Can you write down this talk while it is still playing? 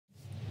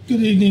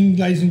Good evening,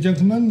 ladies and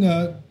gentlemen.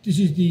 This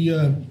is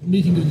the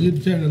meeting of the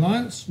Libertarian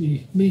Alliance.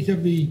 We meet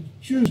every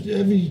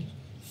Tuesday,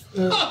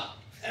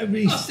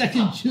 every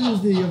second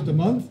Tuesday of the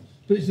month,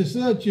 but it's the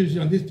third Tuesday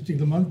on this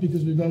particular month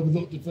because we've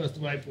overlooked the 1st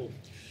of April.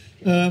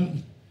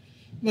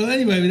 Well,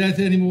 anyway, without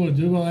any more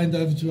ado, I'll hand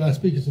over to our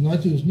speaker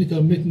tonight, who's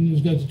Nico Metten,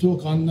 who's going to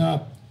talk on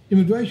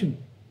immigration.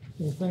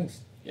 So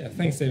thanks. Yeah,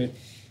 thanks, David.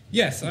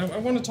 Yes, I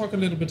want to talk a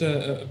little bit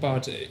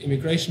about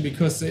immigration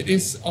because it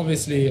is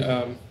obviously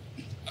a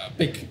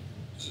big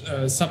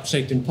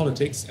subject in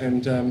politics,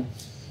 and a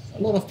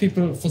lot of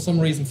people, for some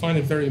reason, find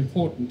it very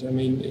important. I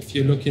mean, if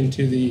you look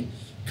into the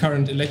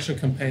current election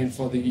campaign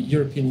for the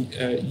European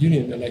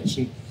Union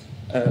election,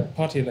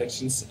 party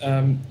elections,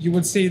 you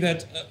would see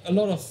that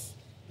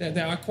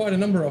there are quite a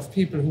number of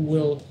people who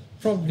will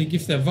probably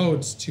give their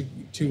votes to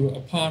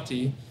a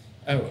party,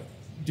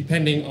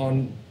 depending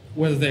on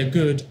whether they're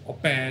good or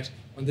bad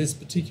on this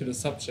particular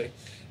subject.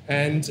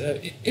 And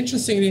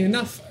interestingly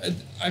enough,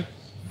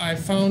 I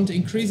found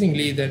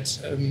increasingly that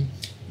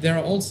there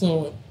are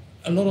also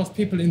a lot of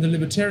people in the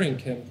libertarian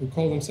camp who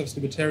call themselves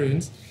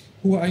libertarians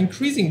who are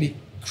increasingly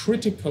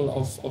critical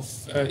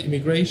of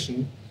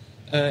immigration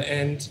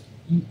and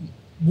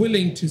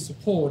willing to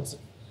support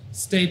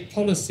state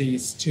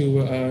policies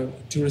to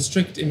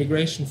restrict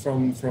immigration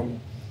from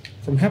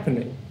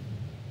happening.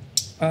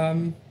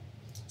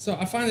 So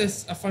I find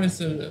this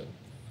a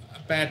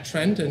bad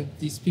trend, and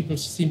these people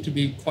seem to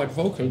be quite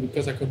vocal,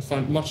 because I could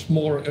find much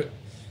more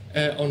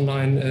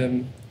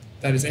online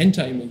that is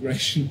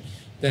anti-immigration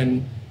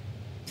than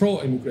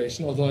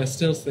pro-immigration. Although I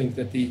still think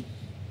that the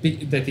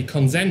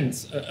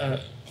consensus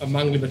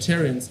among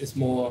libertarians is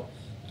more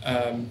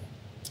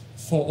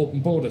for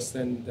open borders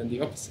than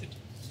the opposite.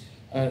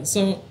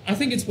 So I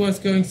think it's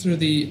worth going through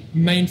the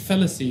main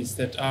fallacies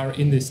that are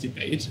in this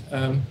debate.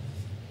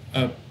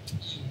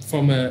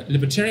 From a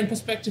libertarian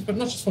perspective, but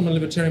not just from a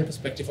libertarian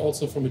perspective,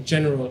 also from a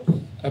general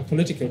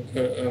political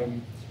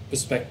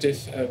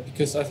perspective,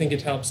 because I think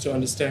it helps to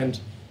understand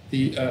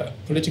the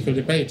political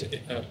debate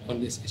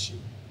on this issue.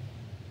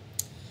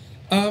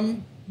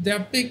 There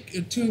are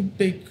two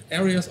big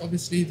areas,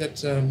 obviously,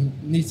 that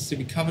needs to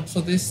be covered for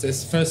this.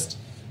 There's first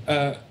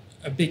a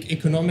big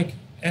economic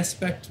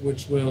aspect,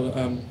 which will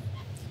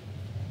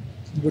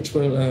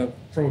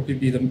probably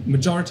be the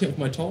majority of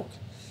my talk,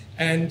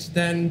 and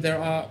then there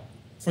are,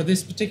 for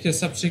this particular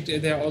subject,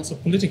 there are also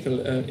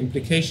political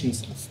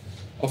implications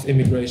of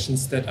immigration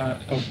that are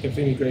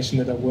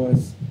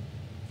worth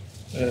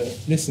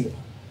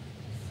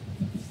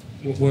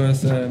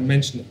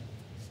mentioning.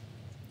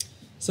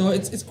 So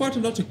it's quite a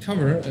lot to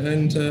cover,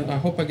 and I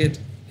hope I get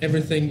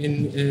everything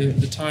in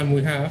the time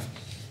we have.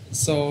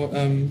 So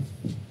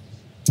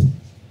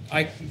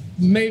I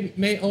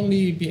may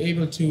only be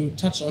able to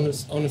touch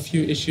on a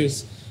few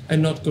issues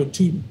and not go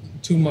too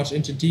much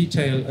into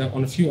detail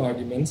on a few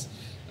arguments.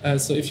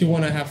 So if you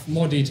want to have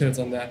more details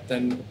on that,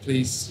 then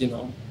please,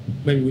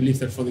 maybe we leave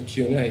that for the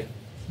Q&A.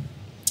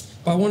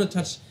 But I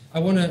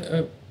want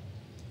to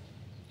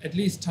at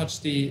least touch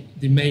the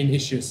main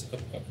issues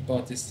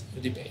about this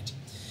debate.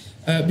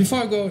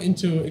 Before I go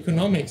into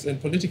economics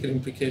and political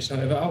implications,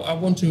 however, I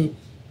want to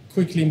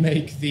quickly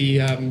make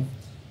the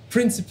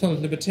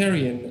principled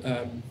libertarian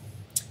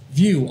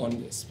view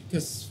on this,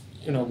 because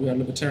we are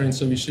libertarians,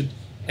 so we should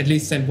at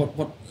least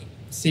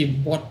see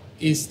what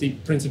is the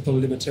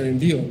principled libertarian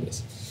view on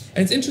this.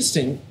 And it's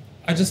interesting,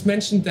 I just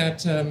mentioned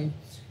that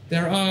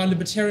there are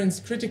libertarians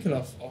critical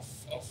of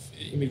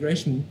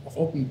immigration, of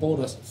open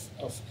borders,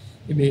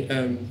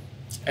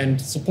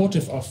 and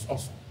supportive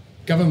of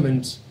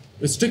government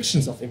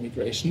restrictions of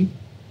immigration.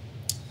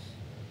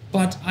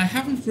 But I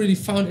haven't really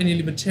found any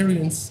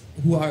libertarians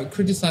who are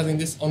criticizing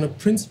this on a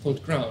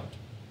principled ground.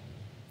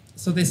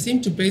 So they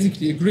seem to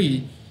basically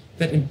agree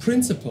that in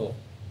principle,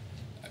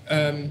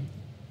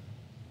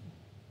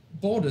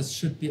 borders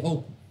should be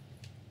open.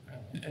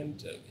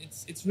 And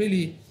it's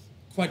really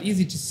quite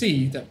easy to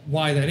see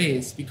why that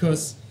is,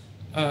 because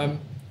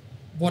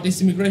what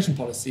is immigration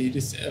policy?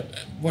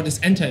 What is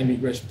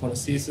anti-immigration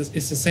policy is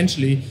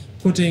essentially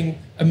putting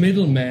a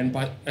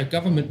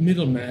government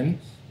middleman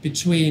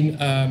between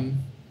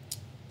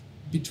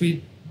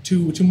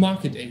two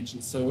market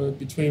agents, so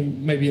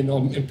between maybe an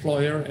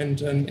employer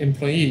and an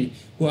employee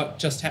who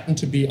just happen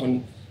to be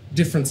on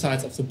different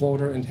sides of the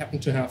border and happen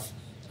to have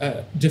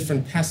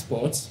different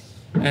passports.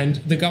 And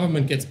the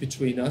government gets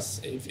between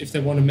us. If they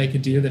want to make a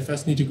deal, they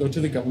first need to go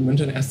to the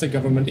government and ask the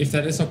government if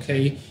that is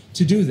okay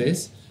to do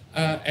this.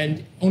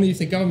 And only if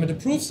the government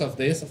approves of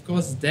this, of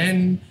course,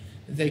 then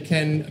they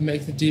can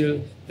make the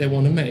deal they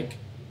want to make.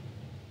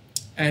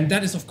 And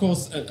that is, of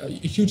course, a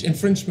huge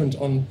infringement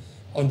on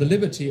the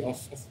liberty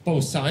of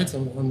both sides,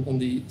 on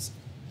the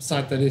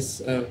side that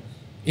is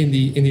in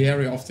the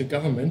area of the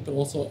government, but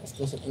also, of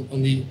course,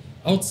 on the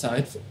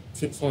outside for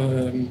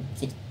the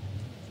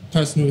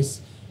person who is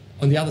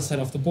on the other side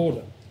of the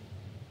border.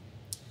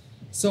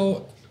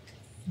 So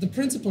the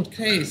principled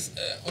case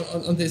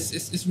on this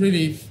is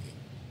really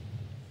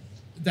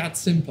that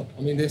simple.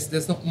 I mean,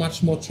 there's not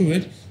much more to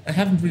it. I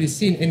haven't really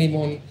seen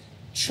anyone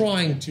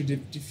trying to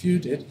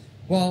defute it.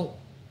 Well,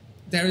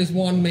 there is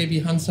one, maybe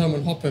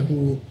Hans-Hermann Hoppe,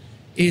 who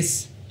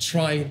is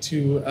trying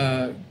to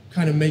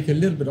kind of make a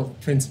little bit of a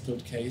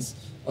principled case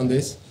on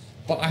this.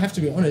 But I have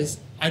to be honest,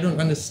 I don't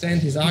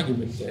understand his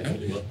argument there.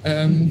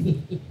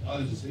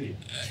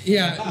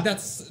 Yeah,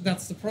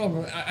 that's the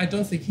problem. I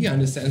don't think he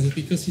understands it,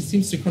 because he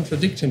seems to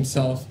contradict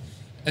himself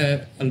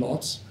a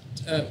lot.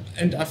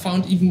 And I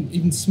found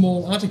even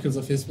small articles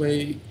of his where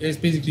he is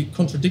basically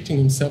contradicting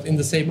himself in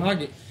the same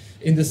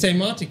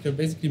article,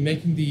 basically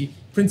making the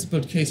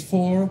principled case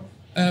for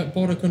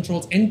border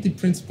controls and the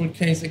principled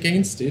case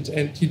against it,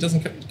 and he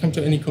doesn't come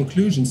to any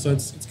conclusion. So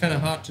it's kind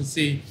of hard to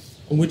see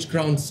on which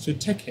grounds to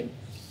attack him.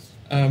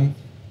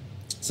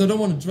 So I don't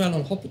want to dwell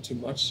on Hoppe too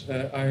much.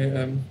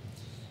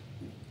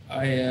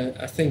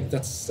 I think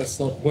that's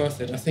not worth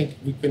it. I think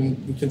we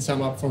can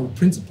sum up from a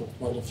principled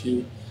point of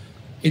view.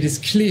 It is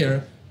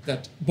clear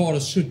that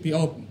borders should be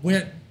open.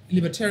 Where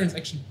libertarians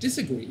actually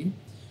disagree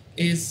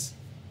is,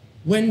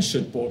 when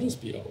should borders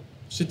be open?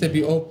 Should they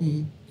be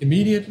open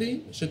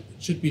immediately?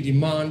 Should we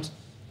demand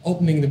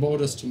opening the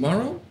borders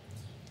tomorrow,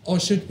 or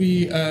should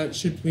we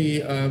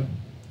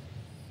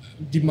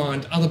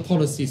demand other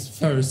policies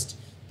first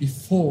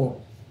before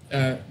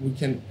we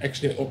can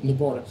actually open the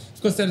border?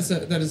 Of course, that is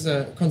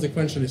a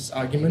consequentialist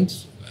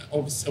argument.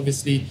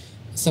 Obviously,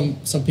 some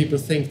people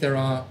think there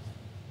are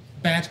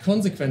bad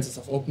consequences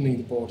of opening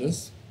the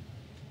borders.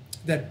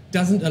 That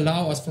doesn't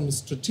allow us, from a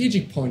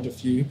strategic point of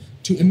view,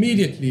 to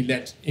immediately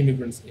let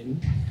immigrants in.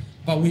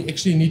 But we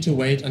actually need to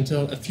wait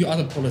until a few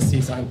other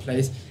policies are in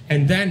place,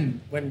 and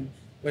then when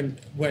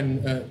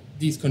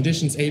these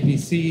conditions A, B,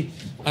 C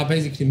are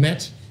basically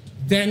met,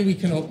 then we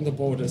can open the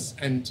borders,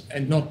 and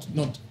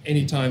not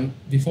any time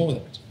before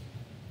that.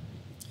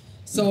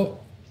 So,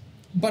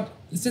 but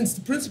since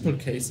the principal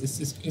case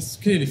is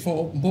clearly for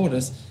open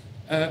borders,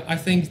 I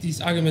think these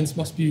arguments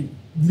must be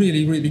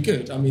really, really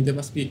good. I mean, there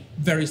must be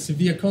very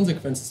severe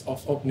consequences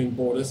of opening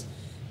borders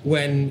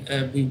when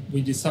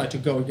we decide to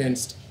go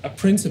against a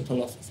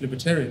principle of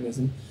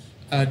libertarianism,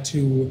 and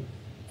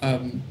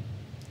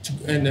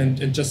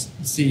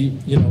just see,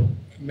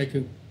 make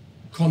a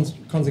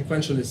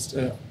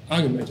consequentialist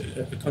argument,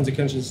 a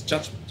consequentialist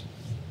judgment.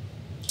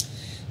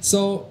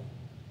 So,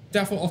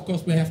 therefore, of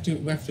course, we have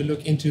to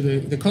look into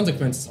the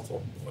consequences of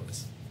open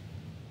borders,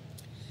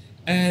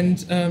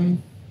 and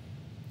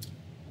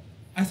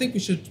I think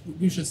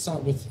we should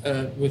start with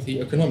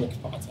the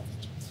economic part of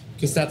it,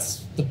 because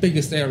that's the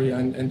biggest area,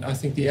 and I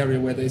think the area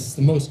where there's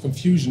the most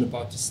confusion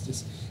about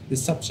this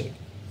subject.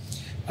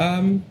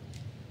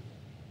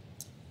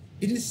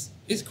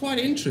 It's quite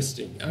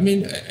interesting. I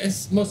mean,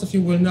 as most of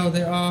you will know,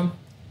 there are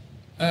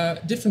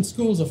different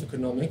schools of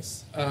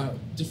economics,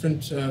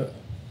 different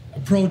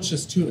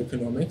approaches to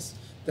economics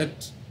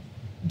that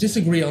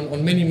disagree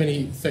on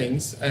many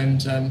things,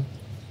 and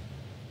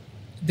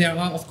there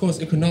are, of course,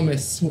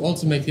 economists who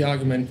also make the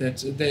argument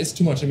that there is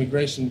too much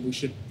immigration. We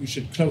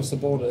should close the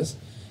borders,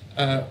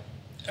 or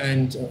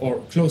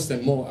close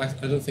them more.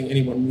 I don't think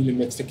anyone really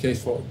makes the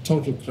case for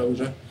total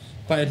closure,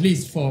 but at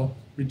least for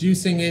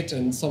reducing it,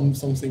 and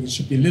something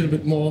should be a little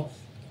bit more.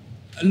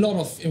 A lot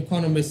of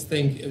economists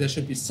think there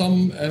should be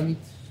some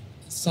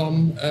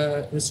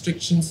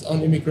restrictions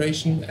on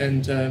immigration,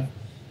 and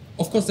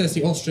of course there's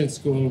the Austrian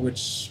school,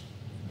 which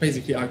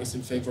basically argues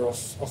in favor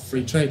of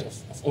free trade,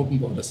 of open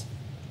borders.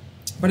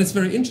 But it's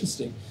very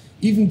interesting.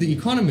 Even the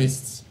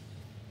economists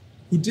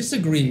who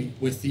disagree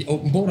with the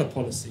open border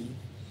policy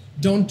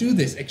don't do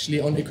this actually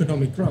on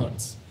economic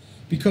grounds,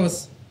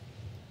 because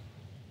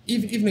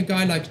even a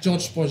guy like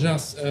George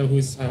Borjas,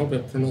 who's, I hope I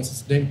pronounce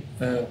his name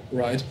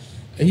right,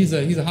 he's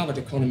a Harvard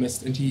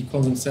economist, and he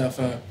calls himself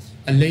a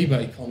labor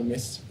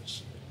economist,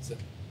 which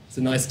is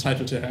a nice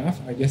title to have.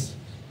 I guess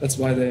that's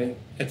why they're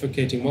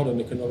advocating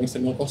modern economics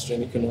and not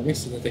Austrian economics,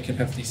 so that they can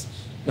have these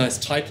nice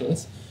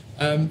titles.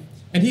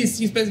 And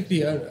he's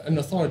basically an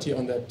authority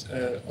on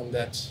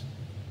that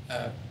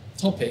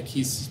topic.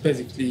 He's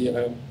basically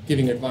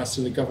giving advice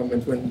to the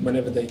government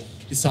whenever they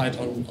decide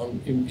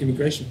on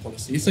immigration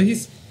policy. So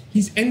he's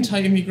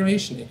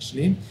anti-immigration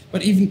actually.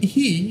 But even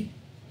he,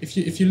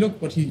 if you look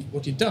what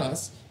he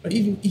does, but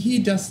even he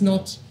does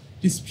not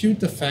dispute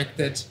the fact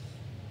that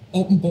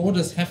open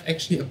borders have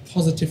actually a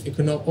positive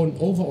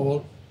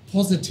overall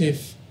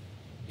positive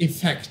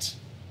effect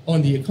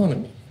on the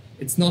economy.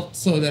 It's not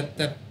so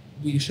that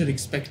we should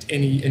expect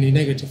any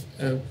negative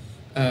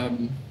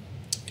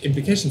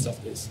implications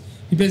of this.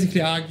 He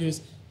basically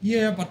argues,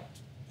 yeah, but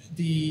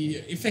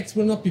the effects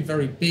will not be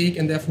very big,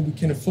 and therefore we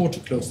can afford to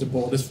close the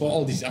borders for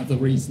all these other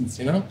reasons,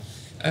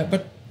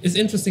 But it's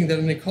interesting that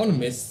an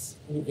economist,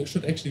 who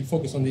should actually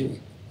focus on the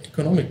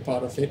economic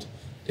part of it,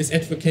 is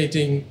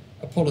advocating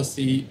a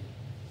policy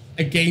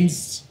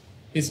against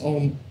his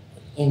own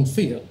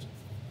field.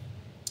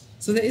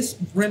 So there is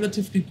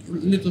relatively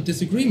little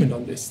disagreement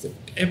on this.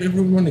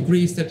 Everyone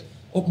agrees that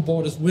open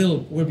borders will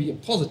be a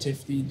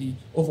positive. The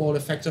overall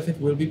effect of it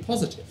will be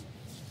positive.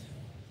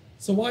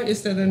 So why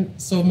is there then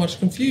so much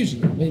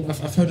confusion? I mean,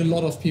 I've heard a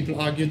lot of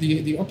people argue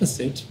the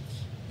opposite.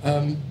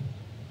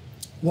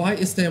 Why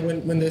is there,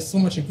 when there's so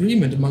much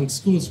agreement among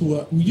schools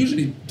who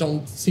usually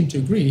don't seem to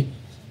agree,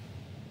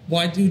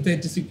 why do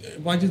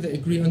they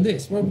agree on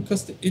this? Well,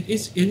 because it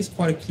is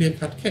quite a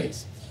clear-cut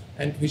case,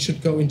 and we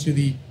should go into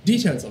the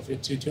details of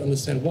it to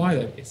understand why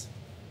that is.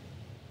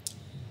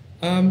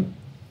 I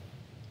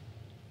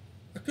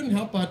couldn't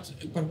help but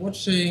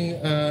watching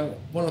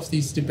one of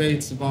these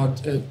debates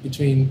about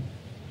between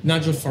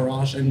Nigel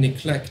Farage and Nick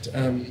Clegg,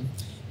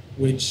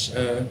 which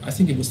I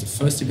think it was the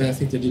first debate. I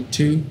think they did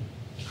two,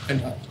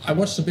 and I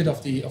watched a bit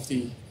of the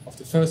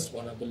first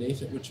one, I believe,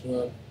 which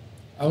were.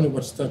 I only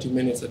watched 30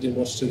 minutes. I didn't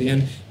watch to the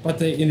end.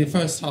 But in the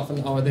first half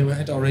an hour, they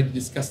had already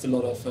discussed a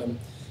lot of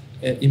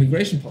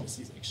immigration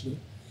policies, actually.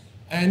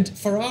 And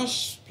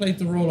Farage played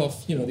the role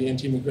of, the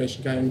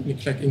anti-immigration guy, and Nick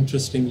Clegg,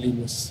 interestingly,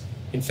 was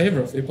in favor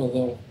of it,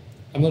 although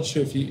I'm not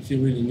sure if he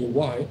really knew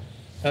why.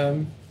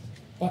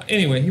 But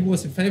anyway, he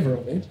was in favor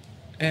of it.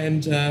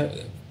 And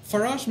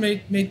Farage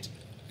made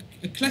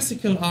a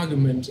classical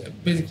argument,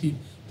 basically,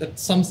 that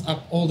sums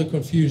up all the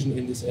confusion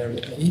in this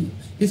area.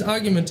 His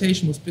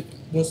argumentation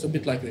was a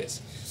bit like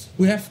this.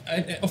 We have,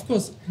 of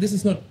course, this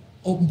is not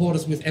open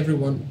borders with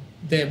everyone.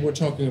 There we're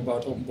talking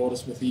about open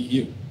borders with the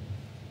EU.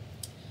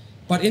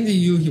 But in the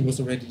EU, he was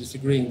already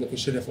disagreeing that we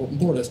should have open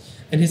borders.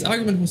 And his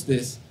argument was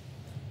this.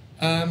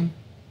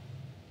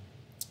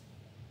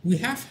 We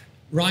have,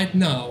 right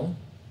now,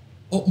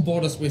 open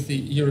borders with the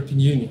European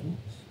Union.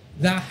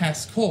 That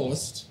has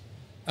caused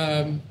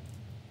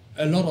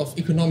a lot of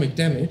economic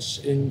damage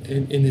in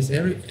this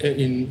area,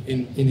 in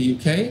the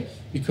UK,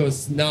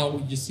 because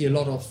now you see a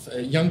lot of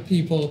young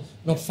people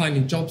not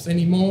finding jobs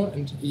anymore,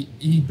 and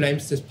he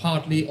blames this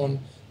partly on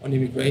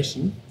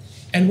immigration.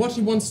 And what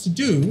he wants to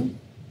do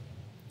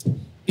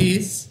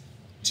is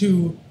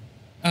to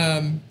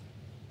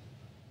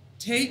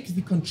take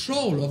the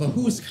control over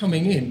who's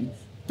coming in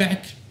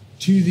back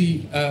to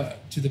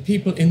the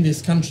people in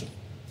this country,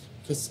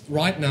 because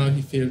right now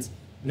he feels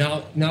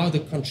now the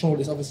control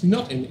is obviously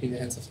not in the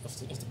hands of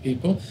the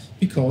people,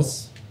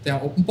 because there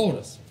are open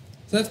borders.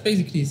 So that's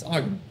basically his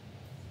argument.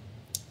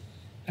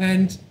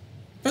 And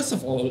first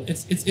of all,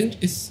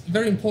 it's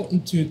very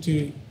important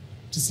to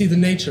see the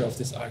nature of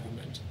this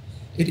argument.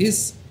 It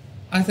is,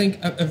 I think,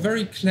 a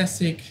very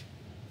classic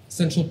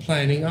central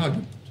planning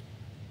argument.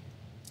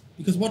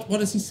 Because what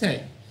does he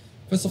say?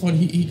 First of all,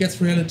 he gets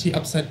reality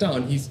upside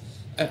down.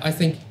 I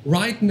think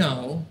right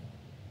now,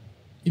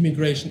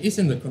 immigration is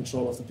in the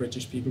control of the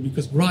British people,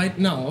 because right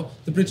now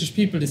the British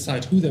people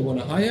decide who they want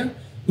to hire,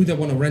 who they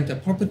want to rent their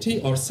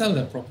property or sell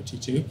their property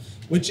to,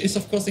 which is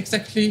of course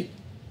exactly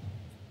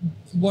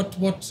what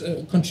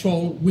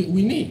control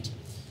we need.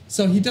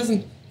 So he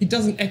doesn't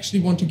actually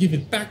want to give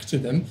it back to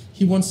them.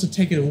 He wants to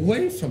take it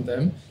away from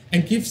them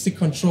and gives the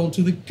control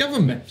to the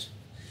government,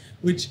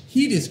 which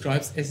he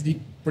describes as the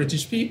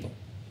British people,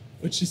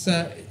 which is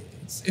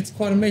it's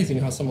quite amazing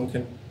how someone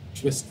can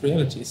twist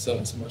reality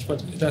so much,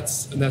 but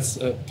that's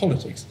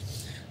politics.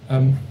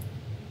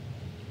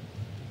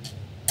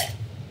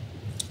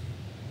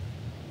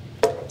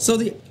 So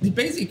the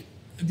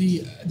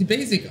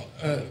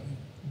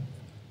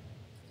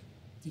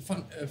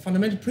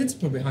fundamental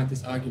principle behind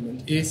this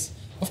argument is,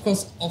 of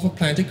course, of a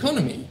planned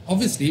economy.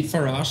 Obviously,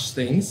 Farage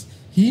thinks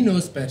he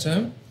knows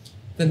better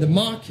than the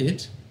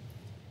market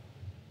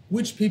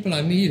which people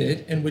are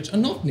needed and which are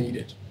not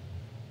needed.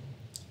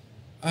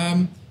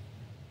 And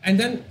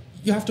then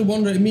you have to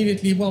wonder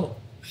immediately, well,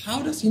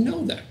 how does he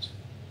know that?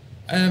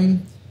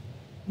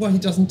 Well, he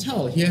doesn't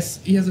tell. He has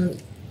a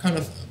kind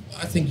of,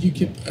 I think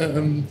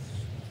UKIP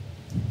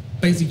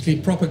basically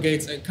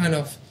propagates a kind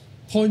of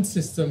point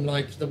system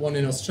like the one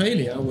in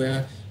Australia,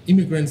 where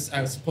immigrants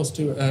are supposed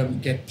to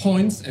get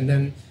points, and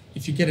then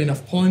if you get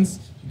enough points,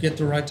 you get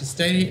the right to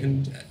stay.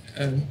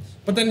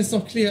 But then it's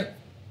not clear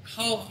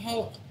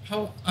how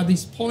are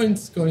these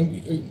points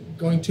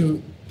going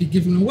to be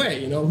given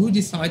away? Who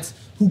decides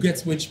who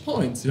gets which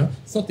points?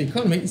 It's not the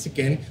economy; it's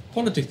again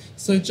politics.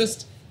 So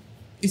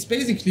it's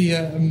basically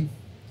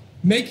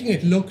making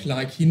it look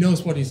like he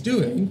knows what he's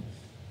doing,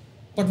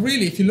 but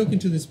really, if you look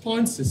into this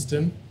point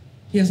system,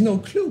 he has no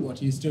clue what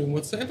he's doing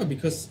whatsoever,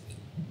 because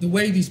the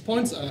way these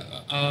points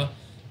are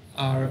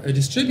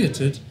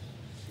distributed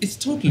is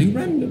totally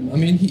random. I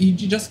mean, he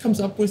just comes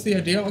up with the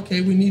idea,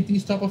 okay, we need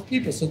these type of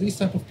people, so these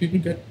type of people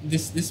get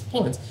this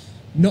points,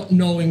 not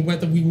knowing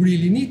whether we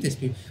really need these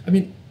people. I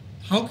mean,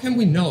 how can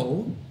we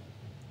know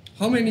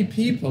how many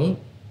people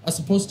are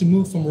supposed to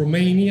move from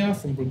Romania,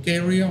 from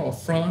Bulgaria or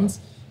France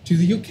to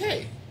the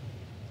UK?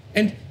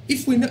 And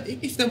if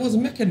there was a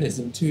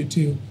mechanism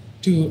to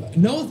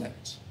know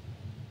that,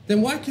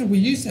 then why can't we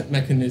use that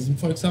mechanism,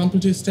 for example,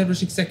 to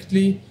establish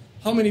exactly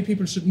how many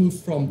people should move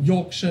from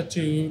Yorkshire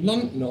to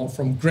London or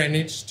from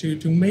Greenwich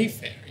to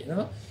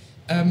Mayfair?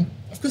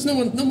 Of course, no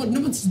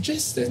one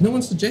suggests this. No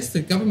one suggests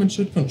that government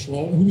should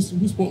control who's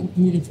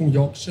moving from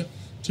Yorkshire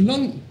to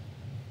London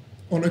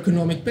on an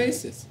economic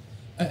basis.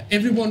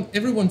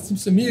 Everyone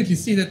seems to immediately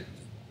see that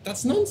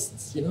that's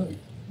nonsense.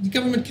 The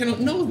government cannot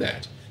know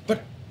that,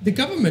 but the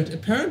government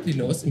apparently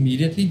knows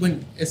immediately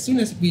as soon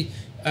as we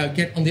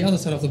get on the other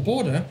side of the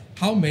border,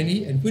 how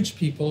many and which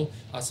people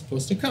are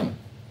supposed to come.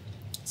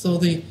 So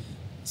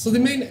So the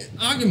main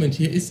argument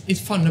here is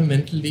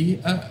fundamentally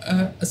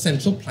a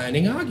central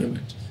planning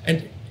argument.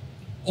 And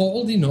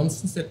all the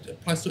nonsense that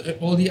applies to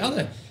all the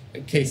other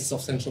cases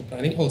of central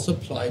planning also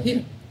apply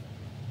here.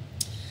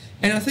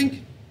 And I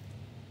think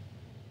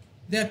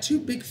there are two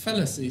big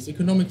fallacies,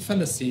 economic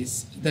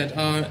fallacies, that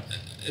are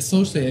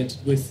associated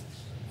with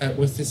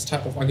this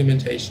type of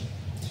argumentation.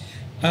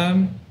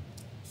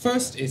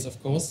 First is,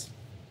 of course,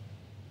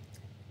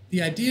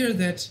 the idea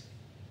that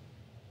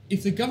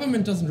if the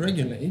government doesn't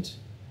regulate,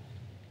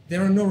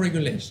 there are no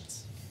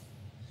regulations.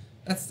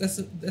 That's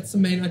the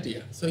main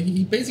idea. So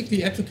he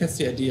basically advocates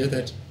the idea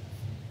that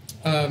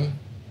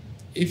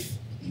if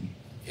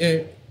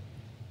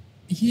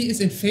he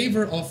is in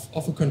favor of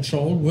a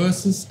control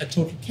versus a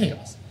total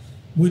chaos,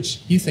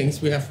 which he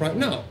thinks we have right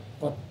now.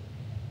 But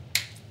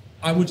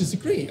I would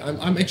disagree.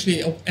 I'm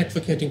actually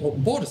advocating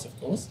open borders, of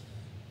course.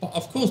 But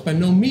of course, by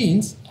no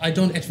means, I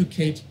don't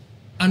advocate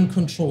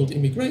uncontrolled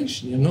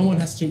immigration. You know, no one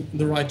has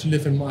the right to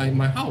live in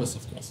my house,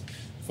 of course,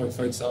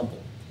 for example.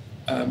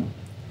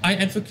 I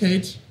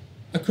advocate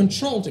a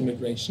controlled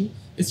immigration.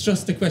 It's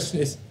just the question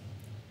is,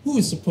 who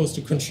is supposed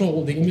to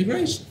control the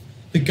immigration?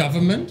 The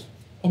government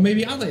or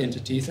maybe other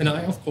entities? And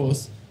I, of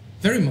course,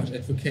 very much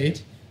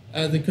advocate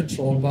the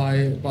control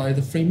by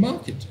the free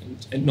market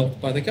and not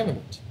by the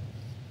government.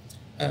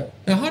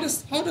 Now, how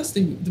does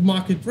the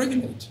market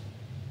regulate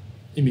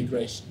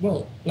immigration?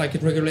 Well, like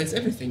it regulates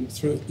everything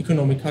through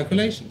economic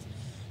calculations.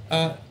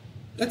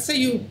 Let's say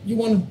you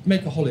want to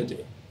make a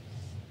holiday.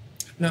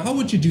 Now, how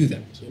would you do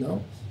that? You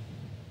know,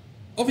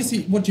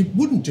 obviously, what you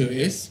wouldn't do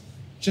is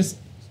just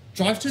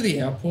drive to the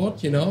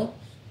airport, you know,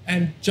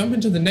 and jump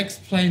into the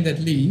next plane that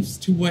leaves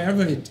to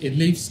wherever it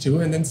leaves to,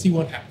 and then see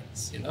what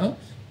happens. You know,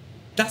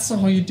 that's not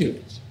how you do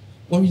it.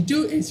 What you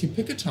do is you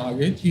pick a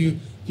target, you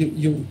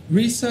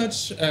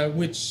research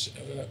which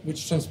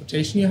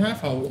transportation you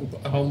have,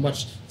 how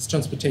much this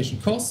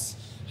transportation costs,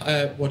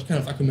 what kind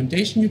of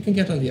accommodation you can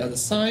get on the other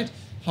side,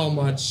 how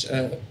much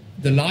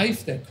the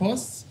life that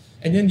costs,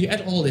 and then you add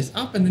all this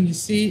up, and then you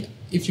see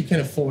if you can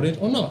afford it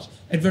or not.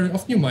 And very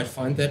often you might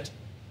find that,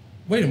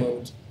 wait a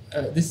moment,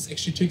 this is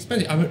actually too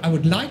expensive. I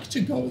would like to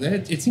go there.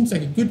 It seems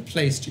like a good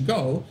place to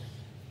go,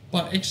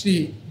 but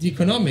actually the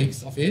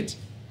economics of it,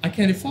 I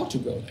can't afford to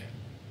go there.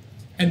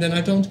 And then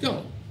I don't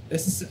go.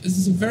 This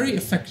is a very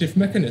effective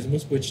mechanism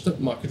with which the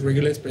market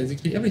regulates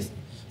basically everything.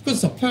 Of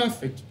course, it's not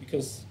perfect,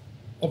 because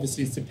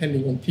obviously it's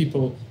depending on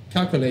people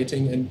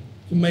calculating, and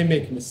you may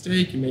make a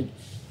mistake, you may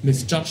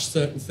misjudge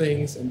certain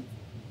things, and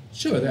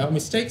sure, there are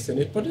mistakes in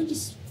it, but it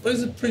is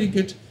a pretty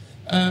good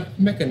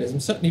mechanism,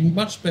 certainly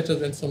much better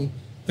than some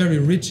very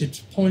rigid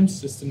point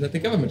system that the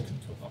government can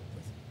come up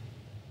with.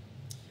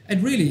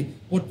 And really,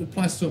 what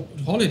applies to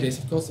holidays,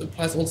 of course,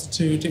 applies also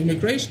to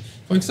immigration.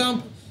 For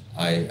example,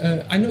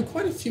 I know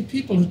quite a few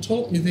people who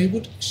told me they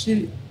would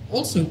actually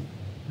also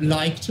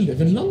like to live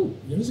in London.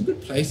 It's a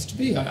good place to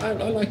be. I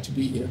like to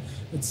be here.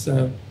 It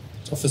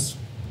offers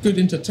good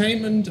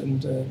entertainment,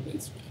 and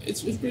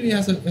it really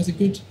has a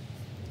good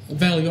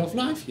value of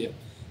life here.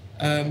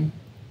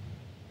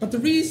 But the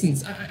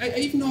reasons, I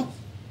even know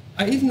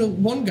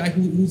one guy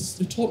who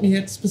told me he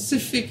had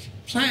specific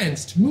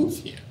plans to move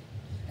here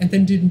and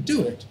then didn't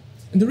do it.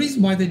 And the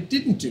reason why they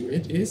didn't do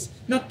it is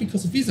not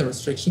because of visa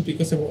restrictions,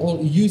 because they were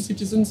all EU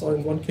citizens, or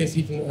in one case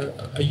even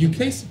a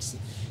UK citizen.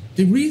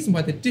 The reason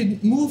why they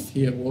didn't move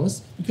here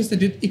was because they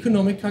did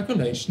economic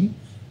calculation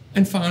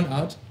and found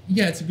out,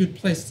 yeah, it's a good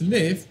place to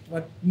live,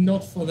 but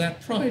not for that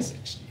price,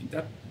 actually.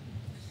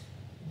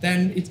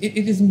 Then it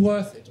isn't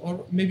worth it,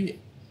 or maybe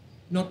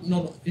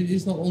it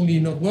is not only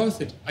not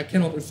worth it, I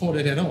cannot afford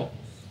it at all,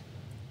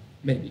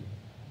 maybe.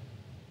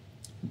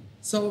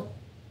 So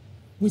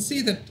we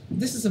see that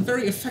this is a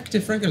very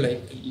effective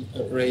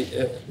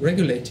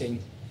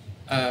regulating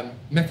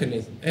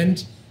mechanism,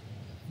 and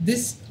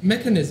this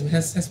mechanism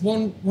has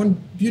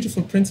one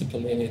beautiful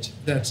principle in it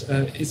that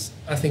is,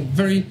 I think,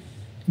 very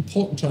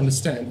important to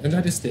understand, and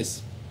that is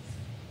this: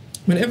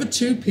 whenever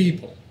two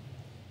people,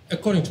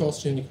 according to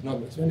Austrian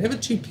economics, whenever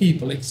two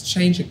people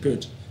exchange a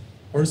good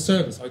or a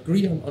service or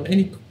agree on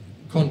any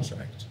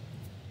contract,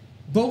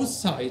 both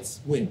sides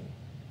win.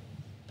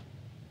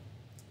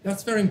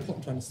 That's very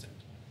important to understand.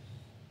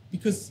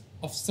 Because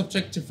of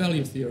subjective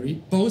value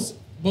theory, both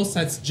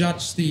sides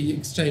judge the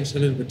exchange a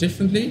little bit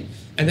differently,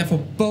 and therefore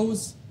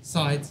both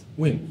sides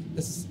win.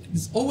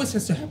 This always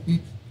has to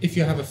happen if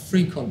you have a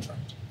free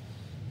contract.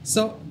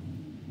 So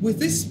with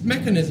this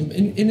mechanism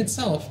in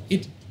itself,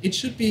 it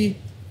should be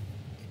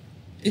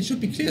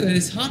clear that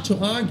it's hard to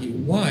argue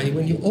why,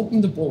 when you open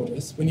the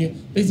borders, when you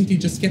basically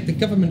just get the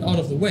government out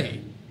of the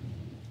way,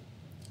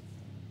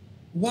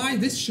 why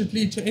this should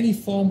lead to any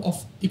form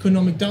of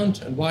economic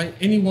downturn,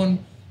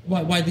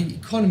 why the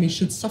economy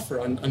should suffer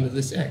under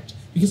this act.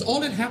 Because all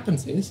that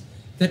happens is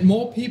that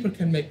more people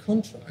can make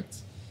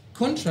contracts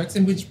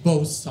in which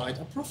both sides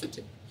are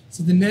profiting.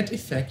 So the net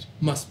effect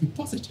must be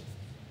positive.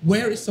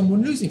 Where is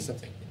someone losing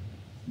something?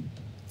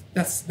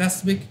 That's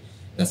the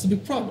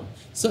big problem.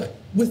 So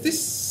with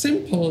this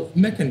simple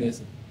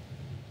mechanism,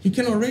 you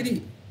can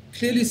already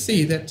clearly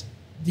see that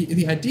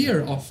the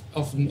idea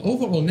of an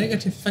overall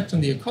negative effect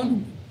on the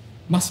economy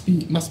must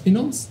be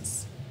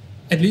nonsense.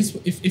 At least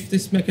if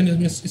this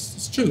mechanism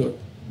is true,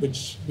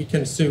 which we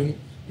can assume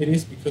it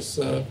is, because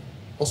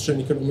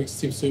Austrian economics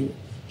seems to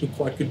do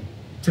quite good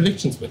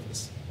predictions with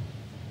this.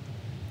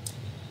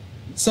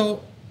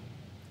 So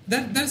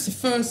that's the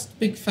first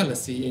big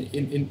fallacy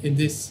in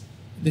this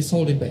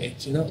whole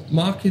debate. You know,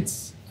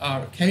 markets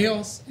are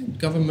chaos and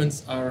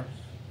governments are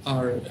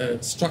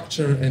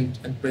structure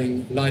and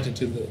bring light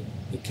into the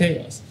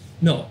chaos.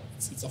 No,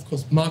 it's of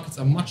course markets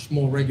are much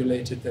more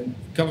regulated than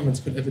governments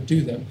could ever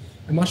do them,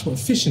 and much more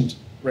efficient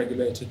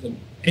regulated than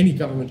any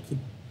government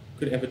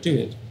could ever do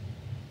it.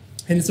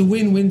 And it's a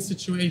win-win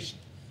situation.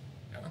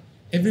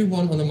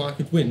 Everyone on the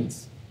market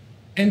wins,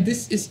 and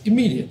this is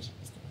immediate.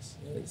 Of course,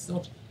 it's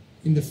not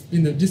in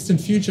the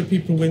distant future.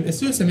 People win as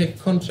soon as they make a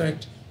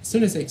contract, as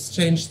soon as they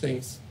exchange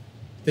things,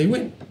 they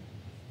win.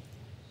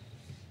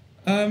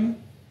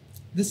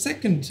 The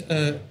second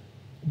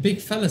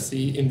big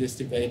fallacy in this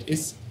debate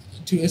is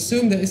to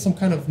assume there is some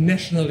kind of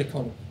national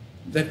economy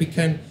that we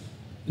can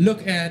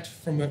look at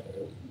from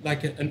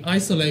an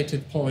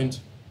isolated point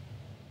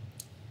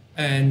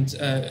and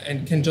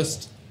can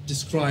just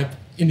describe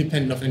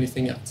independent of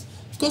anything else.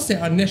 Of course,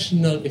 there are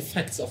national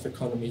effects of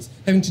economies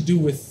having to do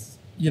with,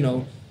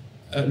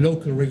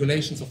 local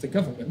regulations of the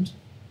government,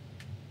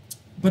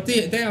 but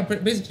they are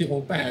basically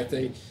all bad.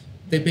 They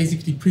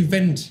basically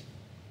prevent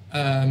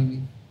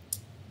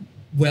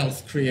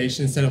wealth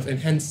creation instead of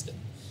enhance them.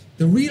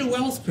 The real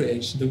wealth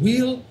creation, the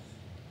real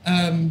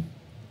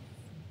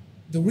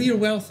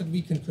wealth that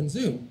we can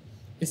consume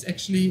is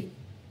actually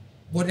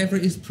whatever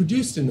is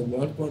produced in the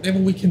world, whatever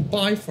we can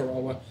buy for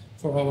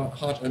our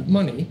hard-earned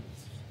money.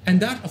 And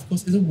that, of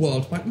course, is a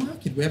worldwide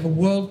market. We have a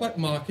worldwide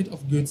market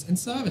of goods and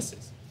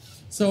services.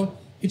 So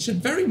it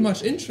should very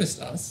much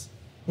interest us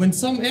when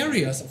some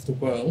areas of the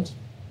world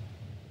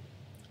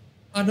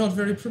are not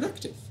very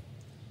productive.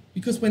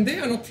 Because when they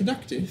are not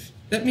productive,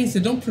 that means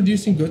they're not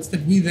producing goods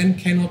that we then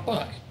cannot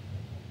buy.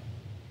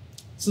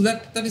 So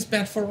that is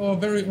bad for our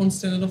very own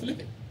standard of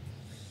living.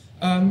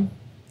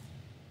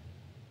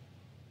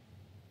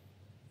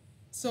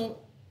 So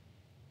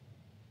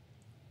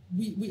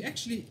we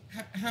actually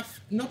have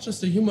not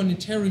just a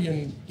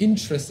humanitarian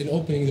interest in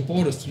opening the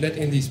borders to let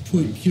in these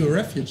pure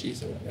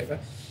refugees or whatever.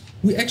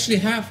 We actually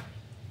have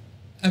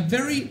a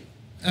very,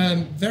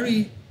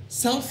 very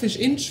selfish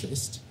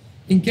interest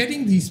in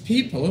getting these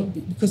people,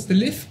 because they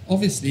live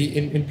obviously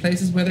in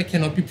places where they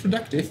cannot be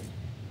productive.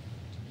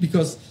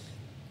 Because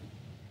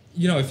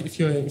if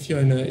you're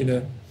in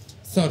a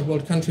third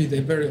world country, they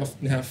very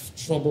often have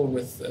trouble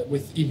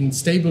with even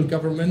stable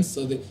governments.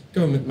 So the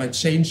government might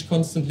change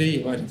constantly,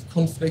 it might have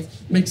conflict.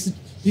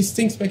 These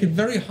things make it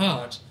very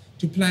hard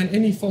to plan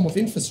any form of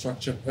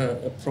infrastructure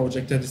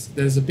project that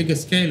is a bigger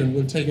scale and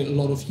will take a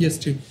lot of years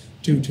to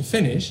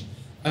finish,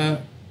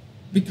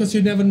 because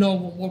you never know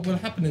what will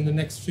happen in the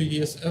next few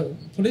years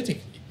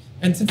politically.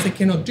 And since they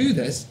cannot do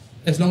this,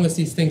 as long as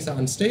these things are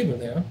unstable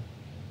there,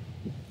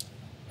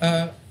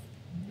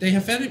 they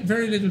have very,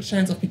 very little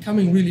chance of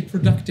becoming really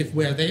productive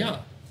where they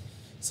are.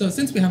 So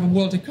since we have a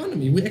world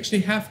economy, we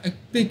actually have a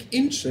big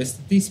interest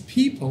that these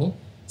people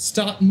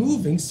start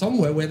moving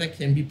somewhere where they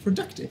can be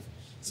productive,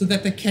 so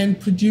that they can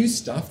produce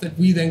stuff that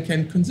we then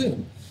can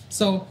consume.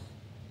 So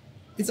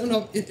it's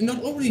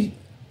not only,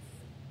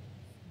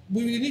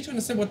 we need to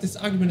understand what this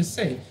argument is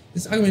saying.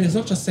 This argument is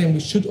not just saying we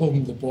should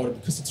open the border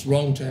because it's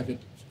wrong to have it,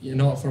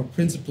 for a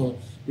principal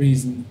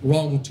reason,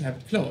 wrong to have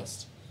it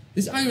closed.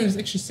 This argument is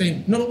actually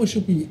saying not only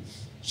should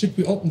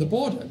we open the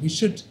border, we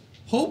should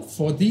hope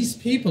for these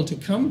people to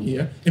come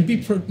here and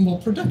be more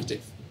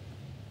productive.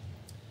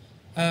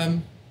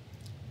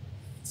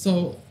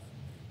 So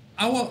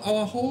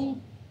our whole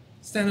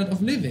standard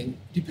of living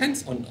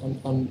depends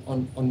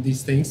on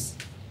these things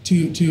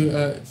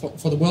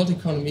for the world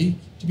economy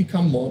to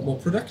become more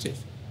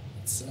productive.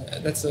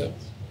 That's a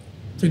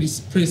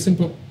pretty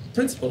simple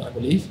principle, I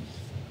believe,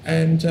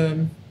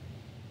 and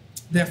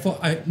therefore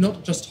I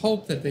not just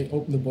hope that they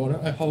open the border.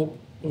 I hope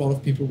a lot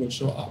of people will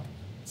show up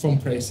from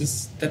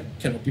places that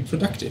cannot be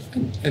productive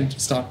and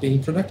start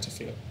being productive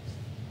here.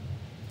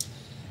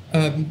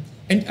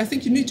 And I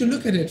think you need to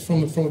look at it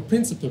from a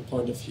principle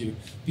point of view,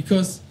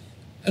 because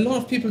a lot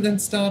of people then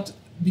start,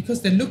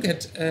 because they look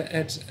at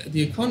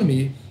the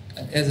economy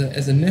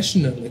as a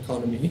national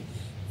economy,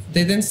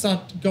 they then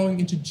start going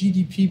into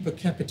GDP per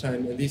capita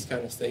and these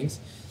kind of things,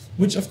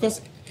 which of course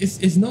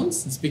is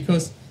nonsense,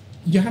 because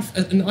you have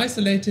an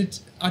isolated,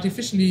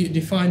 artificially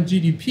defined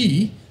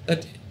GDP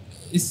that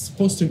is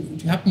supposed to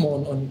happen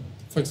on,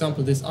 for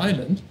example, this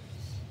island,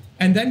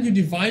 and then you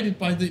divide it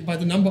by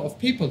the number of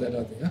people that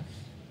are there.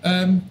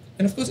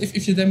 And of course,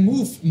 if you then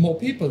move more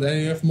people,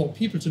 then you have more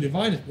people to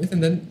divide it with,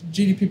 and then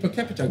GDP per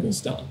capita goes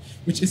down,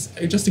 which is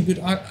just a good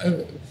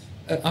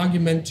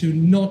argument to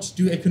not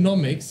do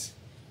economics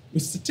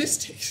with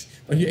statistics,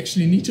 but you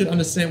actually need to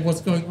understand what's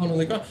going on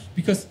the ground,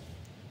 because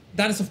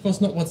that is, of course,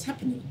 not what's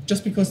happening.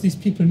 Just because these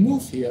people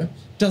move here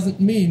doesn't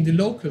mean the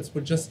locals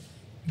would just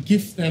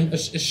give them a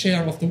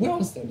share of the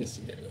wealth that is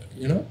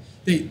here.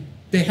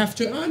 they have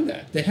to earn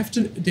that. They have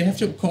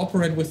to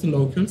cooperate with the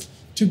locals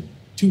to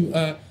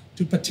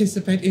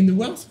participate in the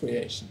wealth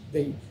creation.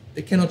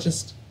 They cannot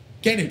just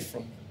get it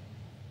from them.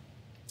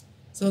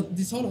 So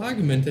this whole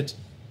argument that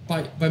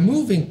by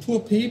moving poor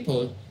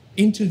people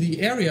into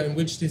the area in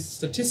which this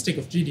statistic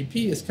of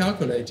GDP is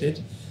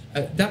calculated,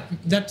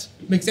 that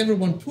makes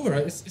everyone poorer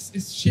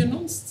is sheer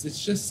nonsense.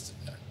 It's just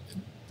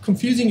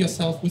confusing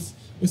yourself with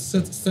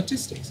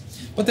statistics.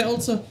 But there are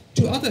also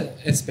two other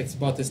aspects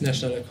about this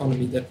national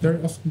economy that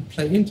very often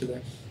play into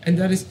that, and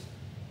that is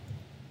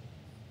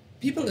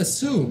people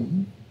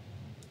assume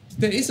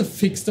there is a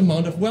fixed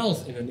amount of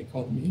wealth in an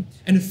economy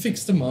and a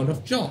fixed amount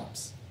of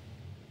jobs.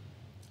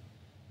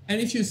 And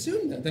if you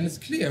assume that, then it's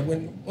clear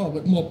when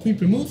more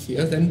people move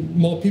here, then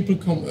more people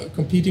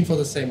competing for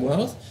the same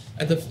wealth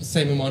and the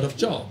same amount of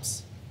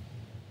jobs,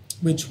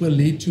 which will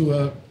lead to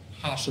a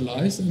harsher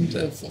lives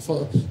and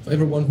for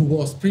everyone who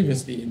was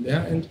previously in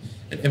there, and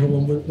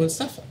everyone will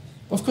suffer.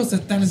 Of course,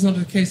 that is not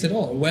the case at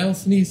all.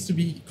 Wealth needs to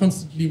be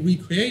constantly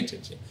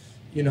recreated,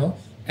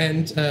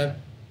 and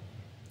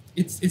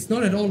it's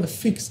not at all a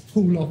fixed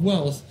pool of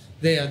wealth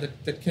there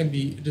that can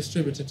be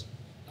distributed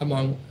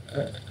among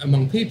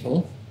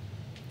people.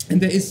 And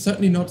there is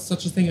certainly not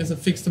such a thing as a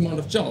fixed amount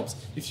of jobs.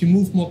 If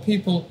more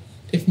people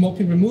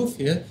move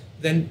here,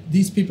 then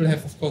these people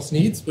have, of course,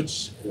 needs,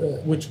 which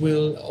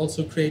will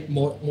also create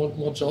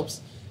more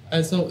jobs.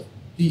 And so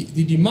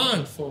the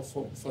demand for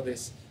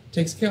this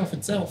takes care of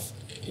itself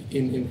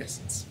in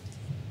essence.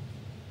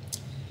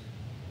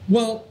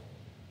 Well,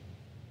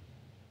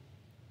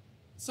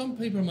 some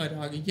people might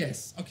argue,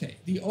 yes, okay,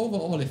 the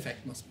overall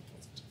effect must be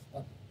positive.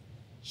 But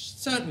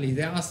certainly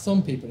there are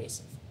some people who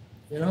suffer.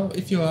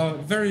 If you are a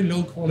very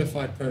low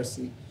qualified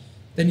person,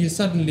 then you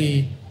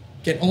suddenly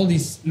get all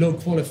these low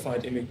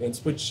qualified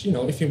immigrants, which,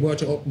 if you were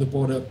to open the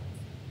border,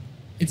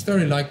 it's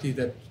very likely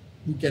that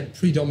we get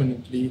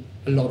predominantly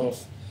a lot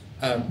of,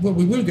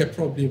 we will get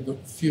probably a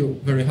few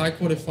very high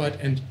qualified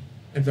and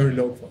very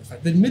low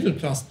qualified. The middle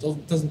class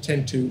doesn't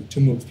tend to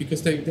move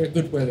because they're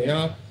good where they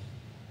are.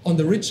 On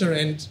the richer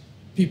end,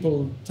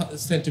 people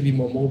tend to be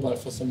more mobile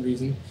for some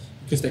reason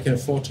because they can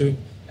afford to.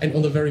 And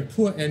on the very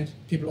poor end,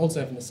 people also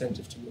have an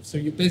incentive to move. So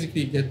you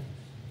basically get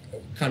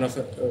kind of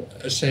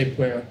a shape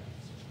where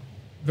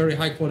very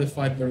high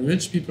qualified, very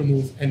rich people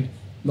move, and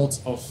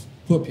lots of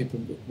poor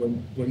people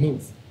will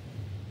move.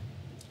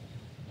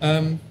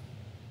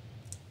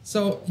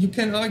 So you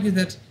can argue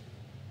that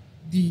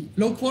the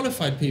low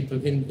qualified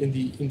people in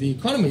the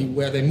economy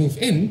where they move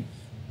in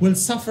will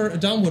suffer a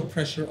downward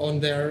pressure on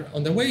their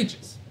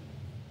wages.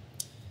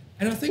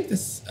 And I think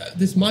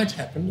this might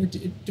happen.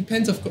 It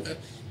depends, of course.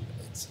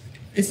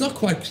 It's not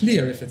quite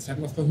clear if it's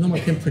happening. Of course, no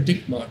one can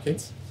predict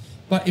markets,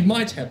 but it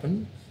might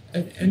happen.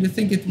 And I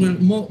think it will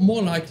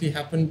more likely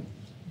happen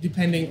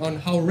depending on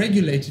how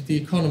regulated the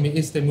economy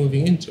is they're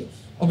moving into.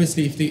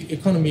 Obviously, if the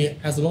economy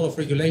has a lot of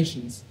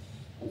regulations,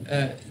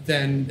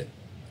 then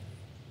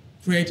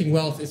creating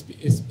wealth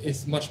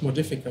is much more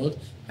difficult,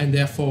 and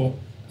therefore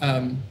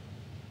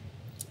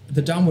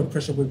the downward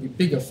pressure will be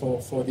bigger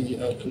for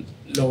the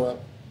lower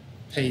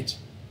paid,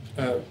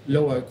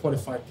 lower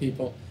qualified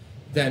people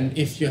than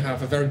if you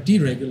have a very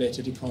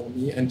deregulated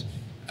economy. And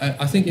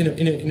I think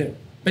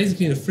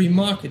basically in a free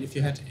market, if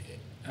you had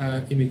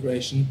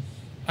immigration,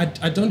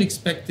 I don't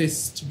expect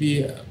this to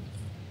be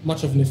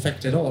much of an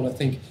effect at all. I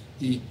think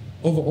the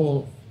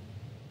overall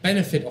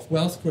benefit of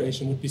wealth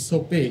creation would be so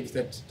big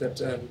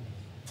that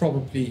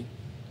probably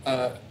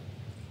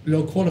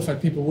low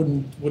qualified people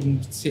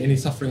wouldn't see any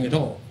suffering at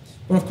all.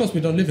 But of course, we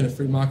don't live in a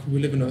free market. We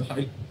live in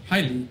a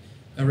highly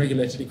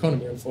regulated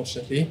economy,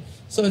 unfortunately.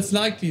 So it's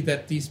likely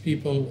that these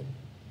people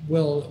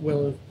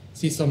will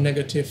see some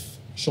negative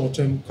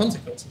short-term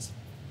consequences.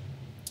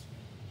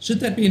 Should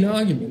that be an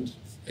argument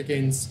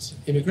against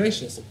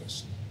immigration is the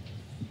question.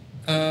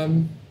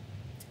 And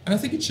I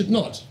think it should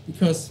not,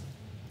 because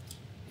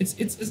it's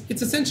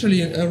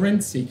essentially a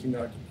rent-seeking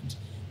argument.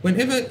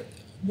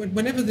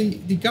 Whenever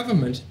the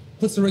government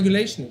puts a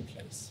regulation in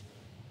place,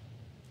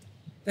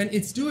 then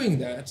it's doing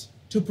that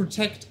to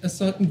protect a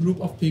certain group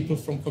of people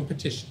from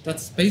competition.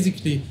 That's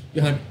basically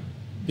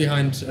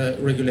behind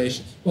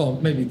regulation. Well,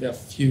 maybe there are a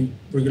few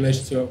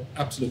regulations who are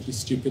absolutely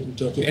stupid and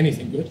don't do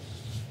anything good,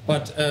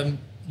 but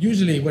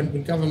usually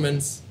when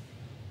governments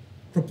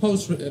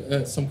propose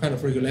some kind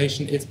of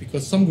regulation, it's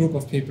because some group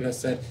of people has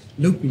said,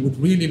 look, we would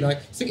really like,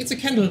 so it's a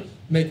candle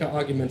maker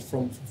argument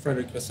from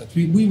Frederick Bastiat.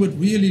 We would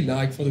really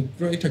like, for the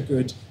greater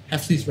good,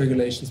 have these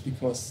regulations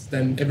because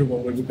then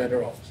everyone will be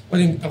better off.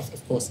 Well,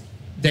 of course,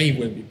 they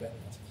will be better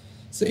off.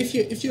 So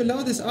if you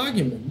allow this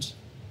argument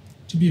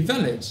to be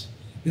valid,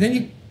 then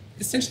you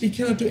essentially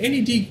cannot do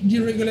any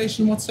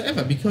deregulation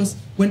whatsoever, because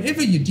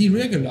whenever you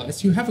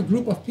deregulate, you have a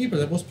group of people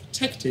that was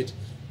protected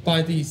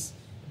by these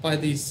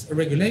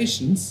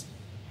regulations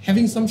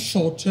having some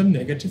short-term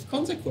negative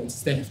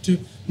consequences. They have to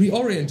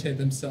reorientate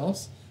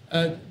themselves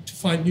to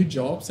find new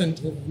jobs and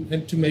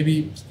to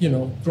maybe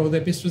grow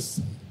their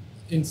business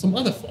in some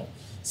other form.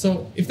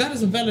 So if that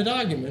is a valid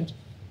argument,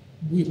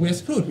 we're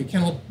screwed. We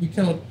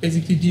cannot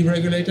basically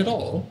deregulate at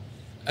all.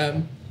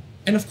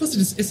 And of course,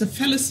 it's a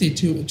fallacy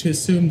to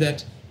assume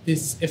that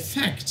this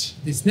effect,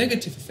 this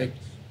negative effect,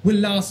 will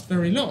last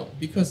very long,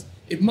 because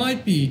it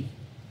might be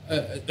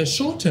a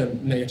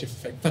short-term negative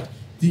effect, but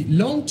the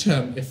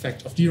long-term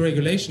effect of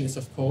deregulation is,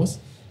 of course,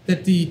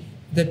 that the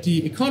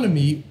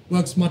economy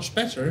works much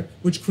better,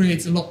 which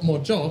creates a lot more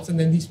jobs, and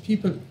then these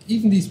people,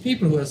 even these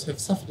people who have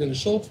suffered in the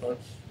short run,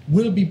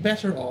 will be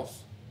better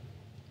off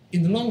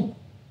in the long run.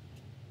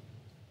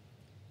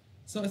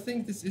 So I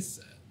think this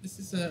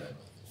is a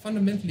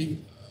fundamentally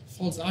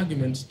false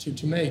argument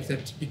to make,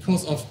 that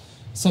because of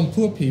some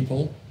poor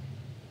people,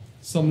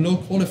 some low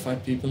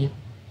qualified people,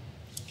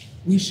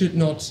 we should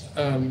not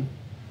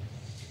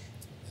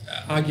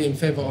argue in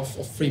favor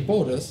of free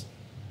borders,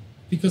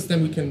 because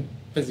then we can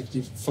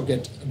basically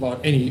forget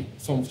about any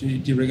form of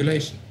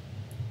deregulation.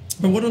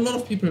 But what a lot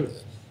of people,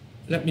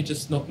 let me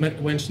just not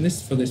mention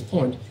this for this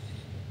point,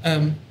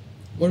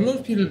 what a lot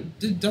of people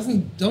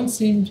don't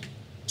seem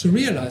to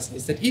realize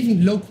is that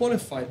even low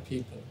qualified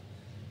people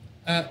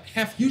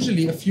have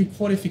usually a few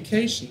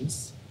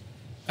qualifications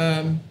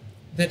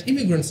that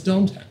immigrants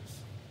don't have,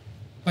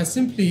 by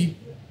simply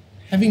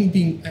having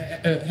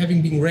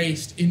been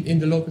raised in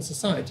the local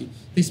society.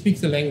 They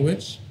speak the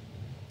language,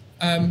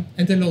 and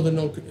they know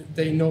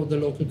the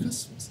local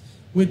customs,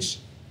 which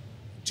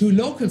to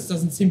locals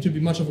doesn't seem to be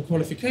much of a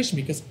qualification,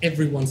 because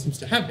everyone seems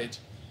to have it.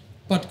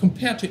 But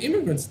compared to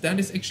immigrants, that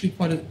is actually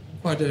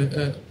quite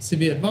a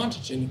severe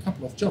advantage in a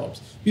couple of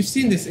jobs. We've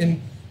seen this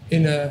in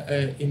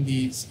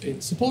the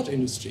support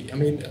industry. I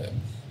mean,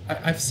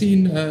 I've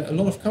seen a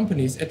lot of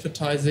companies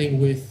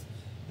advertising with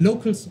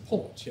local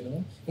support, you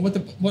know. And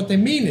what they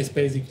mean is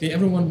basically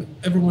everyone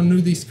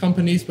knew these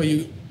companies where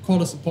you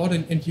call a support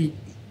and you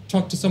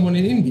talk to someone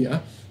in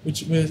India, who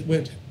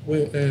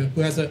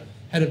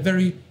had a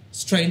very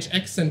strange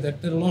accent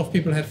that a lot of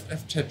people have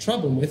had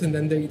trouble with, and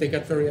then they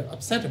got very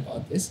upset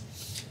about this.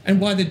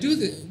 And why they do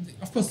this,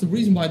 of course, the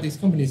reason why these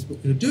companies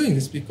were doing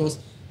this, because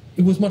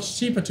it was much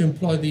cheaper to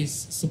employ these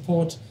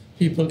support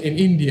people in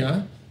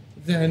India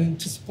than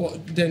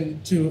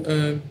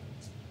to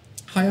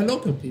hire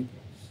local people.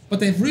 But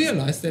they've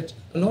realized that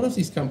a lot of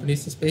these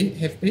companies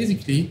have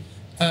basically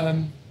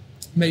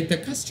made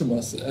their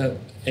customers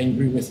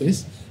angry with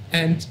this,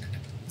 and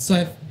so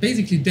have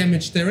basically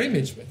damaged their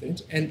image with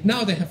it. And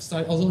now they have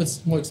started, although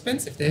it's more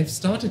expensive, they have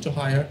started to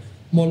hire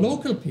more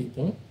local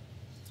people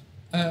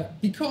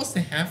because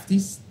they have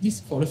these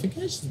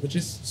qualifications, which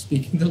is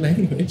speaking the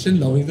language and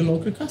knowing the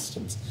local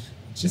customs,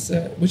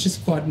 which is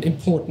quite an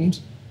important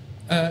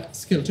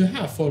skill to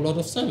have for a lot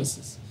of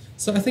services.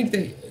 So I think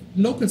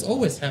locals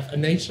always have a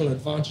natural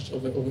advantage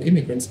over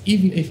immigrants,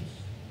 even if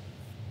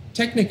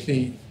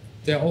technically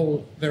they're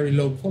all very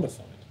low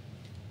qualified.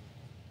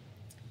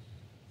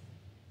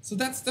 So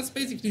that's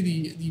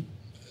basically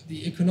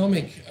the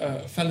economic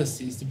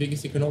fallacies, the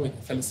biggest economic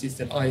fallacies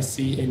that I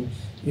see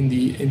in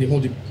the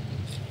whole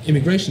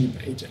immigration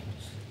debate.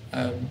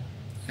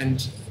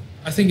 And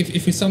I think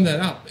if we sum that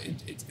up,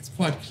 it's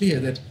quite clear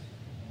that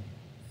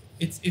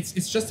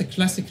it's just a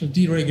classical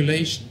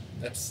deregulation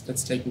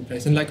that's taking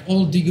place. And like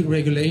all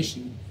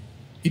deregulation,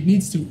 it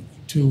needs to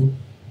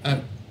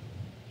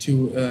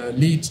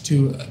lead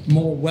to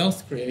more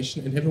wealth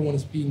creation, and everyone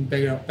is being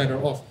better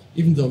off,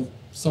 even though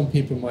some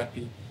people might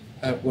be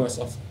worse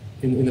off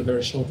in a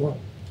very short run.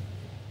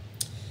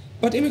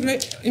 But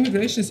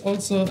immigration is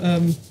also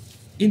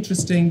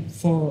interesting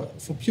for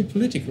pure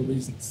political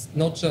reasons,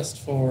 not just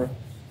for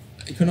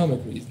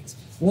economic reasons.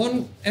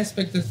 One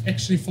aspect that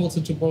actually falls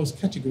into both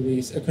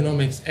categories,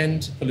 economics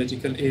and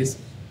political, is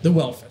the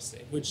welfare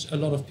state, which a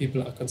lot of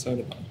people are concerned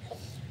about.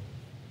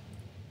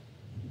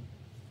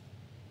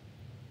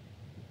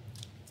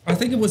 I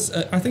think it was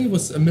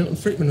Milton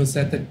Friedman who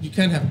said that you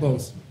can't have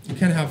both. You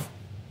can have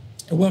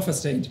a welfare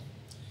state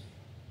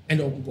and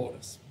open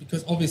borders,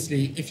 because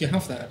obviously if you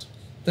have that,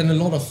 then a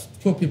lot of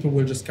poor people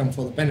will just come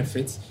for the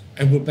benefits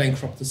and will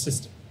bankrupt the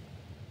system.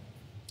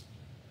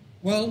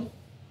 Well,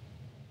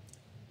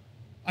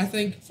 I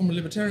think from a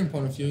libertarian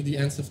point of view, the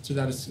answer to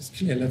that is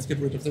clear. Let's get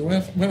rid of the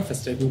welfare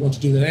state. We want to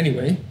do that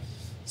anyway.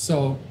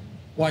 So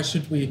why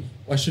should we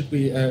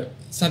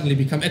suddenly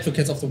become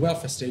advocates of the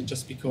welfare state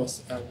just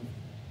because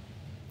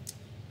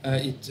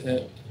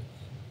it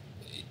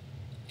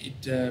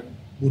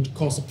would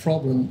cause a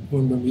problem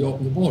when we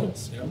open the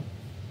borders, you know?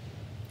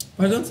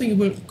 But I don't think it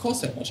will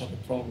cause that much of a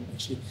problem,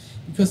 actually,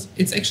 because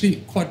it's actually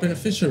quite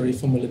beneficiary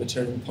from a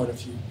libertarian point of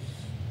view.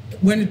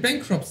 When it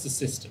bankrupts the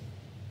system,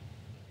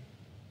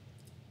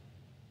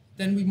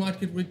 then we might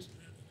get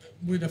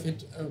rid of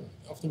it,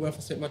 of the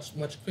welfare state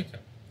much quicker.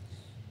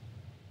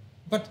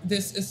 But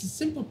there's a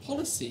simple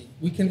policy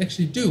we can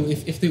actually do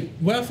if the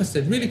welfare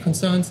state really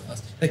concerns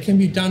us, that can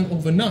be done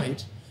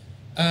overnight,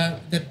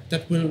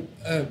 that will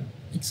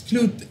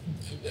exclude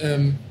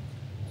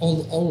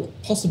all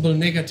possible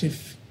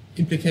negative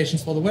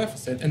implications for the welfare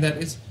state, and that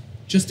is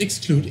just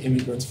exclude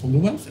immigrants from the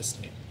welfare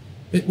state,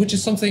 which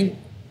is something,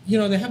 you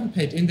know, they haven't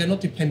paid in, they're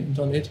not dependent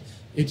on it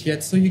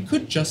yet, so you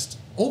could just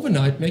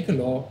overnight make a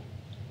law.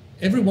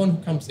 Everyone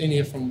who comes in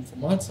here from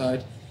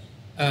outside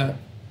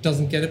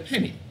doesn't get a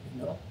penny,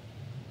 you know.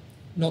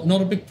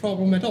 not a big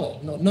problem at all.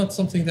 Not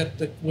something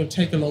that will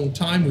take a long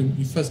time.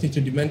 We first need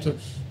to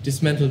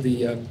dismantle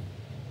the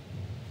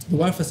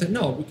welfare state.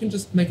 No, we can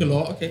just make a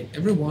law. Okay,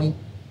 everyone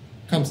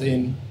comes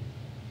in,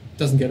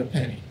 doesn't get a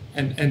penny,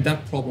 and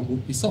that problem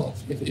would be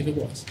solved if it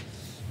was.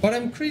 But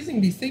I'm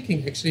increasingly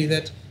thinking actually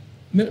that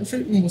Milton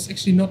Friedman was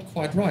actually not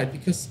quite right,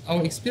 because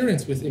our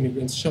experience with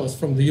immigrants shows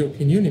from the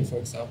European Union, for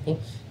example,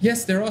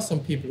 yes, there are some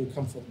people who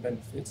come for the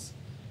benefits,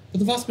 but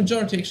the vast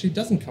majority actually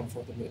doesn't come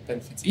for the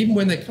benefits, even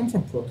when they come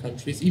from poor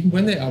countries, even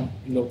when they are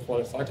low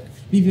qualified,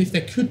 even if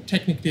they could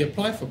technically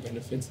apply for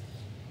benefits,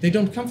 they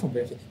don't come for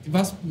benefits. The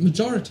vast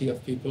majority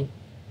of people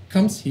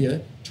comes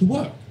here to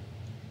work.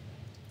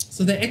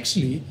 So they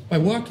actually, by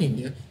working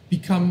here,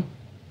 become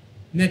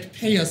net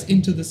payers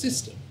into the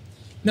system.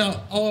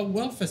 Now, our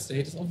welfare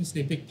state is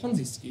obviously a big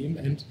Ponzi scheme,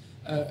 and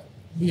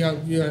we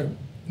are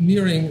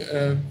nearing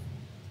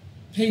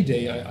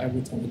payday, I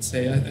would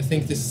say. I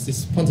think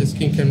this Ponzi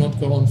scheme cannot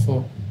go on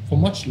for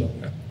much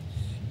longer.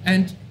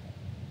 And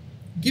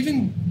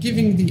given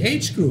the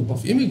age group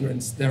of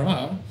immigrants there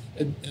are,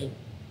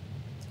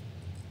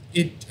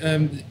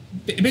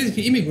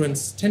 basically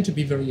immigrants tend to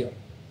be very young.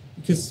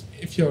 Because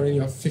if you're in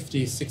your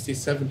 50s, 60s,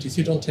 70s,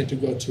 you don't tend to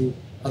go to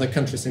other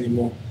countries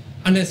anymore.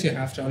 Unless you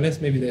have to, unless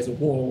maybe there's a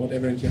war or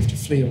whatever and you have to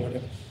flee or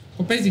whatever.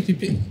 But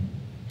basically,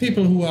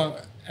 people who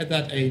are at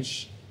that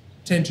age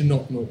tend to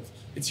not move.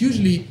 It's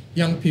usually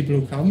young people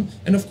who come.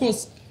 And of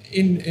course,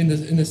 in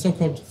the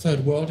so-called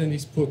third world, in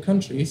these poor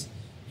countries,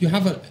 you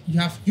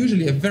have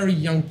usually a very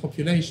young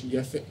population. You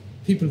have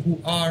people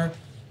who are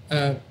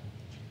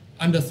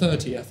under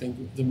 30, I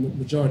think. The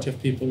majority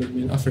of people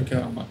in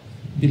Africa are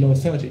below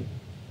 30.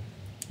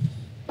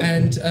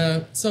 And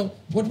so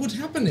what would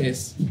happen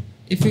is,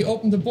 if we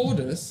open the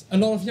borders, a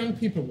lot of young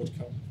people would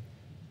come.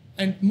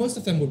 And most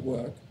of them would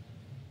work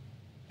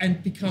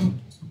and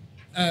become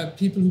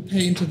people who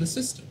pay into the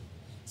system.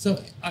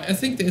 So I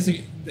think there's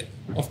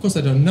of course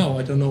I don't know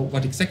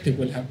what exactly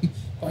will happen,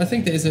 but I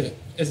think there's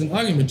an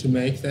argument to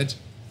make that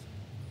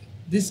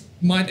this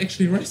might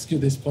actually rescue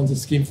this Ponzi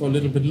scheme for a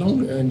little bit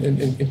longer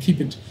and keep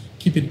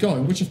it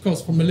going, which of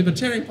course from a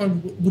libertarian point of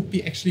view would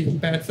be actually a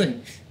bad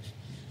thing.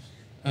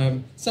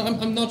 So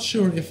I'm not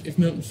sure if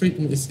Milton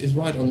Friedman is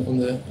right on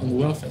the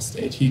welfare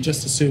state. He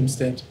just assumes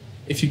that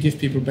if you give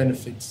people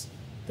benefits,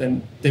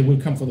 then they will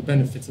come for the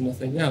benefits and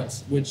nothing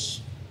else,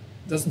 which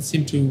doesn't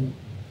seem to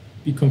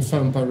be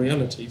confirmed by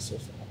reality so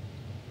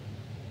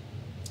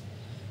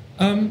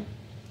far.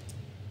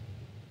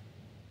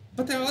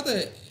 But there are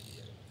other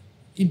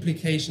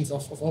implications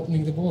of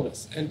opening the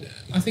borders, and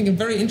I think a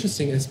very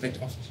interesting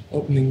aspect of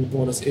opening the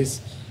borders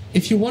is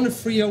if you want a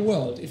freer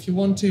world, if you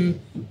want to.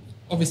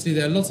 Obviously,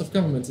 there are lots of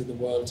governments in the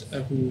world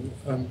who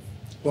are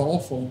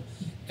awful.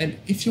 And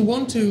if you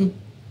want to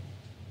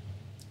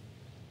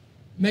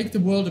make the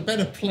world a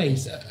better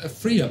place, a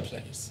freer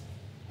place,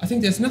 I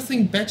think there's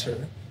nothing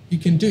better you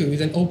can do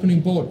than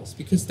opening borders,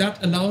 because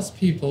that allows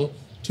people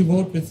to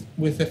vote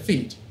with their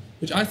feet,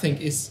 which I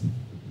think is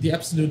the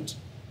absolute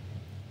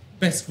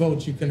best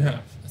vote you can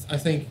have. I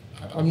think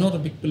I'm not a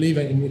big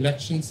believer in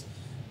elections.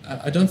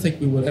 I don't think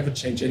we will ever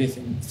change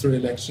anything through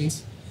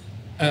elections.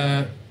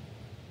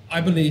 I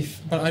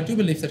do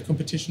believe that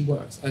competition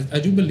works. I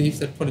do believe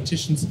that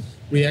politicians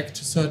react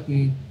to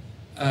certain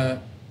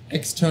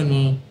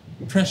external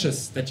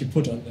pressures that you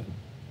put on them.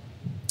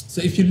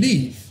 So if you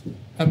leave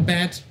a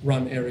bad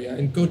run area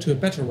and go to a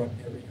better run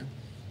area,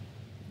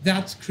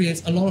 that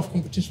creates a lot of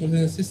competition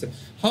within the system.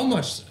 How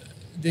much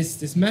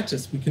this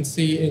matters we can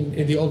see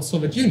in the old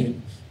Soviet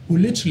Union, who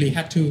literally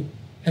had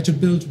to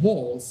build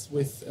walls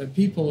with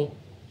people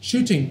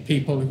shooting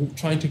people who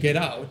trying to get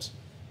out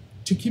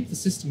to keep the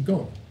system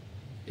going.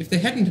 If they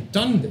hadn't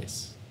done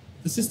this,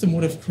 the system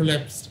would have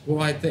collapsed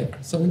right there.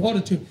 So in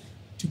order to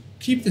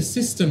keep the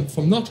system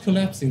from not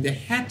collapsing, they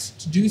had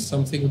to do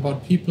something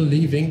about people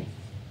leaving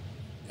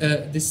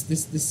this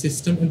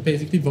system and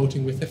basically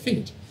voting with their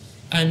feet.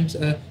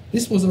 And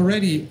this was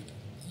already,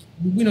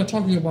 we're not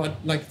talking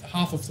about like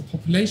half of the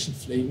population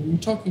fleeing, we're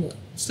talking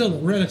still a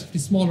relatively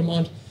small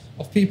amount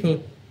of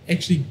people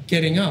actually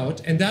getting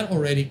out, and that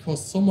already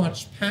caused so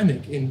much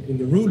panic in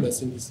the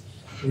rulers in these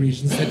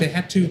regions that they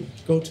had to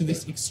go to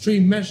these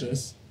extreme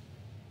measures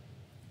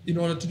in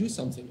order to do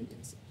something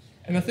against it.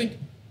 And I think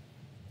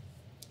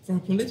from a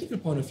political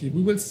point of view,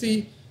 we will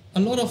see a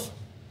lot of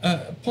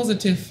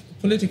positive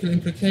political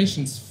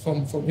implications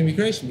from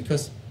immigration,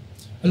 because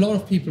a lot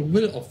of people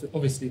will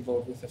obviously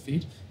vote with their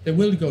feet. They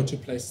will go to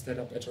places that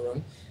are better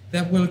run.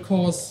 That will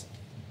cause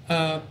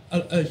a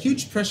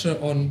huge pressure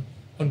on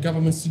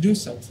governments to do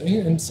something,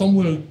 and some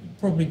will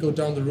probably go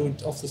down the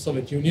route of the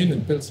Soviet Union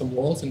and build some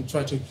walls and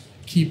try to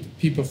keep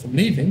people from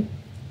leaving.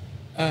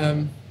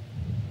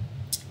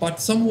 But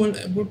some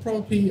will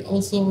probably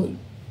also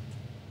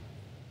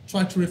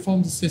try to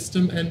reform the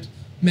system and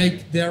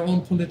make their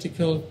own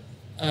political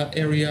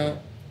area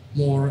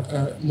more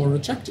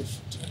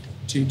attractive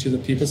to the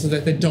people, so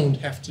that they don't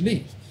have to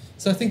leave.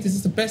 So I think this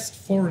is the best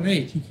foreign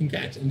aid you can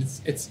get, and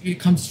it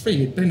comes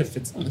free. It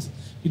benefits us.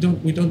 We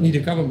don't need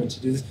a government to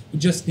do this. We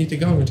just need the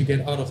government to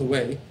get out of the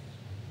way,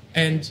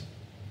 and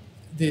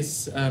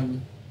this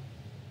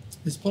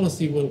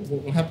policy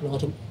will happen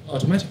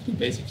automatically,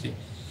 basically,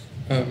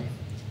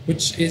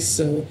 which is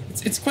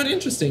it's quite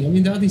interesting. I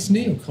mean, there are these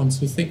neocons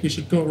who think we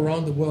should go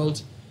around the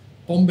world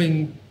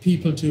bombing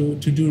people to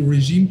do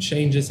regime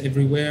changes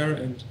everywhere,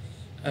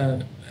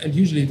 and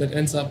usually that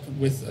ends up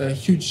with a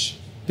huge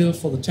bill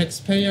for the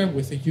taxpayer,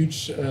 with a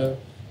huge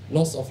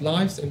loss of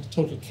lives and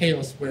total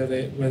chaos where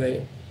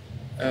they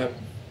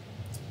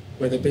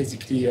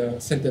basically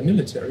send their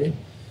military.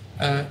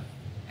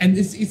 And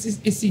it's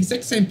the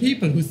exact same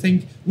people who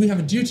think we have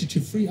a duty to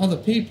free other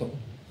people,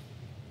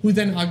 who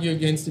then argue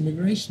against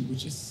immigration,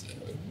 which is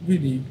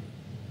really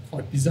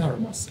quite bizarre, I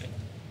must say.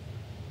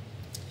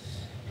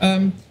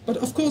 But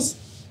of course,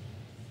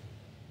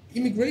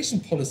 immigration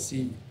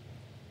policy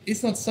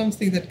is not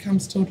something that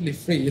comes totally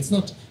free. It's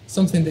not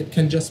something that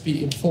can just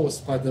be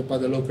enforced by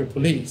the local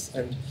police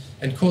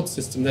and court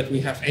system that we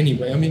have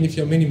anyway. I mean, if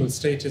you're minimal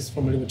status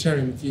from a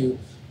libertarian view,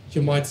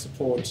 you might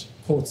support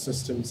court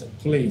systems and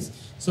police.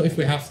 So if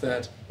we have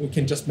that, we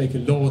can just make a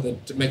law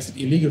that makes it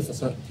illegal for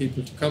certain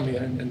people to come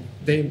here, and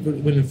they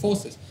will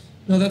enforce this.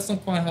 No, that's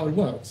not quite how it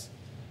works.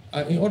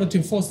 In order to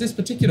enforce this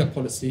particular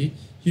policy,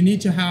 you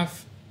need to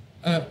have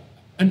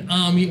an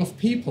army of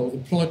people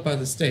employed by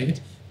the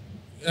state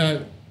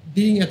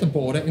being at the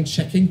border and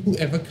checking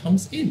whoever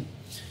comes in.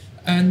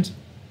 And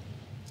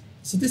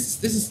so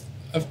this is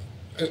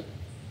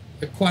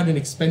quite an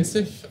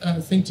expensive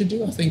thing to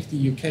do. I think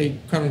the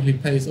UK currently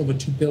pays over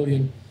 2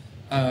 billion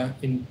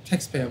in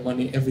taxpayer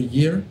money every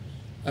year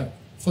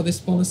for this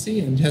policy,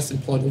 and has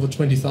employed over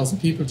 20,000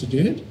 people to do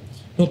it.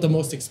 Not the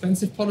most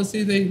expensive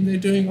policy they're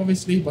doing,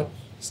 obviously, but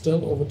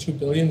still over 2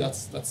 billion.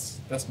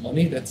 That's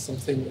money. That's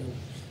something.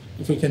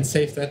 If we can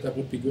save that, that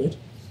would be good.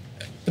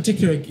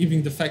 Particularly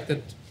given the fact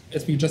that,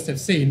 as we just have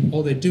seen,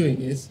 all they're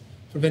doing is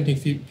preventing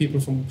people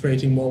from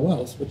creating more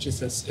wealth, which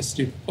is a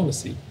stupid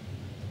policy.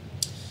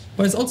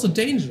 But it's also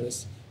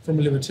dangerous from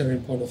a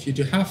libertarian point of view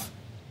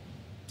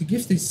to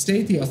give the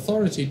state the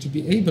authority to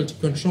be able to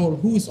control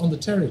who is on the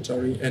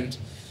territory and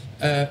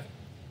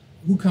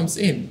who comes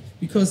in.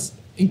 Because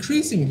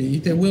increasingly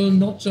they will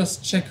not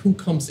just check who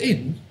comes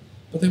in,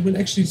 but they will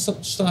actually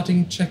start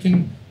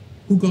checking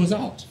who goes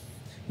out.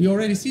 We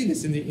already see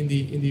this in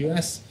the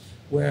US,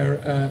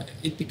 where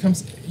it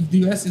becomes,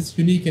 the US is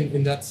unique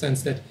in that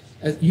sense that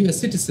a US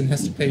citizen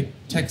has to pay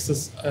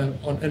taxes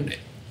on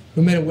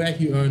no matter where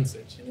he earns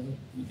it. You know,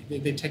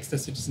 they tax their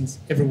citizens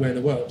everywhere in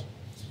the world,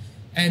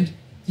 and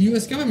the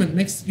US government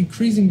makes it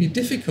increasingly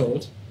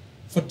difficult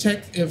for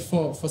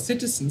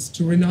citizens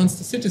to renounce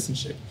the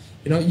citizenship.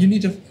 You know, you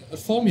need a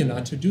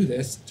formula to do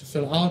this, to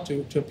fill out,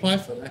 to apply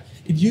for that.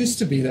 It used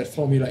to be that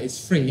formula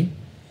is free.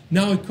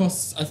 Now it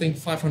costs, I think,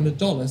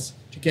 $500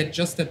 to get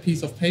just that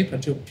piece of paper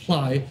to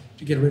apply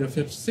to get rid of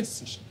your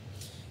citizenship.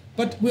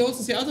 But we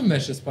also see other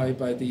measures by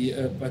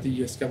the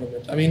US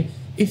government. I mean,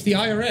 if the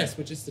IRS,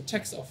 which is the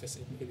tax office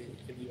in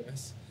the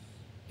US,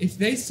 if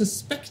they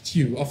suspect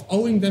you of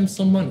owing them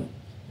some money,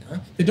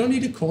 they don't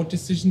need a court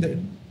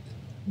decision,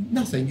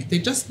 nothing. They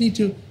just need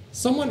to,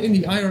 someone in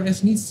the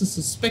IRS needs to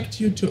suspect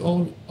you to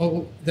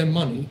owe them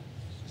money.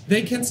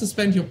 They can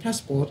suspend your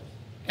passport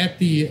at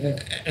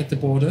the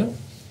border,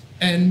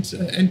 and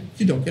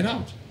you don't get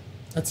out.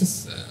 That's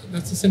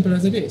as simple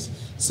as it is.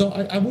 So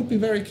I would be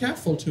very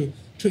careful to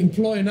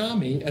employ an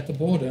army at the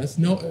borders,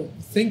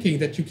 thinking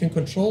that you can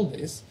control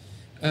this,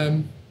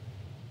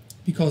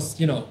 because,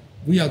 you know,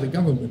 we are the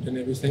government and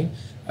everything.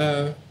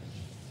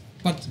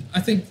 But I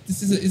think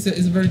this is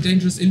a very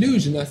dangerous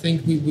illusion. I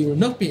think we will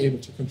not be able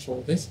to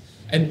control this.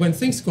 And when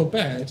things go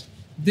bad,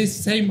 this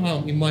same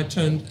army might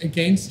turn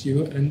against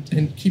you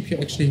and keep you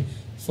actually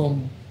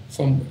from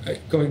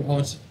going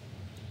out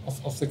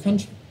of the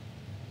country.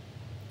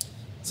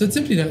 So it's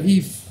simply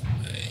naive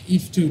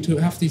to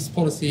have this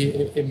policy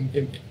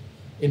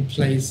in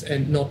place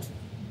and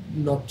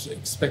not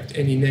expect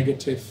any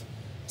negative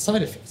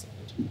side effects of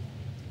it.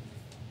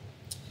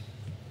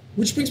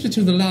 Which brings me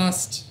to the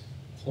last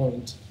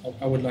point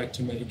I would like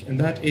to make, and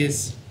that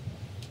is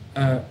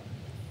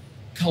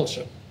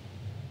culture.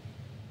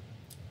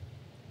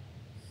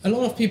 A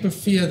lot of people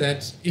fear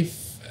that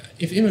if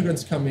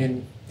immigrants come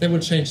in, they will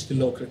change the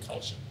local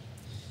culture.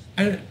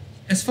 And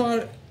as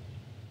far,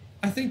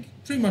 I think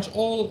pretty much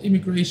all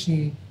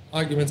immigration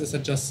arguments, as I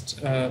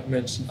just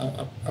mentioned,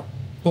 are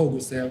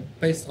bogus. They are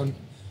based on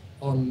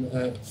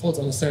false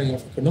understanding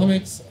of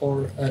economics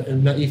or a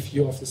naive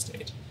view of the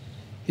state.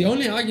 The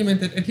only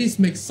argument that at least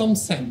makes some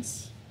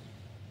sense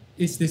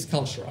is this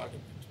culture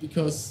argument,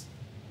 because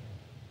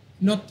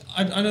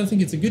I don't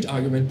think it's a good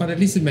argument, but at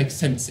least it makes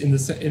sense in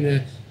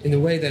the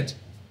way that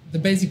the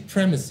basic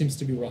premise seems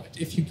to be right.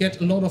 If you get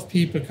a lot of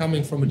people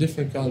coming from a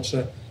different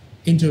culture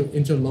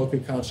into local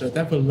culture,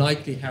 that will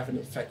likely have an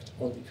effect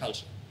on the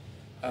culture.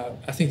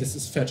 I think this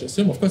is fair to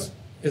assume. Of course,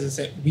 as I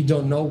said, we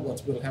don't know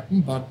what will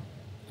happen, but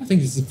I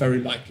think this is very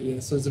likely.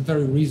 So it's a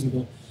very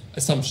reasonable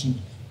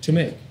assumption to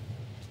make.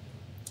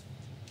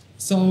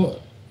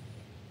 So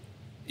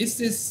is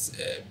this,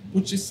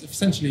 which is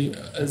essentially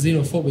a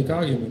xenophobic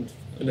argument,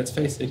 let's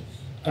face it,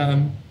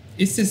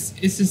 is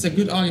this a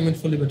good argument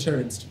for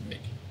libertarians to make?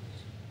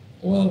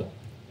 Well,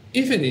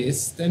 if it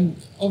is, then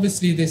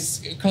obviously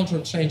this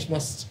cultural change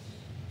must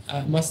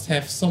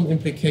have some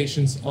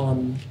implications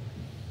on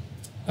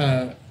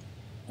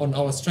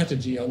our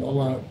strategy, on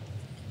our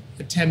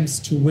attempts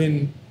to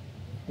win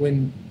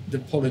the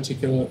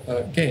political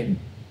game.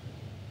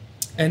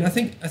 And I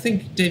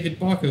think David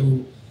Barker,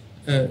 who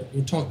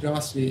talked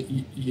last year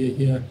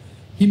here,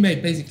 he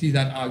made basically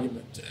that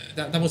argument.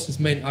 That was his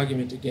main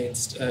argument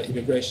against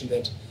immigration,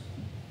 that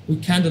we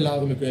can't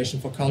allow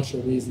immigration for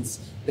cultural reasons.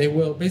 They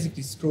will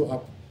basically screw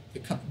up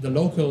the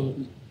local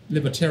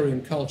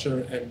libertarian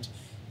culture, and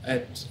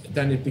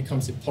then it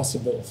becomes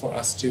impossible for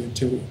us to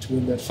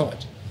win that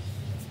fight.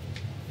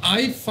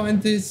 I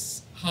find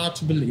this hard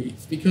to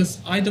believe, because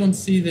I don't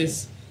see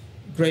this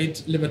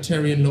great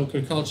libertarian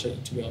local culture,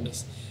 to be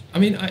honest. I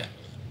mean,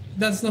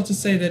 that's not to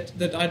say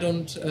that I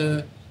don't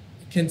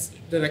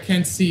that I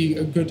can't see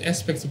good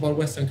aspects about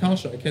Western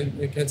culture. I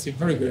can see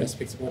very good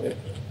aspects about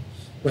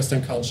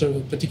Western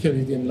culture,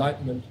 particularly the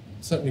Enlightenment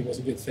certainly was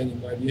a good thing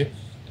in my view.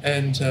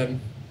 And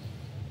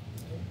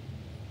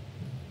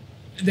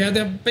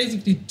there are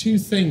basically two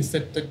things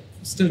that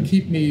still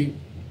keep me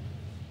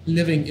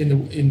living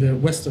in the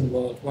Western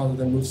world rather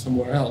than move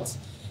somewhere else.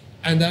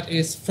 And that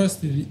is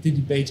first the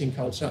debating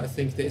culture. I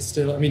think there's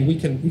still, I mean, we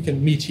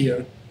can meet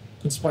here,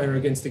 conspire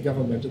against the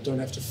government, and don't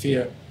have to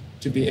fear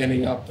to be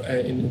ending up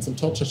in some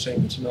torture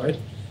chamber tonight.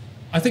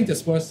 I think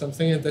that's worth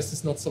something, and this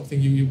is not something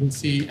you will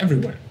see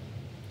everywhere.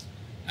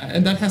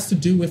 And that has to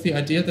do with the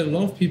idea that a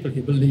lot of people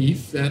here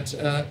believe that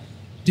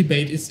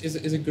debate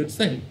is a good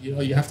thing. You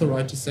know, you have the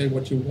right to say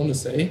what you want to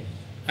say,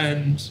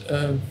 and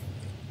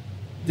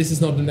this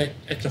is not an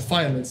act of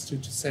violence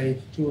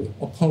to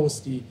oppose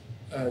the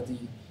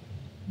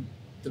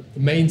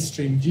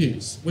mainstream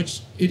views,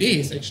 which it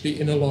is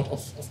actually in a lot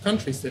of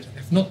countries that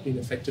have not been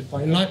affected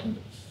by Enlightenment,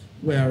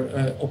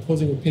 where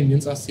opposing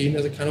opinions are seen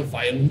as a kind of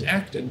violent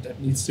act, and that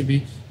needs to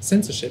be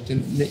censorship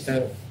and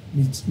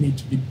need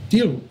to be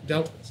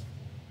dealt with.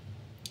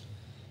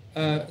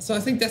 So I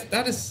think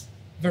that is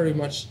very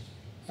much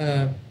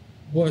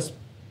worth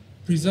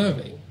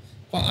preserving.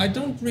 But I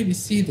don't really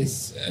see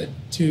this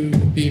to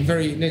be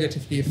very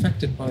negatively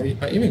affected by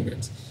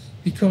immigrants,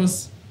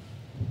 because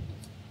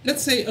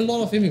let's say a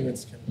lot of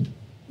immigrants come,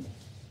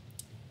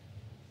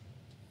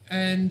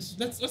 and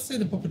let's say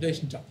the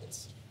population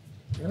doubles.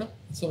 Yeah?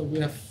 So we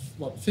have,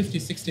 50,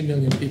 60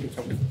 million people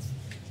coming.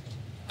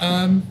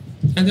 And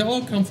they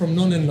all come from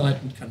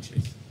non-enlightened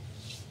countries.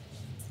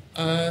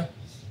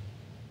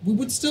 We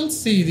would still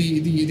see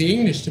the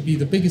English to be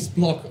the biggest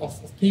block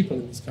of people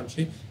in this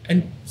country,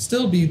 and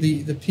still be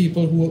the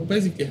people who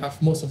basically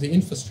have most of the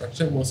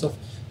infrastructure, most of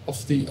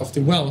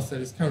the wealth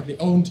that is currently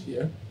owned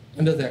here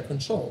under their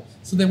control.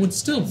 So they would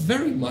still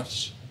very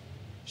much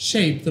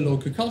shape the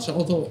local culture,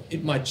 although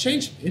it might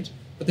change a bit,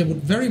 but they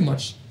would very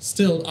much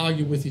still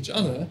argue with each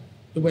other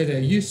the way they're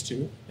used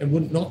to, and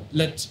would not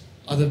let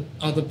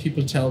other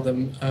people tell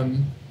them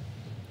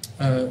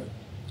that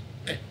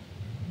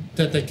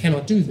they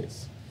cannot do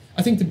this.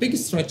 I think the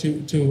biggest threat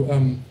to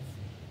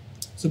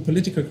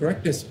political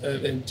correctness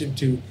and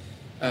to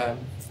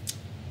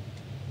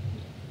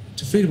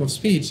freedom of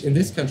speech in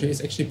this country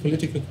is actually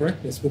political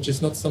correctness, which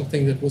is not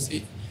something that was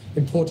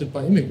imported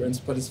by immigrants,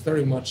 but it's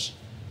very much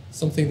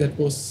something that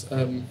was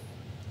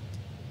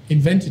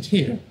invented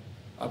here,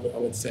 I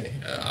would say.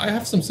 I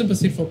have some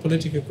sympathy for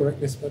political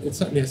correctness, but it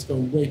certainly has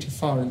gone way too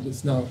far, and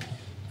is now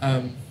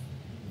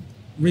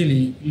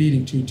really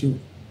leading to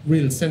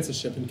real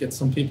censorship, and get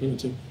some people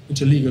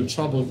into legal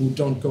trouble who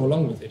don't go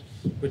along with it.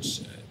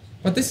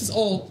 But this is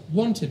all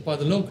wanted by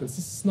the locals.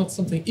 This is not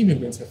something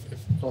immigrants have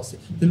caused.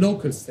 The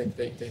locals think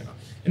they are,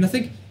 and I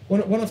think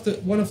one of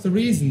the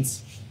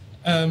reasons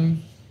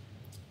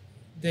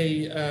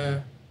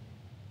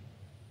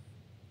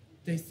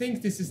they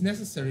think this is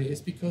necessary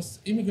is because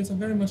immigrants are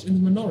very much in the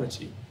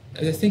minority,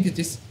 and they think it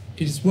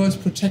is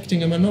worth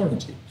protecting a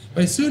minority.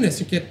 But as soon as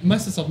you get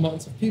masses of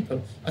mountains of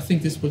people, I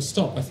think this will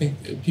stop. I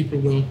think people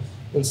will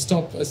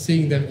stop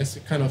seeing them as a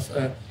kind of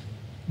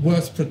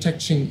worth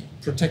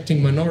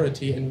protecting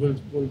minority, and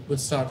will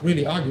start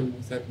really arguing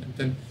with them, and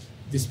then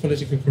this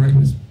political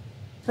correctness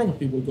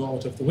probably will go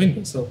out of the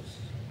window. So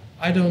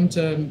I don't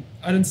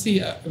see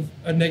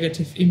a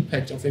negative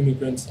impact of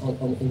immigrants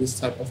on this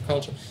type of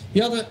culture.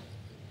 The other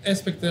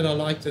aspect that I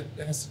like that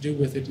has to do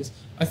with it is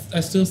I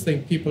still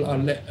think people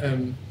are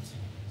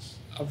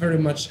very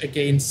much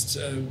against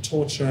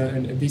torture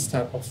and these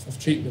type of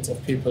treatments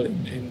of people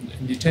in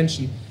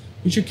detention,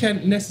 which you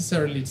can't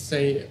necessarily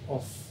say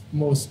of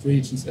most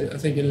regions. I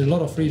think in a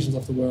lot of regions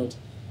of the world,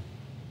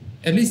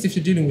 at least if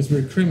you're dealing with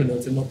real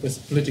criminals and not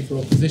with political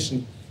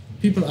opposition,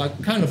 people are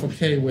kind of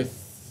okay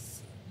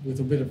with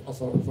a bit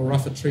of a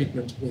rougher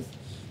treatment with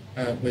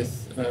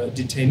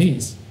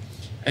detainees.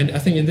 And I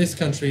think in this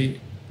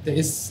country there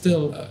is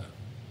still,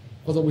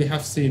 although we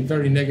have seen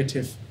very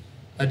negative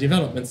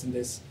developments in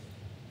this,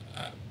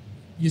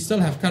 you still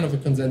have kind of a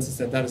consensus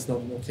that is not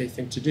an okay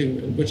thing to do,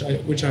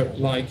 which I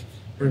like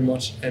very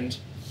much. And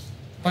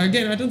but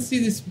again, I don't see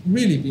this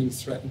really being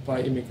threatened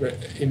by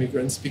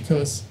immigrants,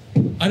 because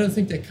I don't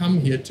think they come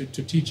here to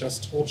teach us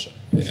torture.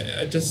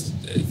 I just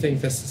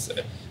think this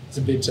is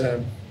a bit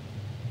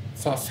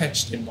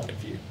far-fetched in my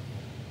view.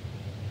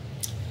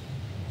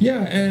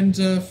 Yeah, and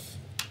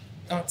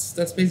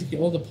that's basically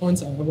all the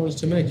points I wanted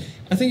to make.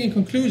 I think in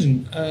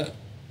conclusion, the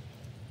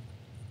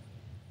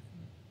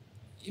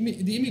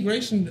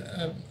immigration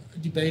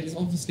debate is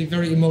obviously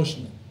very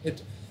emotional.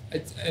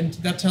 And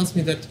that tells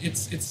me that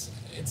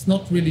it's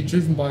not really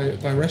driven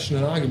by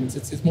rational arguments.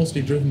 It's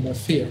mostly driven by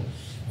fear,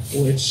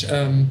 which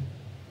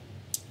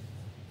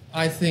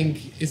I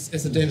think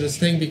is a dangerous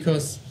thing,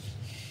 because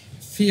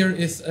fear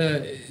is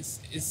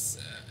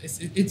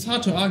it's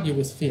hard to argue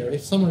with fear.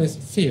 If someone is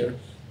in fear,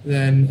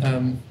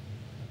 then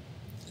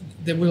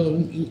they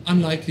will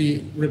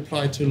unlikely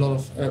reply to a lot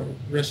of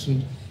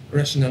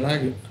rational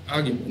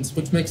arguments,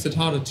 which makes it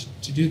harder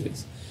to do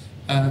this.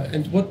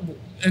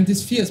 And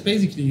this fear is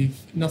basically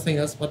nothing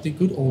else but the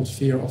good old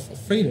fear of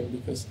freedom,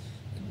 because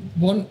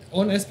one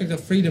aspect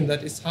of freedom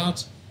that is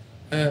hard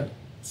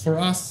for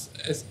us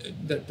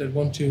that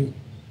want to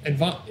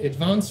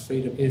advance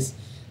freedom is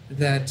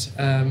that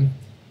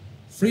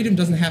freedom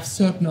doesn't have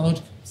certain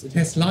outcomes. It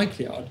has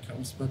likely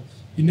outcomes, but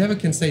you never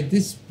can say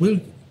this will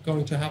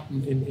going to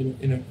happen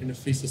in a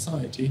free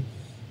society,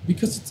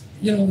 because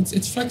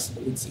it's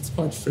flexible. It's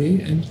quite free,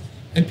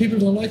 and people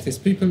don't like this.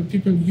 People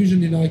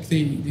usually like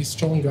the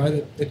strong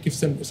guy that gives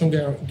them some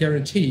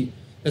guarantee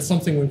that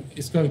something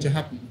is going to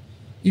happen,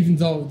 even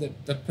though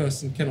that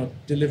person cannot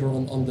deliver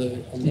on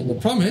the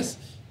promise.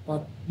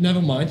 But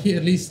never mind, he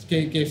at least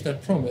gave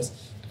that promise.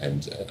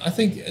 And I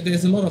think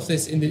there's a lot of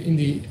this in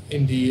the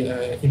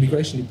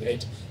immigration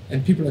debate,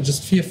 and people are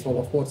just fearful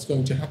of what's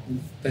going to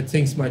happen, that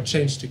things might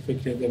change too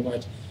quickly, and they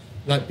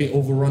might be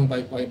overrun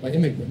by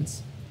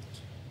immigrants,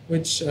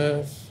 which,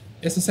 as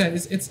I said,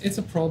 it's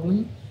a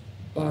problem.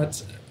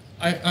 But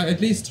I at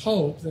least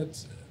hope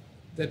that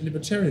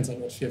libertarians are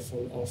not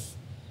fearful of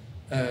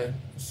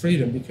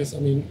freedom, because I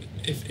mean,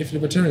 if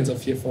libertarians are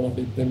fearful of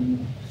it,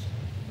 then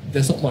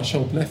there's not much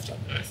hope left.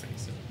 I think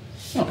so.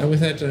 Oh, and with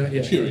that,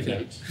 yeah. Cheery okay.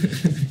 notes.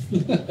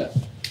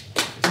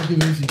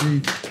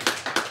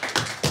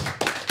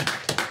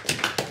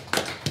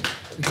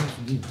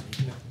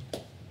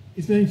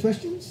 Is there any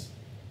questions?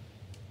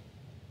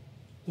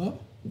 Bob?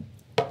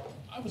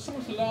 I was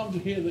somewhat alarmed to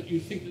hear that you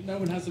think that no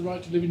one has the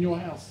right to live in your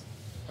house.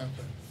 Okay.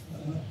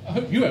 I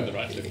hope you have the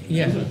right to live in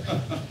your house.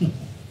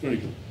 Very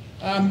good.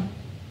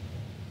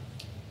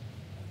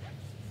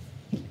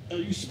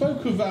 You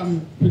spoke of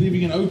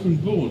believing in open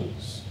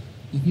borders.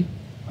 Mm-hmm.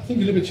 I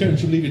think a libertarian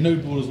should believe in no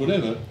borders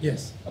whatever.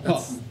 Yes.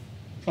 Apart from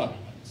private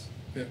ones,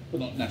 yeah. But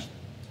not national.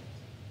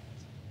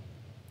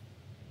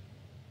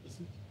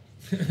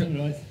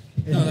 Right.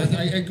 No,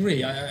 I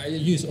agree. I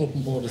use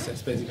open borders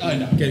as basically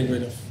getting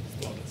rid of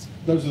borders.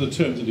 Those are the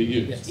terms that are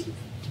used. Yes.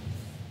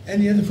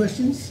 Any other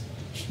questions?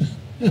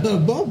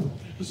 Bob?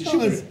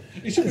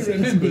 It should be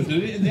remembered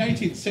that in the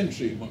 18th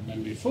century,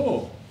 maybe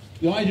before,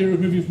 the idea of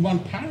moving from one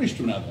parish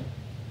to another,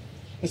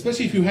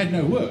 especially if you had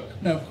no work.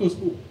 Now, of course,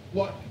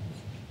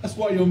 that's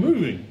why you're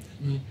moving,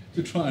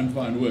 to try and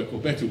find work or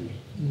better work.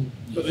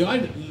 But the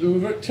idea, they were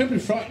very terribly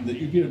frightened that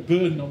you'd be a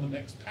burden on the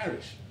next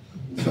parish.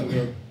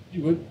 So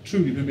you weren't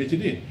truly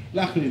permitted in.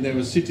 Luckily, there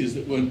were cities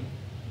that were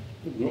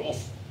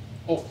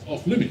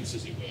off limits,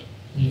 as it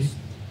were.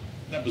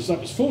 That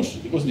was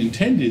fortunate. It wasn't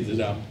intended that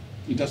the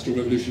Industrial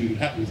Revolution would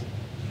happen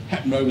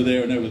over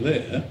there and over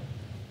there.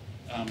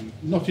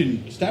 Not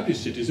in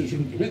established cities, it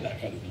shouldn't permit that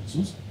kind of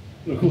nonsense.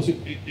 But of course,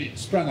 it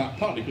sprang up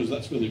partly because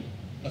that's where the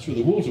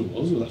water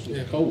was, or that's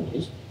where the coal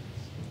was.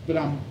 But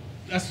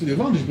that's to the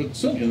advantage. But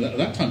certainly at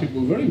that time,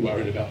 people were very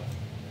worried about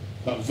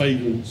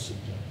vagrants and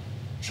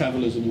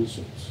travellers and all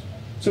sorts.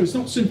 So it's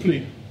not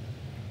simply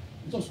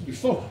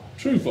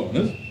true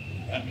foreigners.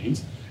 That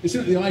means it's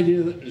simply the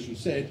idea that, as you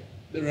said,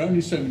 there are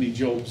only so many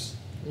jobs,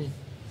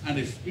 and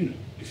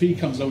if he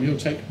comes along, he'll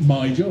take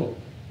my job.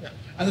 Yeah.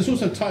 And this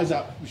also ties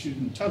up, which you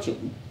didn't touch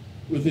on,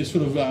 with this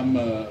sort of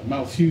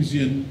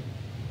Malthusian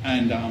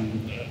and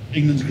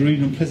England's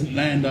green and pleasant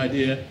land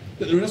idea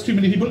that there are just too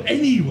many people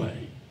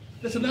anyway,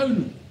 let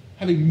alone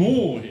having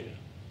more here.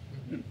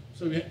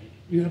 So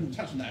you haven't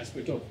touched on that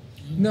aspect of it.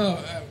 No,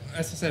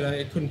 as I said,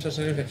 I couldn't touch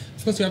on anything.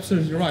 Of course, you're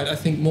absolutely right. I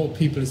think more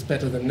people is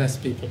better than less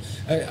people.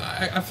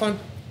 I found,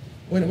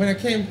 when I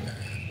came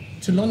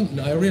to London,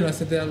 I realized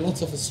that there are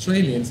lots of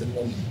Australians in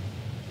London,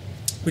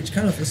 which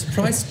kind of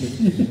surprised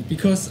me,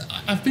 because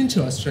I've been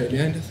to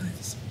Australia and I thought,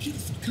 it's a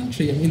beautiful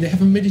country. I mean, they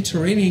have a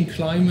Mediterranean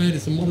climate,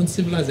 it's a modern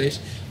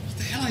civilization. What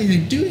the hell are they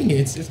doing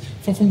here?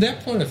 From their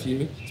point of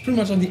view, it's pretty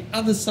much on the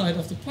other side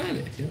of the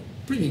planet.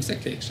 Pretty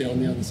exactly, actually, on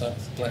the other side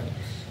of the planet.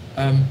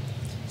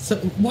 So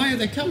why are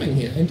they coming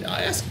here? And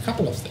I asked a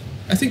couple of them.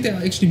 I think there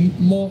are actually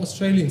more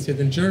Australians here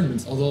than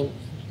Germans, although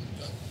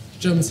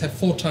Germans have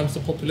 4 times the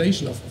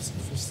population of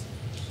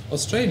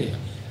Australia.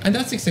 And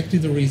that's exactly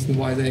the reason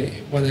why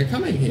they're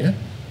coming here,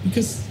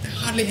 because there are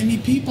hardly any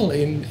people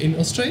in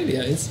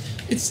Australia.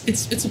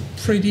 It's a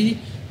pretty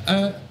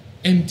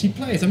empty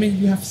place. I mean,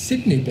 you have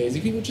Sydney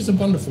basically, which is a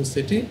wonderful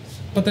city,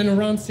 but then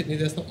around Sydney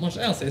there's not much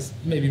else. There's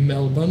maybe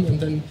Melbourne, and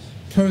then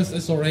Perth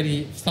is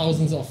already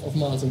thousands of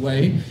miles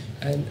away,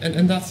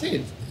 and that's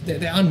it.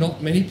 There are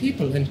not many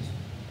people, and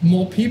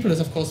more people is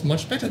of course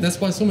much better. That's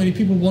why so many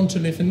people want to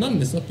live in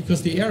London. It's not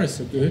because the air is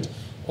so good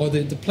or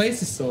the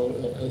place is so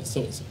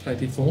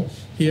plentiful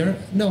here.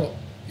 No,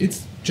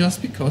 it's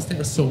just because there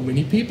are so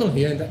many people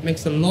here, and that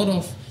makes a lot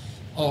of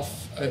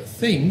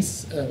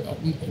things, a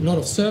lot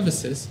of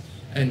services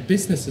and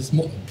businesses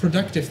more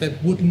productive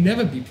that would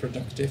never be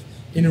productive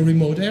in a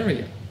remote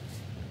area.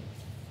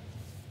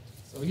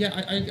 So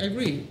yeah, I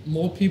agree.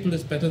 More people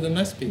is better than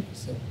less people.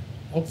 So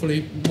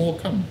hopefully more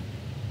come.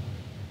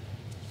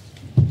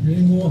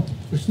 Any more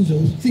questions? I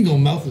think our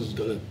mouth has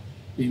got to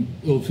be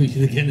all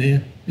treated again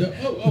here. Yeah.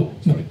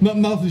 Sorry.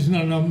 Mouth is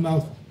not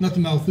a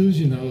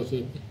Malthusian.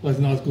 Also, there's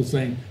an article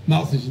saying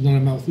mouth is not a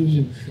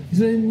Malthusian. Is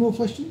there any more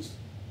questions?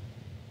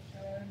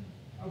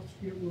 I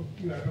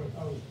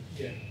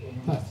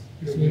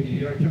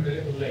come a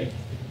little late.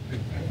 I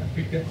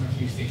picked up on a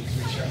few things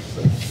which I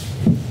thought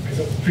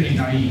were pretty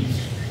naive,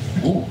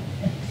 to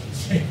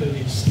say the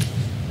least.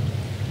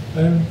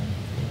 But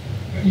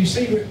you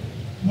say that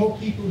more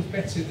people is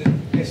better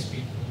than less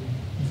people.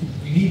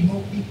 We need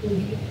more people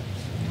here.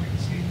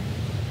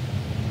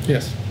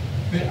 Yes.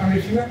 But I mean,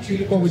 if you actually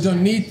look Well, at we the don't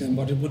stats- need them,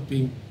 but it would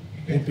be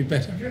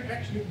better. If you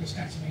actually look at the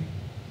stats, I mean,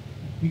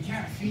 we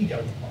can't feed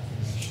our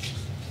population.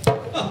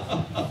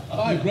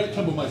 I have great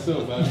trouble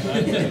myself.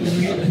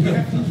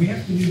 we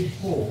have to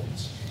report.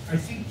 I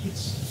think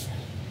it's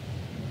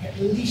at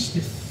least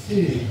a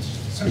third,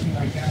 something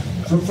like that.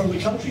 From the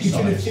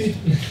countryside? Between a third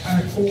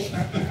and a quarter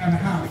and a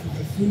half of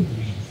the food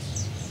we eat.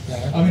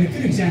 Yeah. I mean, a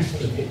good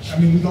example of it, I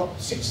mean, we've got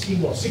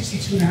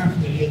 62.5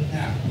 million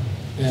now.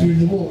 Yeah. During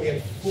the war, we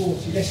had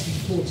less than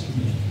 40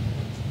 million.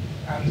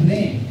 And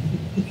then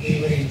they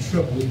were in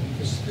trouble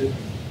because the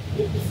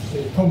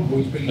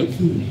convoys bringing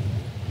food in.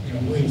 You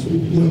know,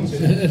 weren't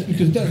That's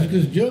because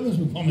Germans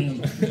were bombing them.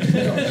 because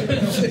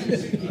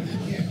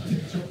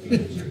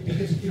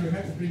you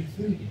have to bring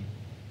food in.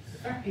 The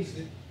fact is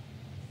that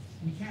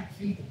we can't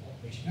feed the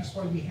population. That's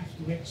why we have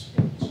to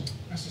export.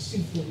 That's a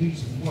simple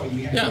reason why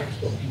we have to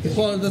export. Because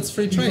Well, that's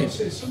free trade.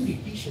 there's so many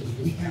people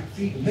here, we can't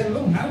feed them. Let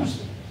alone house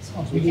them.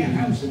 We can't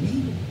house them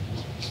either.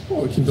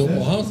 Well, we can build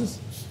more houses.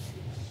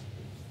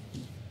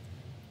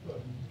 Well,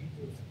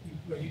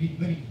 you need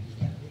money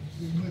to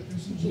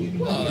do that.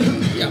 Well,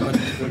 yeah, but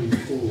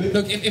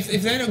look,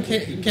 if they don't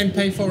can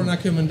pay for an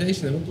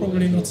accommodation, they will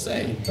probably not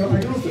stay. But I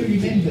don't know if you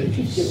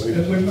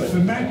remember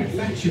when Margaret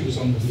Thatcher was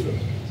on the throne,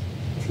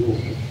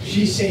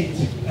 she said,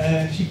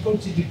 she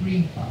quoted the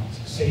Green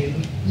Party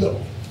saying, look,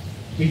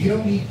 we can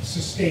only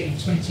sustain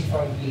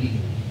 25 million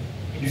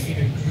in a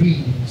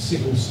green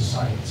civil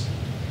society.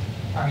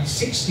 I mean,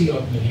 60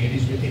 odd million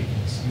is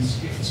ridiculous.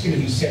 It's going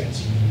to be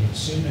 70 million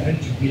soon,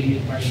 100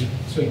 million by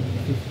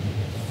 2050.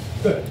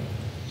 But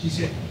she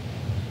said,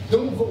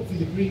 don't vote for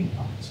the Green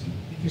Party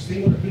because they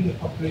want to bring the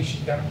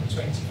population down to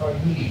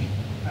 25 million.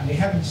 And they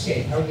haven't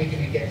said how they're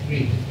going to get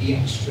rid of the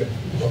extra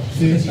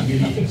 30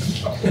 million.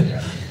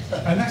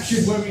 And that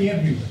should worry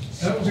everyone.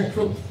 That was a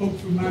quote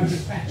from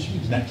Margaret Thatcher.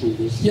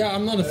 Yeah,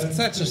 I'm not a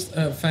Thatcher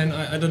fan.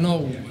 I don't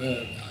know.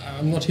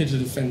 I'm not here to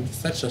defend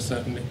Thatcher,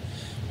 certainly.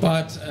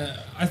 But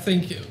I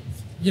think,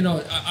 you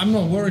know, I'm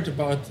not worried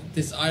about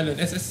this island.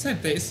 As I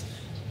said, there's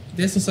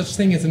no such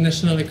thing as a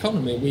national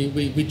economy.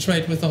 We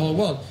trade with the whole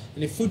world.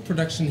 And if food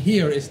production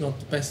here is not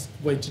the best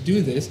way to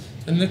do this,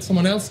 then let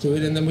someone else do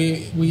it, and then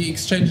we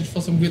exchange it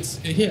for some goods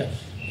here.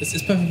 It's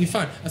perfectly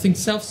fine. I think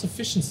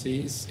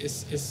self-sufficiency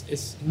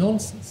is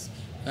nonsense.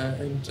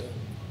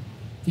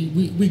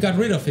 We got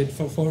rid of it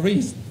for a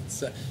reason.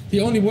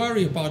 The only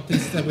worry about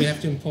this that we have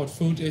to import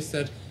food is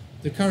that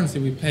the currency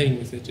we're paying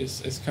with it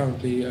is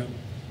currently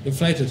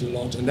inflated a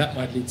lot, and that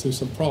might lead to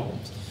some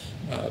problems.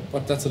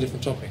 But that's a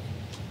different topic.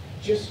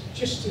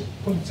 Just to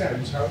point out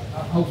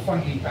how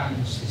finely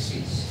balanced this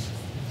is.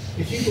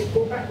 If you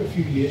go back a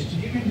few years, do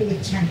you remember the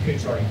tanker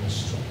driver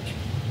strike?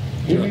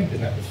 Do you remember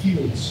that, the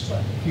fuel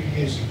strike a few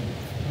years ago,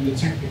 when the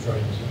tanker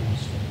drivers were on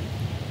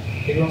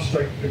strike? They were on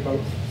strike for about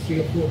 3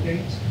 or 4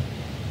 days.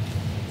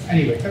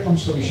 Anyway, cut long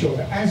story short,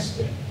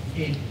 Asda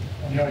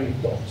on the Isle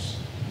of Dogs,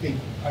 big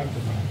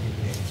hypermarket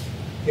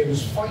there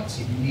was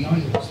fighting in the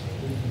islands there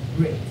over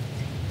bread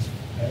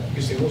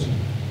because there wasn't.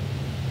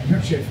 I'm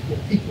not sure if there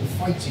were people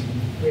fighting in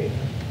the bread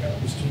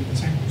that was doing the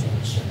tanker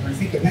driver strike. And I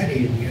think in that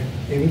area,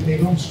 they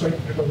were on strike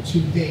for about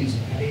 2 days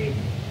in that area.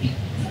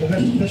 But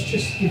let's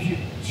just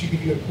should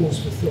give you a pause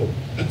for thought.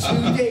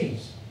 2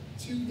 days,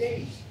 2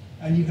 days,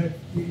 and you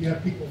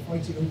have people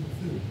fighting over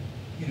food.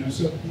 You know,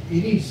 so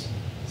it is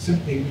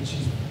something which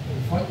is of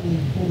vital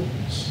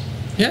importance.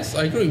 Yes,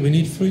 I agree. We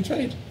need free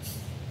trade.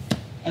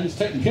 And it's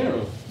taken care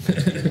of.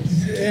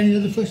 Any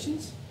other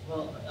questions?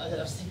 Well, I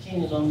was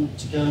thinking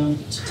to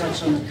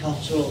touch on the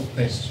cultural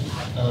question.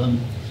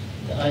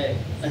 I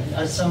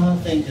somehow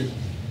think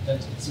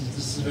that this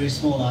is a very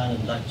small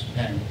island like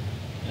Japan,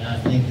 and I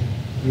think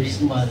the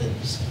reason why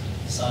this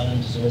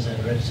island has always had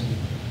a relatively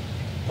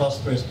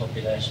prosperous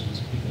populations,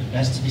 it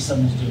has to be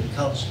something to do with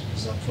culture,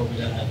 because after all we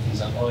don't have things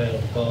like oil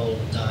or gold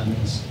or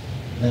diamonds,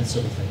 and that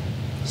sort of thing.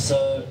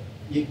 So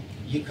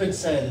you could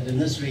say that in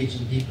this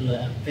region people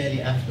are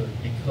fairly affluent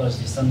because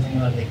there's something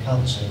about their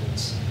culture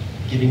that's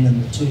giving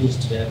them the tools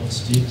to be able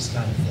to do this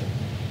kind of thing.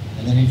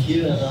 And then if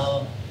you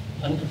allow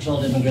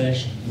uncontrolled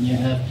immigration, and you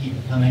have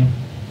people coming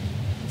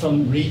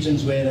from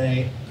regions where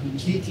they're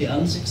completely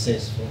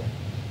unsuccessful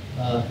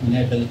in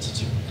their ability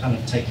to kind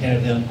of take care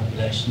of their own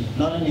population.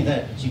 Not only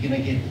that, but you're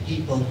going to get the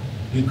people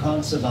who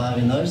can't survive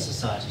in those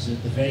societies,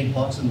 at the very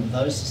bottom of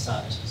those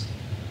societies,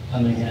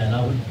 coming in. And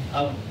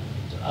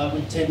I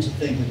would tend to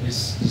think that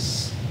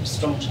there's a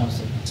strong chance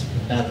that we tip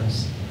the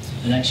balance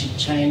and actually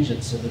change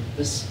it so that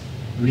this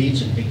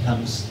region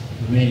becomes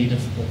really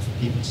difficult for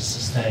people to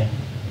sustain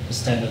the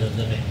standard of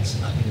living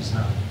like it is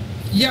now.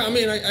 Yeah, I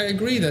mean, I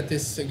agree that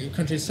this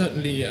country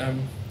certainly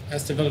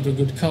has developed a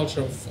good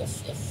culture of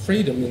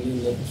freedom,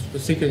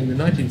 particularly in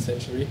the 19th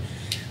century.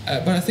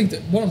 But I think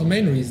that one of the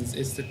main reasons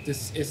is that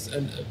this is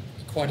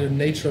quite a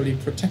naturally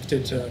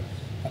protected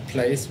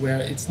place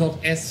where it's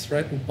not as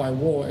threatened by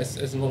war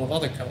as a lot of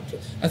other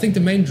countries. I think the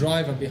main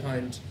driver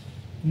behind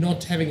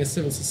not having a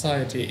civil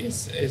society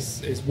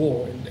is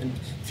war. And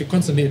if you're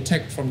constantly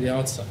attacked from the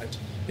outside,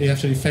 you have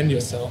to defend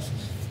yourself.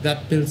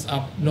 That builds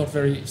up not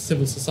very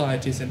civil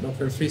societies and not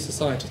very free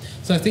societies.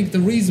 So I think the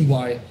reason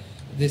why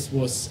this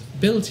was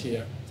built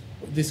here,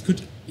 this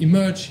could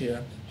emerge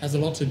here, has a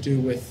lot to do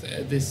with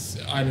this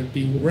island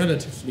being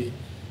relatively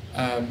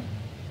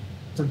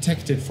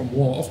protected from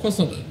war. Of course,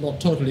 not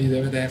totally.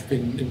 There have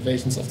been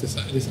invasions of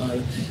this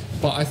island,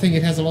 but I think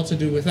it has a lot to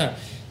do with that.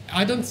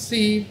 I don't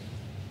see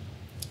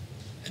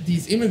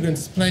these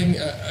immigrants playing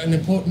an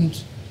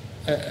important,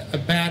 a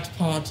bad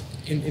part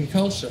in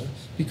culture,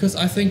 because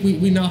I think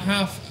we now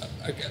have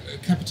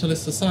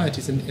capitalist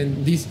societies,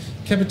 and these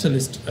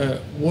capitalist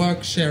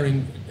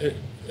work-sharing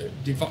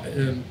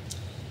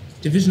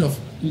division of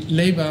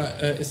labor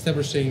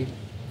establishing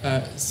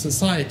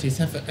societies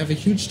have a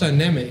huge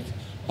dynamic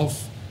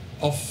of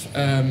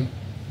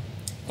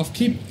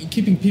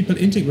keeping people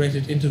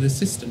integrated into the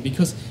system,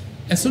 because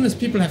as soon as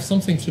people have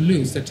something to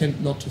lose, they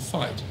tend not to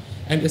fight,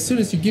 and as soon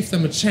as you give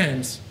them a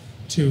chance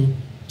to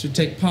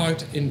take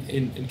part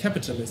in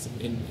capitalism,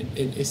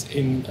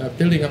 in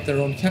building up their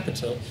own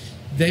capital,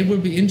 they will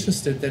be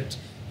interested that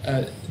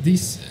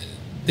this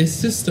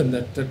system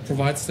that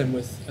provides them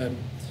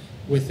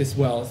with this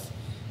wealth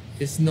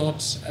is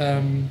not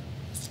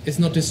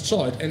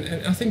destroyed.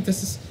 And I think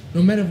this is,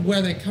 no matter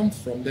where they come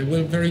from, they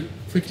will very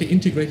quickly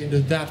integrate into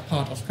that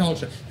part of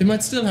culture. They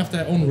might still have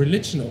their own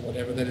religion or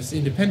whatever that is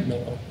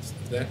independent of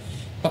that,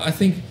 but I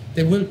think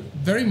they will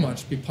very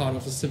much be part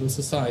of a civil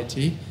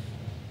society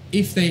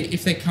if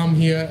they come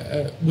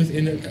here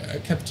within a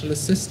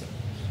capitalist system.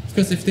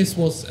 Because if this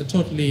was a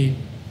totally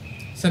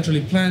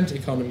centrally planned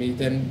economy,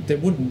 then they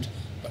wouldn't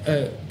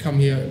come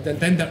here.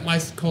 Then that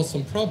might cause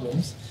some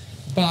problems,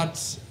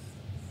 but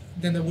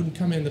then they wouldn't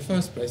come here in the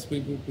first place.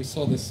 We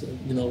saw this,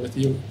 with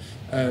the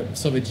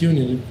Soviet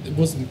Union.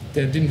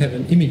 They didn't have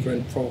an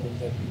immigrant problem,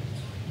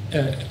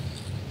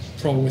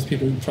 problem with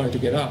people trying to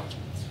get out.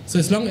 So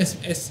as long as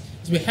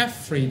we have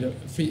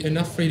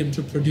enough freedom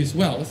to produce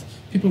wealth,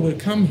 people will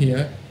come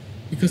here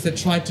because they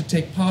try to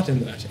take part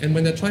in that. And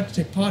when they try to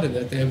take part in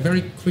that, they are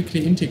very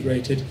quickly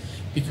integrated,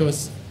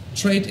 because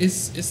trade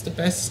is the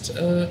best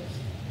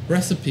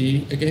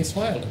recipe against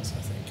violence,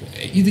 I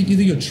think. Either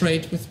you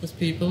trade with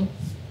people,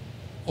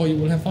 or you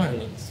will have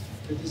violence.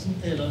 But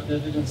isn't there a lot of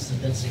evidence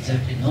that that's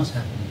exactly not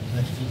happening?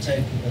 Like if you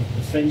take,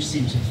 the French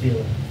seem to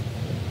feel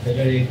they're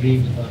very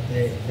aggrieved about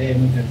their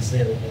immigrants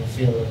there, that they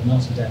feel are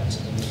not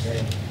adapted, and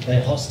that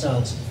they're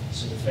hostile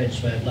to the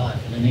French way of life.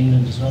 And in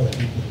England as well, there are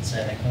people that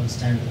say they can't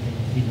stand the thing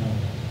of female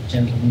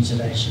genital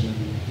mutilation, and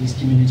these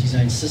communities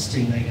are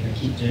insisting they're going to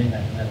keep doing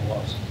that no matter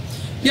what.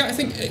 Yeah, I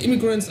think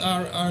immigrants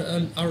are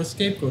a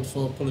scapegoat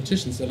for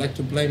politicians. They like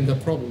to blame their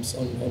problems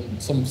on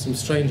some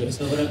strangers.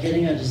 So what I'm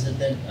getting at is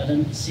that I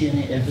don't see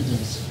any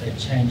evidence that they've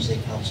changed their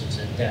culture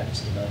to adapt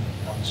to the local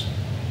culture.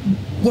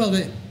 Well,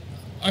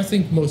 I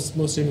think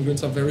most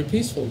immigrants are very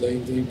peaceful. They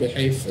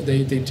behave.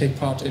 They take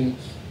part in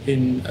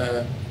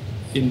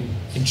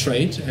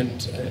trade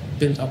and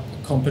build up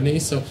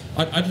companies. So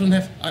I don't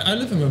have. I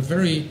live in a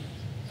very.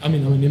 I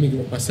mean, I'm an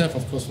immigrant myself,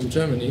 of course, from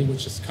Germany,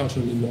 which is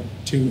culturally not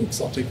too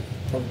exotic,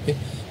 probably.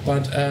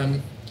 But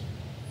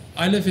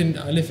I live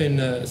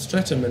in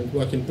Streatham and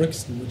work in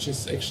Brixton, which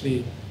is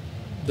actually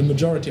the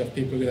majority of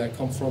people that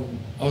come from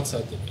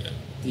outside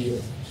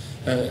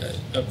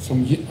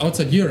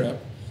outside Europe,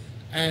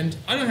 and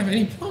I don't have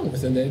any problem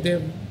with them.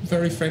 They're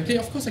very friendly.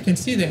 Of course, I can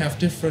see they have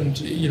different,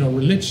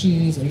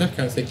 religions and that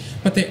kind of thing,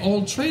 but they're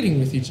all trading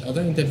with each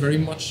other, and they're very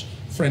much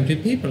friendly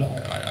people.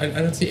 I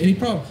don't see any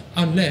problem,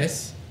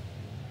 unless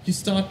you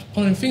start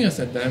pointing fingers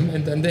at them,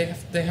 and then they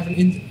have an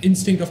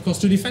instinct, of course,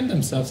 to defend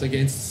themselves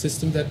against a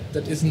system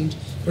that isn't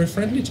very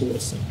friendly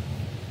towards them.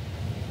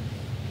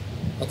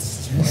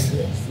 That's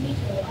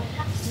Nico, I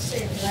have to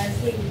say that I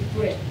agree with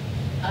Brit.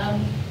 I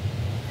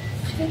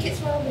think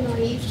it's rather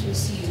naive to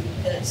assume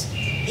that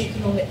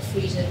economic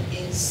freedom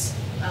is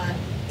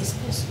is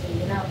possible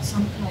without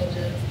some kind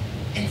of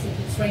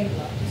ethical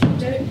framework. If you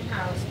don't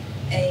have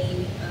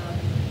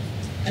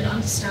an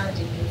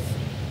understanding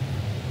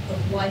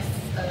of why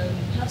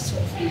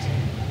personal freedom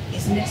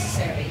is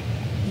necessary,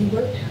 you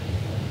won't have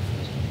economic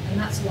freedom. And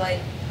that's why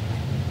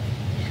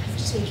I have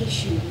to take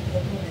issue with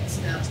your comments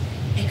about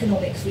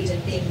economic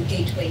freedom being the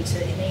gateway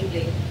to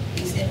enabling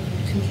these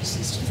immigrant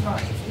communities to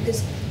thrive.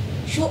 Because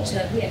short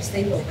term, yes,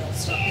 they will. They'll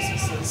start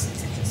businesses,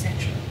 etc.,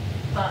 etc.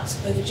 But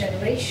over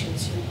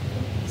generations,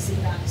 you'll see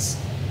that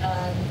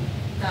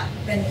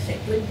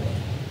benefit dwindling.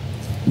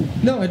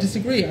 No, I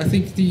disagree. I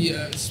think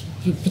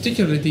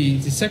particularly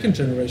the second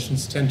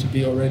generations tend to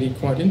be already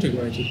quite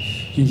integrated.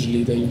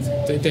 Usually, they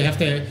have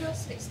their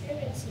personal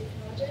experience.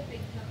 I don't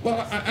think that.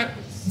 Well,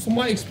 from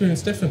my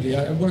experience, definitely.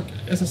 I work,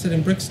 as I said,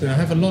 in Brixton. I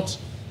have a lot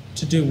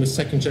to do with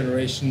second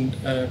generation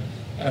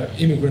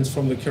immigrants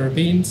from the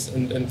Caribbean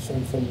and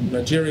from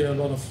Nigeria. A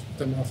lot of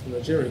them are from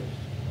Nigeria.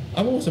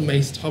 I'm also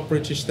amazed how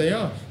British they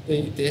are.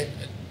 They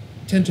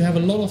tend to have a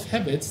lot of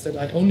habits that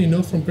I only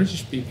know from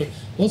British people,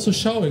 also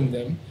showing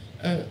them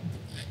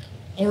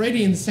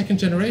already in the second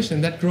generation,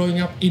 that growing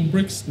up in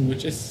Brixton,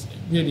 which is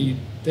really,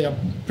 they are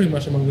pretty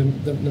much among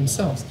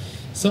themselves.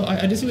 So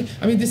I disagree.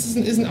 I mean, this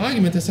is an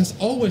argument that has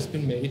always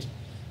been made.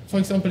 For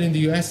example, in the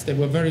US, they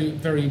were very,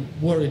 very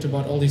worried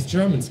about all these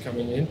Germans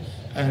coming in.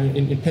 And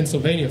in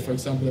Pennsylvania, for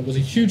example, there was a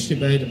huge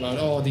debate about,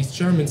 oh, these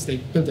Germans, they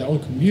build their own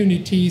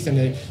communities and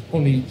they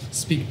only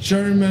speak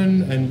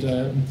German and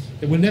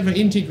they will never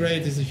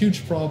integrate. There's a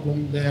huge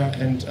problem there.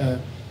 And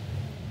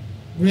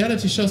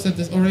reality shows that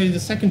there's already the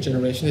second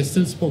generation. They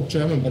still spoke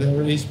German, but they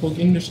already spoke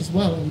English as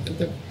well. And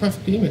they're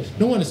perfectly English.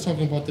 No one is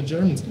talking about the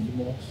Germans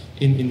anymore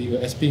in the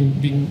US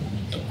being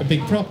a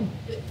big problem.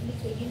 But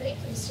Nico, you make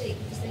the mistake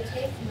because they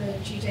came from a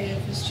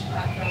Judeo-Christian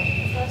background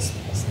in the first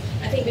place.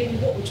 I think maybe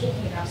what we're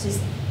talking about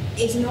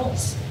is not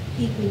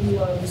people who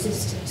are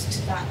resistant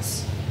to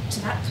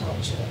that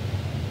culture,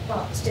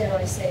 but dare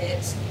I say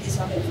it,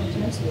 Islamic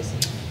fundamentalism.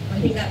 I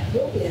think that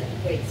will be a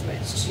great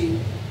threat to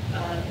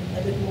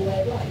a liberal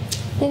way of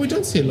life. Well, we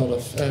don't see a lot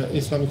of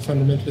Islamic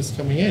fundamentalists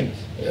coming in.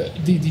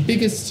 The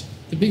biggest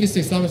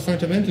Islamic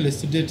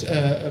fundamentalist who did,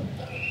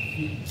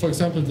 for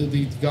example,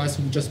 the guys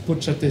who just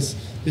butchered this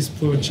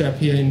poor chap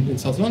here in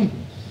South London.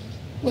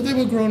 Well, they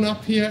were grown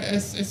up here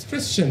as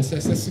Christians,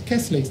 as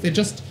Catholics. They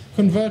just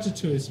converted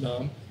to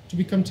Islam to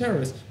become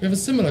terrorists. We have a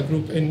similar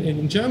group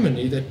in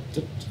Germany that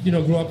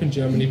grew up in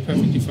Germany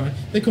perfectly fine.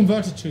 They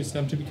converted to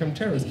Islam to become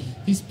terrorists.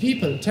 These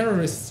people,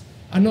 terrorists,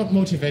 are not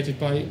motivated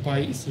by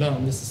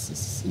Islam.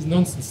 This is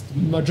nonsense. The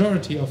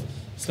majority of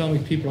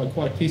Islamic people are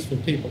quite peaceful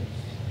people.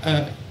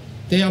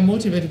 They are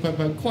motivated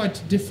by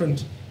quite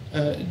different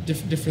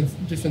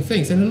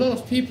things. And a lot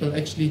of people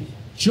actually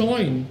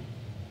join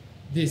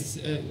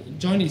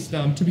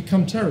Islam to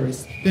become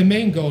terrorists. Their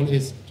main goal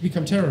is to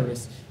become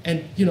terrorists.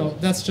 And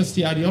that's just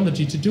the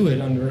ideology to do it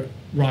under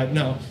right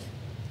now.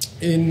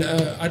 In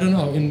I don't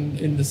know,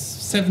 in the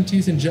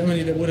 70s in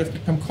Germany they would have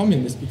become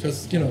communist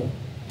because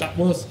that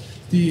was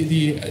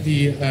the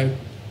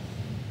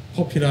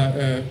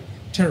popular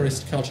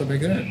terrorist culture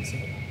back then. So.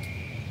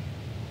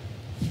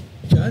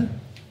 John?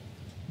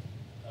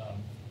 I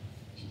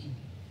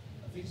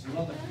think it's a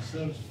rather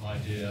conservative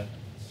idea,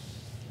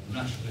 a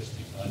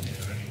nationalistic idea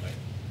anyway,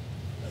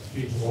 that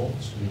people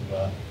ought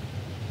to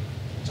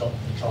adopt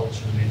the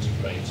culture and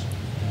integrate.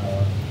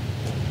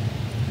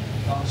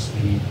 Can't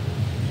see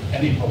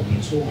any problem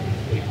at all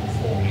with people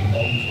forming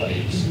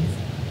enclaves,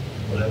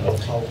 whatever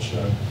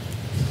culture,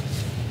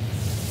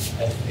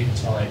 ethnic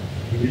type,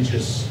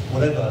 religious,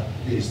 whatever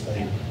it is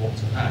they want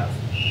to have,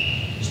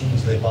 as long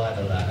as they buy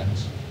the land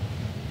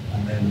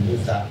and then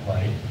live that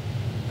way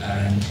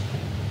and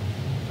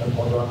don't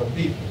bother other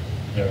people.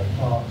 There are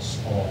parts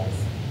of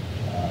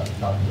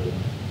London,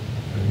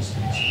 for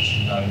instance, which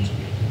are known to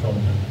be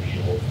predominantly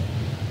of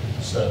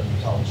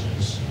certain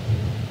cultures.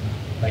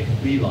 Make a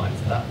beeline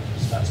for that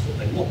because that's what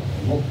they want.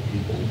 They want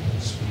people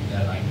to speak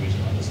their language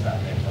and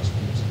understand their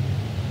customs.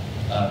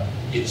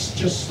 It's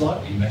just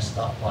slightly messed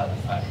up by the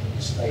fact that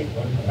the state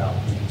won't allow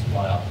people to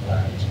buy up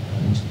land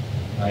and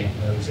make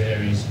those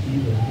areas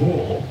even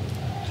more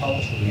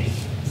culturally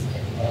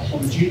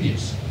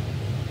homogeneous.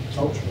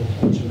 Cultural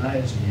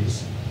homogeneity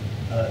is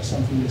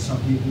something that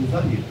some people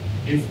value.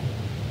 If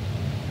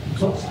we're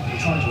constantly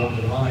trying to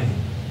undermine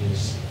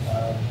this,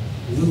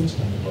 we will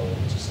turn the world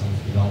into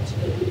something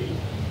ultimately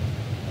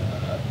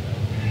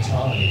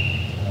entirely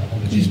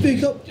homogeneous. Could you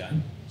speak up,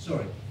 Jan?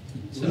 Sorry.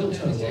 We will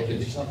turn the world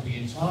into something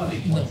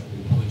entirely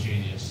culturally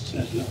homogeneous.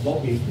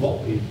 What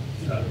we,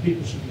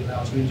 people should be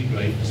allowed to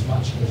integrate as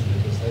much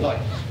as they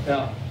like.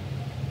 Now,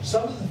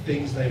 some of the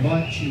things they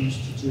might choose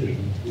to do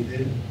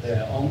within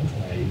their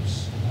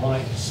enclaves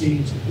might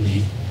seem to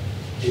be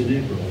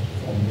illiberal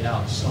from the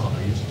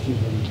outside,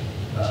 given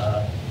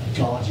a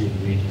Guardian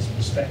reader's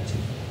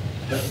perspective.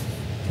 But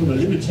from a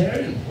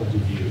libertarian point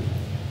of view,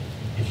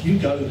 if you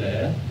go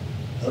there,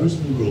 those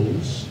are the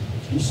rules.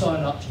 If you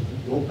sign up to them,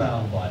 you're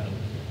bound by them.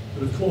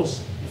 But of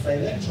course, if they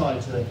then try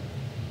to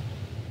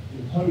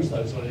impose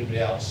those on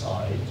anybody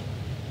outside,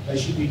 they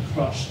should be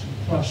crushed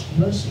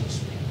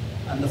mercilessly.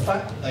 And the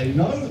fact that they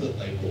know that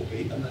they will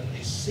be, and that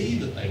they see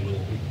that they will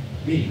be,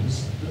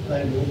 means that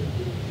they will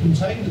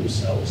contain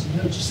themselves, and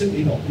they'll just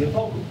simply not be a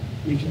problem.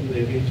 We can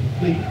live in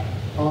complete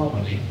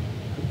harmony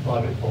with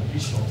private property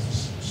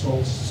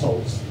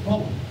solves the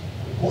problem.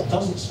 What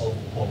doesn't solve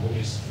the problem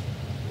is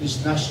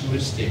this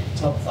nationalistic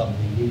tub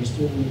thumping. We must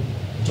all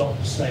adopt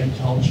the same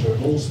culture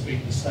and all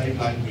speak the same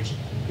language.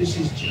 This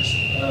is just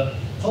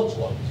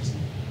cultural anarchism.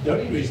 The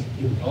only reason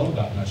people go on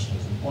about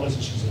nationalism,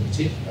 politicians in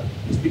particular,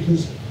 is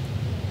because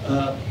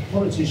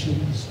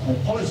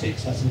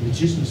politics has a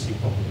legitimacy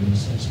problem in the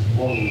sense of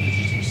moral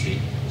legitimacy.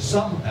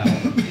 Somehow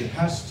it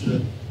has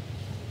to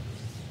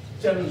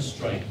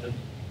demonstrate that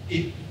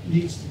it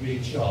needs to be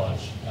in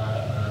charge.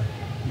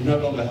 We no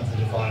longer have the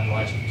divine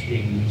right of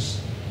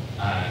kings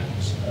and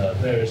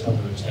various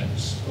other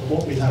attempts. But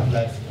what we have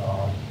left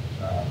are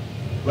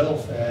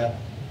welfare,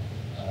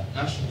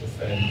 national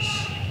defence,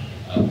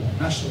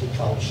 national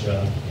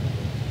culture,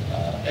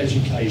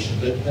 education.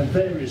 There are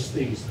various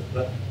things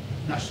that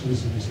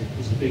nationalism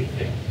is a big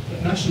thing.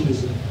 But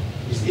nationalism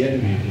is the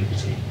enemy of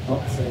liberty,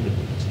 not the friend of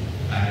liberty.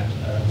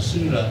 And the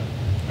sooner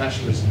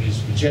nationalism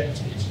is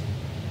rejected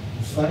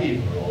in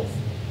favour of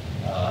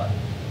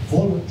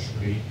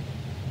voluntary,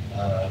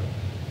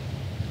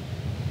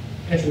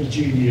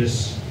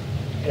 heterogeneous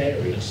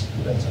areas,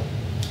 the better.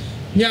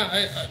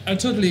 Yeah, I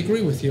totally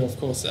agree with you. Of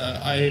course,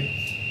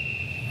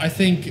 I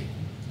think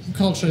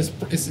culture is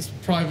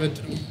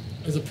private,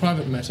 is a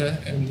private matter,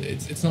 and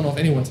it's none of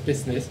anyone's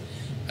business.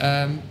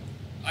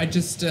 I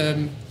just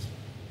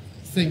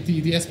think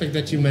the aspect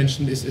that you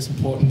mentioned is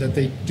important, that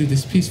they do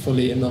this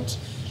peacefully and not.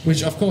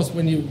 Which, of course,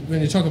 when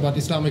you talk about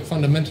Islamic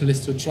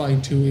fundamentalists who are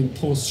trying to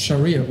impose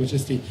Sharia, which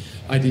is the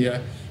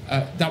idea,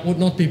 that would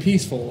not be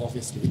peaceful,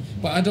 obviously.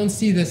 But I don't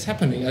see this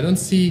happening. I don't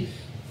see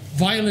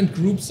violent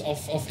groups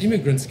of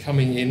immigrants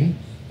coming in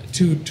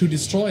to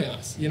destroy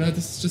us. You know,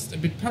 this is just a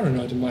bit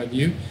paranoid in my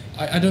view.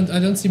 I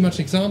don't see much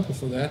example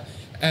for that.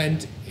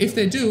 And if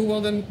they do,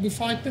 well, then we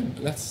fight them.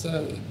 That's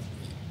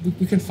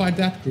we can fight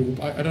that group.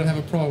 I don't have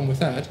a problem with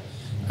that.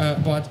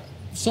 But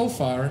so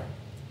far,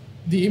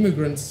 the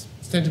immigrants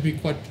tend to be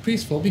quite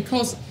peaceful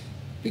because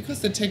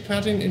they take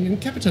part in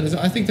capitalism.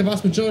 I think the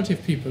vast majority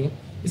of people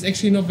is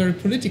actually not very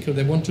political.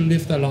 They want to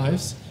live their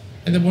lives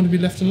and they want to be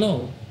left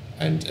alone.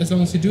 And as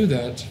long as you do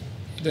that,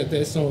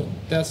 there's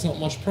not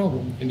much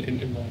problem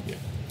in my view.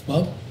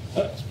 Well,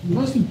 the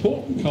most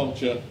important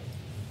culture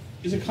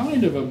is a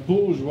kind of a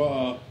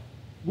bourgeois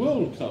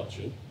world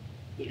culture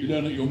that you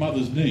learn at your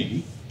mother's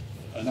knee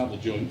and other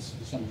joints,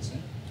 to some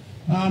extent.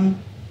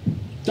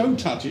 Don't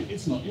touch it,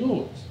 it's not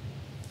yours.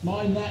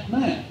 Mind that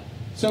man.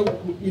 So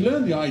we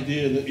learn the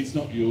idea that it's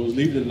not yours,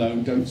 leave it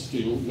alone, don't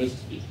steal, the rest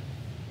of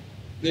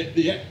it.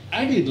 The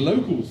added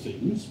local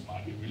things,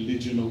 might be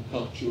religion or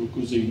culture or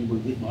cuisine or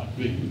whatever it might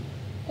be,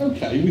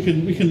 okay,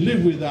 we can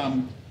live with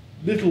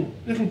little,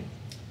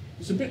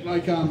 it's a bit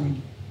like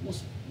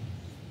what's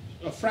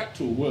a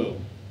fractal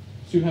world.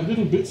 So you have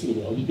little bits of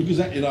the world, because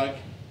exactly like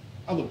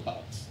other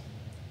parts,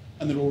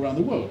 and they're all around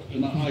the world.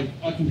 And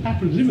I can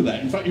happily live with that.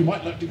 In fact, you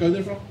might like to go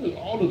there for a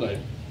holiday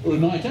or a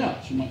night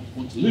out. You might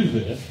want to live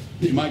there.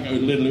 You might go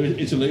to Little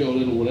Italy or a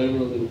little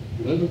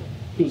whatever,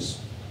 because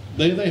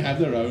they have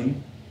their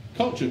own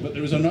culture. But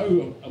there is a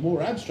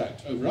more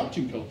abstract,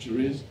 overarching culture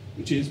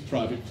which is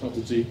private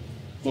property,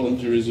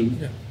 voluntarism,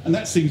 and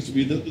that seems to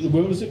be the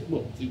world as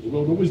well. I think the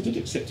world always did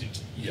accept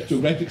it to a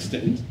great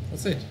extent.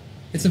 That's it.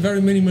 It's a very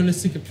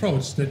minimalistic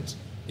approach that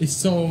is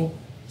so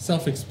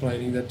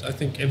self-explaining that I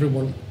think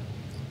everyone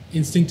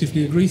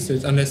instinctively agrees to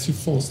it, unless you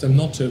force them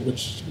not to,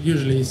 which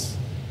usually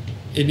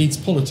it needs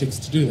politics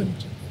to do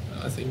that.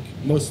 I think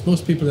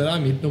most people that I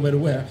meet, no matter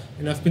where,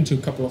 and I've been to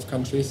a couple of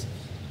countries,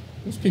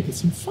 most people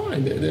seem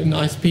fine. They're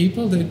nice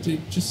people. They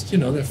just,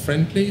 they're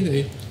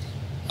friendly.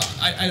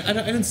 I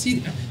don't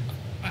see.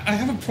 I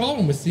have a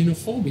problem with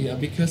xenophobia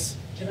because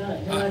Can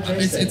I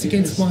address that? It's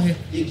against my.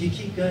 You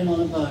keep going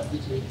on about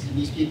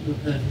these people are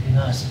perfectly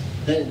nice.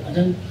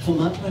 From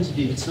my point of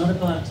view, it's not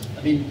about.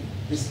 I mean,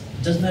 it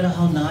doesn't matter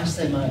how nice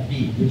they might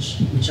be,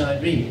 which I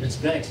agree. It's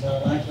great, and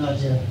I like the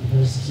idea of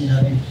diversity.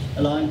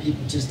 Allowing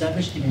people to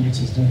establish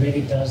communities, and it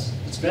really does.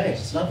 It's great.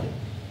 It's lovely.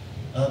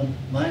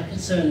 My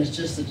concern is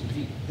just that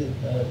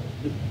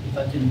if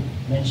I can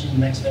mention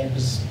Max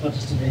Weber's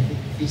Protestant ethic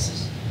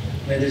thesis,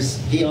 where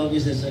he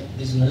argues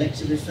there's an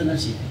elective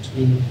affinity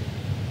between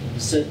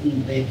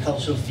their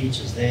cultural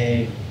features,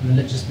 their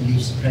religious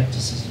beliefs and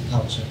practices and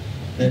culture,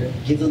 that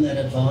give them that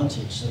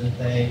advantage so that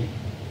they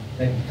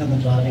become the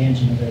driving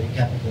engine of early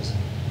capitalism.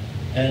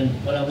 And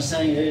what I was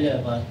saying earlier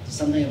about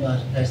something about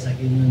a place like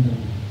England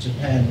and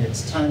Japan,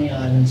 it's tiny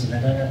islands and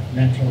they don't have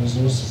natural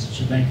resources that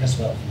should make us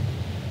wealthy.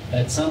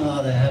 But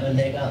somehow they have a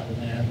leg up and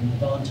they have an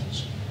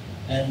advantage.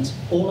 And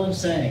all I'm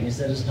saying is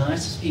that as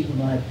nice as people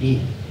might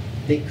be,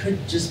 it could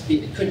just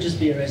be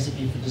a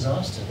recipe for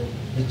disaster.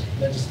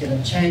 That is going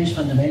to change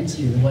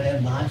fundamentally the way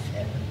of life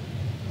here.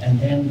 And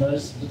then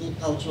those little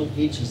cultural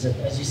features that,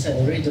 as you said,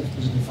 are very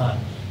difficult to define.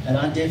 And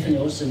I definitely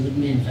also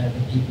wouldn't be in favour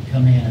of people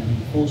coming here and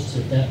being forced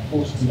to adapt,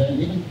 forced to learn.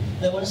 Even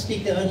they want to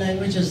speak their own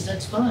languages,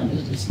 that's fine.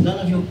 It's none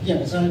of your,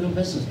 it's none of your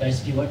business,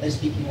 basically, what they're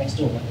speaking next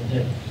door, what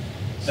they're doing.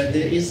 But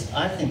there is,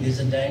 I think there's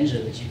a danger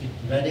that you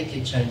could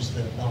radically change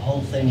the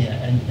whole thing here.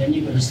 And then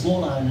you've got a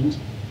small island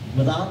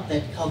without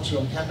that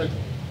cultural capital.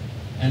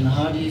 And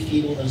how do you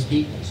feed all those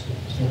people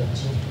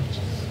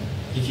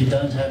if you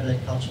don't have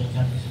that cultural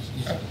capital?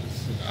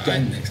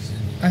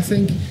 I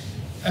think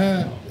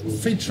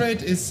free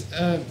trade is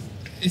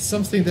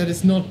something that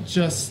is not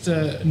just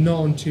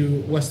known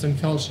to Western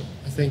culture.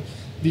 I think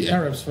the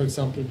Arabs, for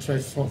example,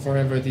 trade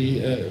forever.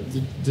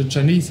 The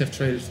Chinese have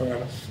traded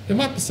forever. There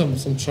might be some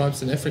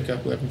tribes in Africa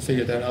who haven't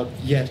figured that out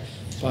yet,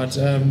 but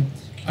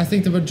I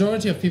think the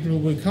majority of people who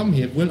will come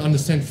here will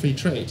understand free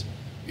trade.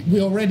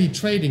 We're already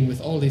trading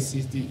with all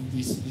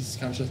these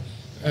cultures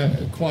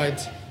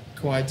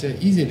quite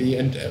easily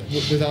and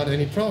without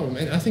any problem.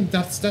 And I think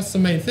that's the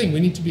main thing. We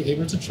need to be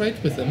able to trade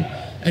with them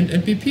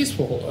and be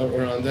peaceful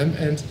around them.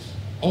 And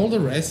all the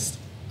rest,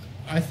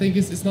 I think,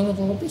 is none of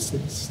our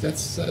business.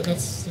 That's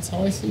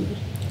how I see it.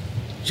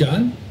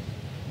 John,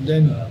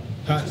 then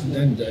Pat, and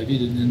then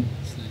David, and then.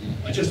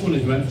 I just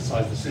wanted to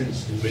emphasise the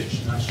sense in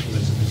which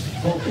nationalism is a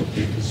problem,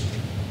 because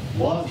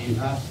while you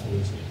have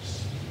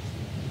politics,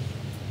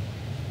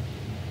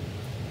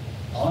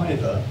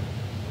 either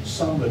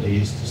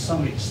somebody is to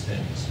some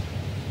extent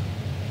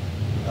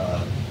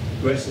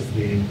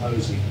aggressively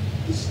imposing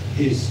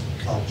his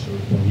culture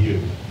on you,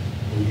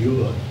 or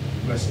you're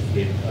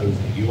aggressively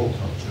imposing your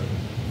culture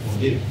on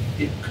him.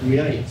 It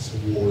creates a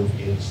war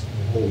against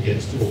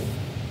all,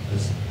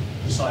 as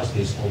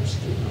precisely as Hobbes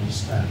didn't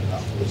understand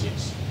about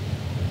politics.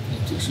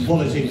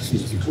 Politics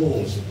is the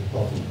cause of the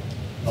problem,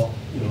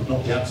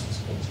 not the absence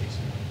of politics.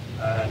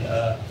 And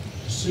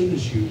as soon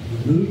as you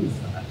remove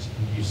that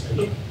and you say,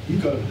 look, you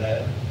go over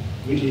there,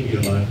 we leave you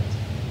alone,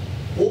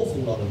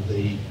 awful lot of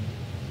the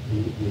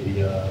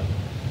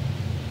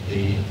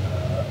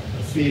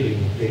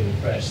feeling of being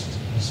oppressed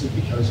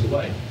simply goes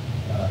away.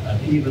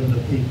 And even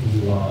the people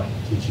who are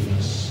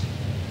indigenous,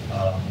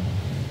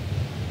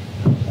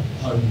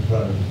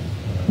 homegrown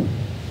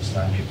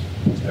Islamic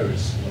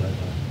terrorists,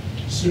 whatever,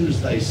 as soon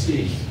as they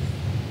see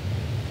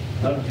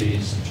nobody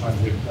is trying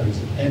to impose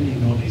any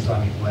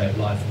non-Islamic way of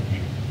life on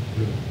you,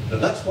 but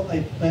that's what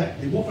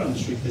they walk around the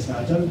street, they say,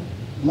 I don't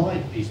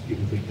like these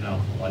people drinking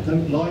alcohol, I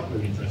don't like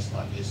women dressed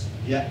like this,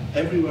 yet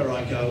everywhere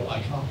I go,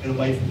 I can't get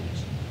away from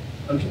it.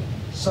 Okay,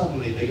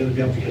 suddenly they're going to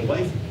be able to get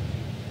away from it.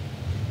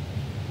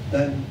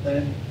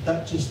 Then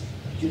that just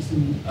gives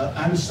them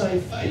an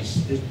unsafe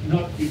face.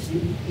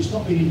 It's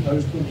not being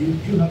imposed on you.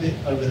 You have it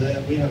over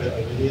there, we have it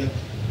over here.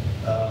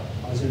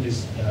 I was in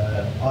this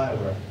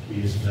Iowa a few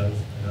years ago.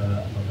 I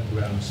went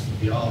around some of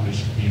the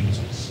Amish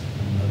communities.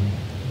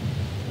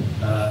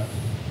 And,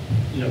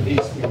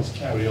 these things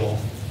carry on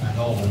and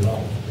on and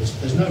on.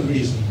 There's no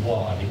reason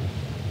why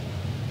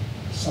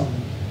some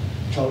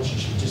culture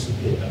should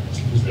disappear as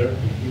long as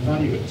you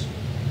value it.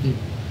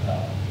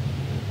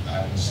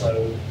 And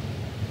so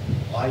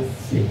I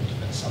think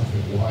that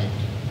something like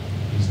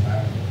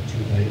Islam or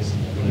Judaism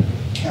or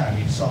whatever can,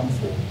 in some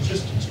form,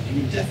 just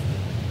continue indefinitely.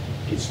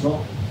 It's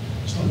not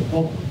a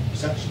problem.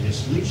 It's actually a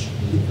solution.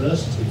 The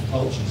diversity of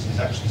cultures is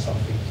actually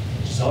something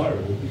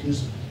desirable,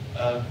 because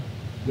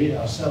we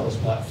ourselves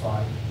might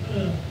find,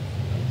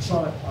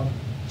 I've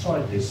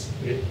tried this,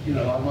 I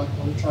might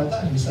want to try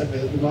that, in the same way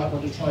that we might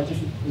want to try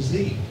different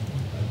cuisine.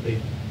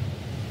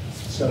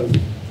 So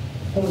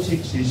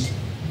politics is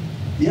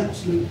the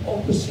absolute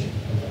opposite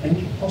of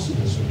any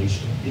possible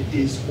solution. It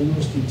is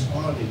almost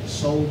entirely the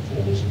sole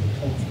cause of the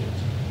conflict.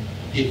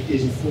 It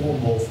is a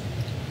form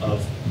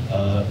of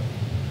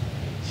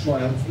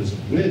triumphalism.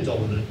 We're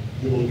dominant,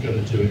 you're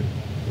going to do it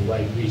the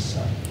way we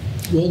say.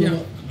 Well, yeah,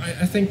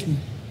 I think...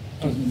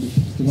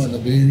 there might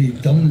not be any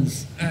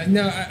dominance.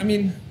 No, I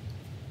mean,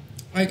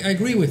 I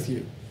agree with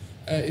you.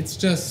 It's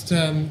just,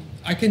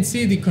 I can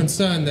see the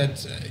concern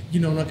that,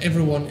 not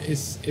everyone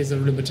is a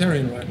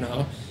libertarian right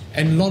now,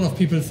 and a lot of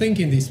people think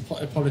in these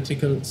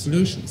political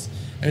solutions.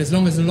 And as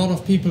long as a lot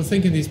of people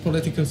think in these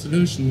political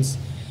solutions,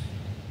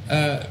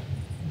 I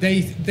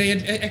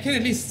can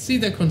at least see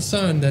the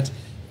concern that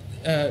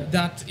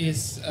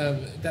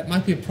that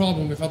might be a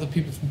problem if other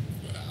people from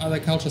other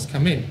cultures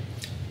come in.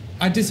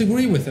 I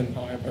disagree with them,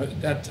 however,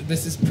 that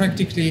this is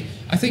practically,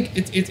 I think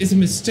it is a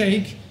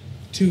mistake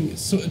to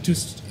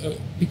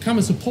become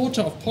a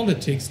supporter of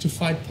politics to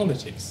fight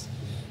politics.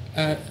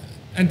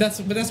 And that's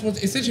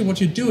essentially what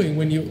you're doing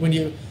when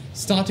you're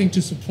starting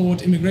to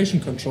support immigration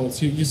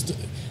controls.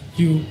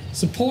 You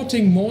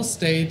supporting more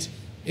state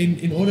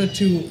in order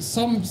to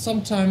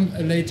sometime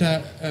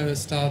later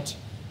start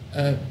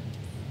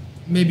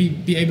maybe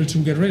be able to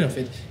get rid of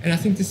it. And I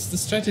think the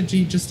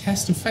strategy just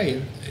has to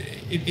fail.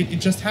 It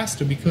just has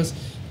to, because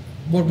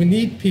what we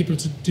need people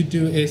to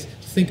do is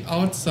to think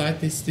outside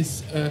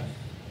these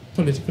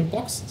political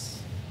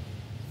boxes.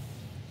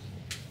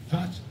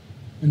 Pat,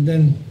 and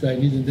then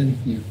David, and then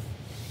you.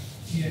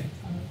 Yeah,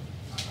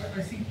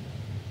 I think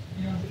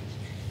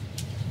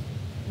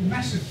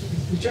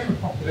the general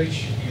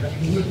population here, I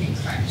mean, the working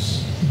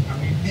class, I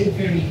mean, they're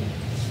very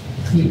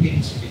clued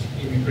into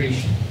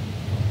immigration.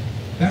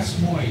 That's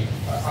why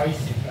I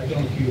think, I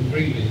don't know if you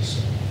agree with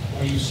this,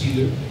 why you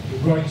see the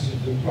rise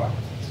of the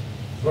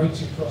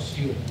right across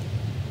Europe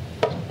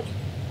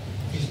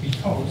is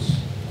because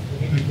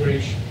of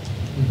immigration.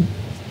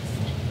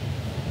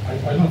 I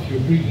don't know if you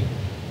agree with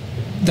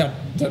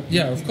it.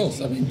 Yeah, of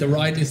course. I mean, the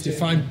right is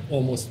defined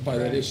almost by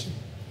that issue.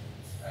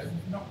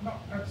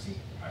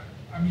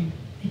 I mean,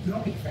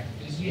 economic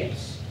factors,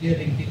 yes, they're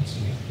linked into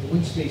it, but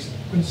once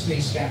they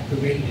start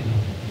parading,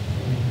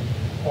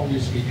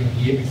 obviously, you know,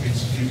 the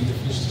immigrants are going to be the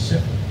first to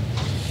suffer.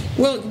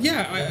 Well,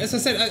 yeah, as I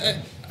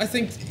said, I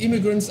think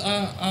immigrants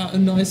are a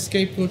nice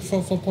scapegoat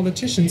for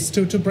politicians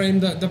to blame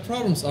the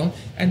problems on,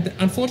 and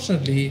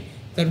unfortunately,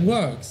 that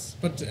works.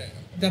 But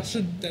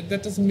that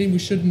doesn't mean we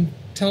shouldn't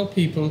tell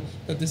people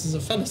that this is a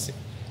fallacy.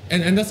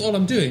 And that's all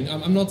I'm doing.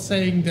 I'm not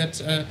saying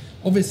that,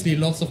 obviously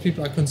lots of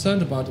people are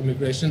concerned about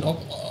immigration.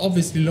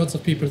 Obviously lots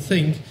of people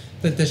think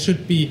that there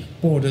should be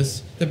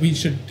borders, that we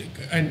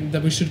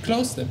should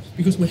close them.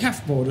 Because we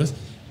have borders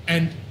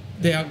and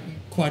they are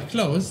quite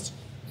closed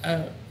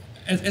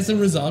as a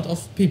result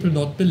of people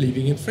not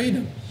believing in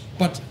freedom.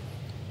 But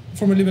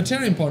from a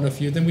libertarian point of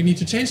view, then we need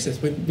to change this.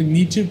 We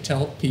need to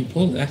tell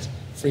people that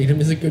freedom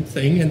is a good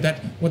thing and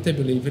that what they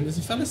believe in is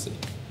a fallacy.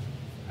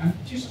 And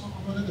just on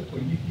another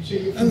point, you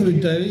say...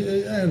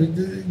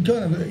 David,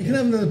 go on, you can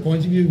have another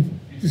point if you...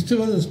 There's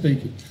two other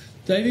speakers.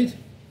 David?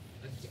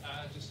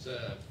 It's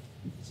a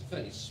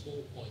fairly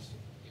small point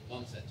in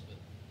one sense,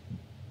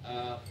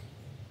 but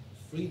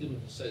freedom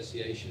of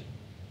association,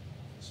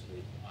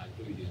 I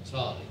agree with you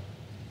entirely,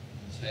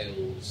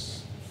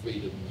 entails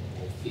freedom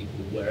of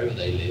people wherever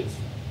they live,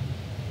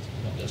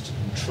 not just to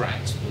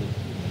contract, but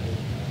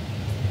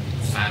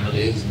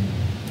families and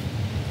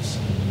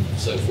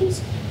so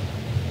forth,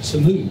 to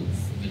move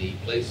from any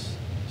place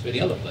to any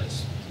other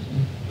place.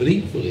 But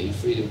equally,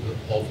 freedom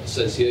of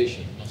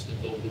association must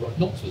involve the right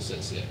not to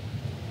associate.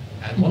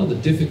 And one of the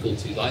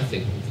difficulties, I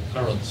think, with the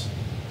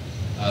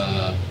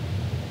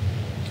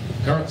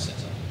current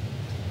setup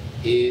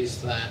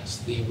is that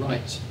the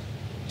right to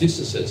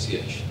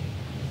disassociation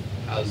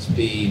has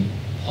been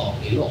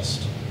partly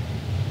lost,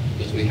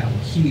 because we have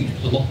a huge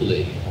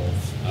monopoly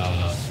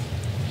of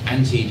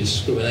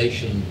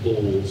anti-discrimination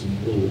laws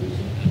and rules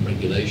and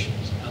regulations.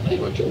 And they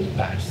are a jolly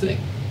bad thing,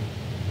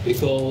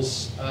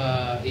 because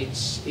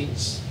it's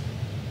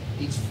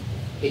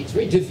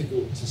very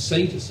difficult to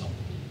say to somebody,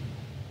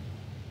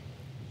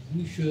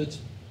 you should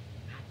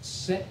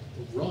accept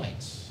the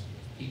rights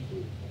of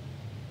people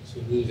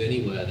to move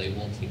anywhere they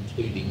want,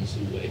 including to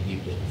where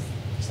you live,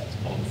 because that's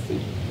part of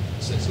freedom of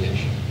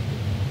association.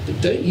 But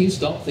don't you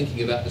start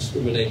thinking about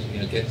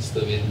discriminating against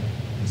them in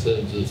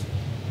terms of,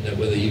 you know,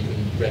 whether you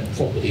can rent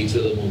property to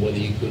them or whether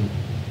you can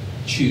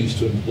choose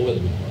to employ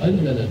them.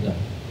 No.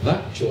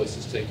 That choice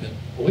is taken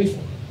away from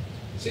them.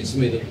 It seems to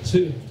me that the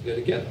two have to go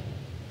together.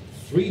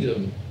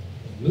 Freedom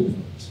of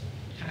movement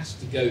has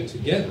to go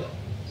together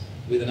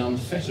with an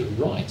unfettered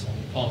right on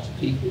the part of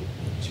people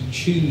to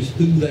choose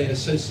who they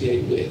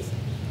associate with.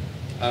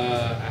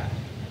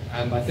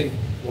 And I think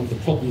one of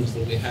the problems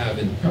that we have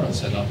in the current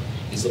setup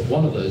is that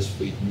one of those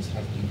freedoms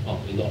has been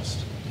partly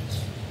lost.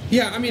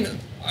 Yeah, I mean,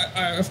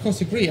 I of course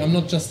agree. I'm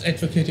not just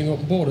advocating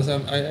open borders.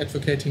 I'm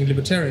advocating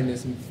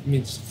libertarianism,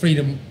 means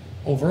freedom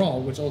overall,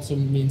 which also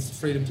means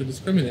freedom to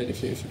discriminate,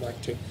 if you like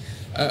to.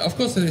 Of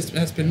course, it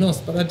has been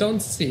lost, but I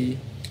don't see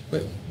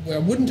where I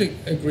wouldn't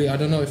agree. I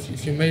don't know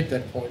if you made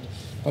that point,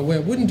 but where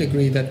I wouldn't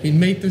agree that we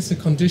made this a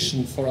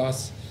condition for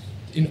us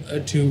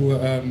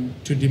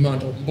to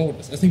demand open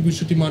borders. I think we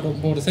should demand open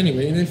borders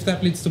anyway, and if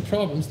that leads to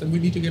problems, then we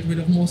need to get rid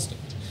of more state.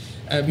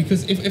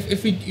 Because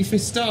if we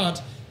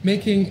start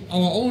making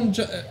our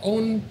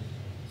own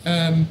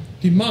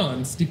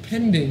demands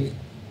depending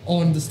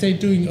on the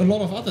state doing a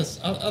lot of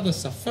other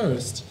stuff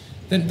first,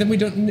 then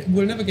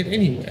we'll never get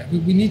anywhere.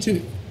 We need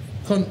to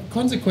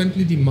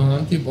consequently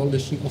demand the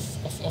abolition of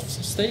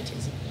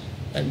statism.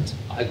 And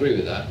I agree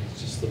with that.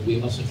 It's just that we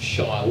mustn't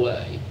shy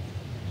away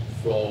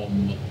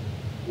from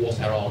what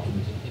our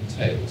argument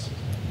entails.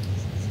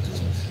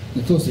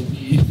 Of course,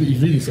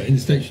 he's really saying the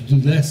state should do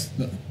less.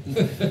 But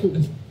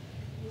You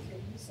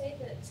say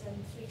that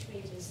free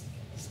trade is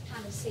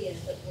panacea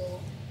that will,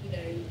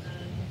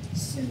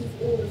 soothe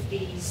all of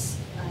these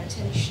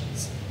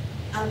tensions.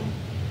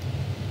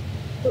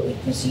 But we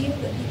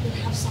presume that people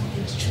have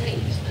something to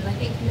trade, and I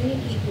think many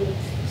people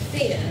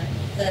fear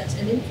that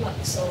an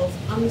influx of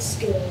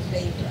unskilled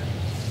labour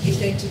is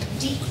going to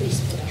decrease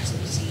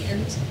productivity,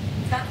 and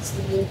that's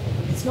the real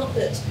problem. It's not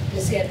that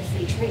we're scared of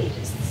free trade,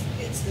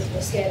 it's that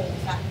we're scared of the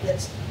fact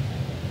that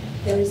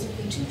there is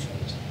nothing to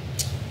trade.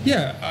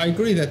 yeah, I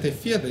agree that they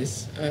fear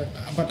this,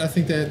 but I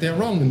think they're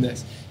wrong in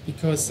this,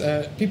 because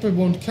people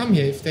won't come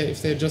here if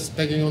they're just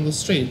begging on the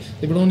street.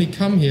 They will only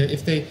come here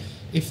if they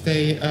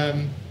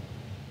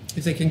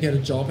can get a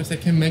job, if they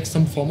can make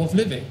some form of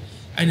living.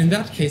 And in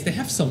that case, they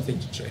have something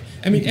to trade.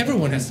 I mean,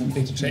 everyone has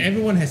something to trade.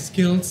 Everyone has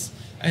skills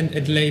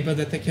and labor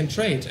that they can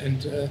trade.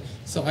 And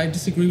so I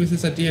disagree with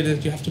this idea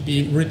that you have to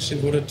be rich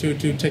in order to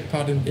take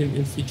part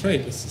in free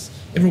trade.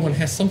 Everyone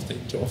has something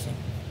to offer.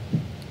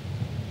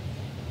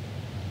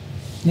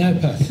 Now,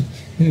 Pat,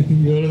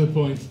 your other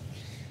point.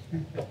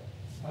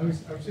 I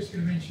was just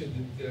going to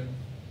mention that you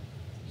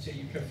say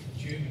you come from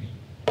Germany,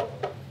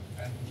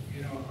 and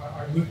you know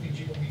I worked in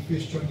Germany when we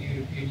first joined the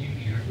European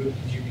Union. I worked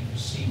in Germany for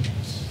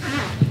Siemens,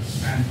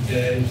 and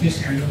the first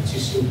thing I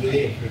noticed over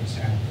there, for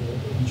example,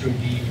 when we joined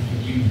the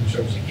European Union, which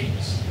I was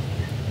against,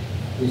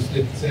 was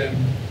that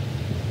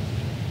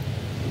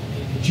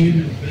the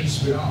German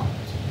police were armed.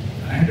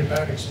 I had a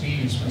bad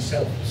experience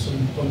myself with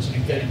someone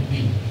pointing a gun at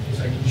me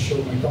because I didn't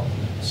show my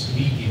documents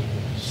immediately.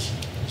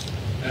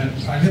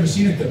 I'd never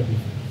seen a gun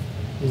before.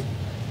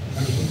 I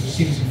was going to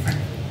Siemens in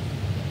Frankfurt.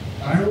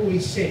 I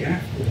always said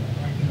after that,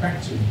 when I came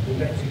back to it,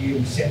 back to the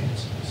early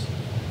 70s,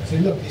 I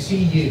said, look, this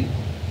EU,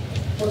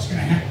 what's going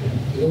to happen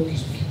with all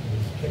these people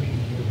coming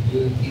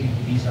here and dealing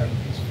with these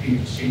ideas, free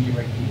exchange of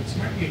ideas? It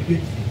might be a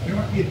good thing, but it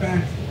might be a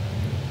bad thing.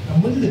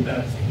 And one of the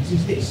bad things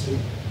is this, that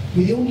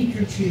we're the only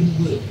country in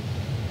the world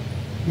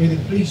where the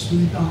police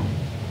were armed.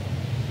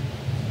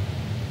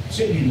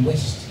 Certainly in the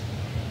West,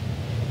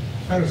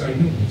 as far as I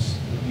know this,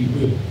 we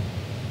were.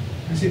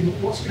 I said, well,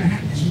 what's going to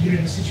happen is we're going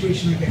to have a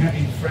situation like they have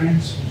in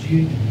France or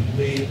Germany,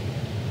 where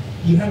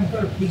you haven't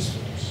got a police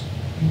force,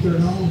 you've got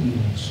an army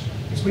in the street.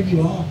 It's when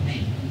you are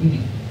men and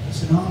women,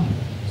 it's an army,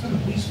 it's not a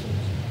police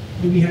force.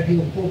 Where we had the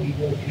old body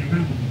walking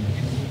around,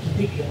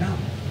 completely an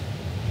army.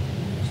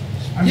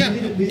 And yeah.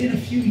 within a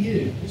few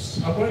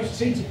years, what I was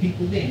saying to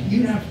people then,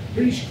 you have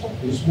British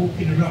coppers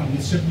walking around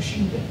with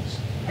submachine guns.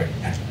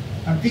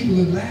 And people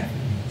would laugh at me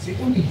and say,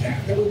 don't be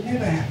daft, that will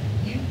never happen.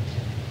 Yeah.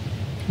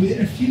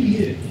 Within a few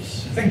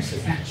years, thanks to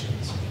Thatcher,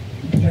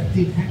 that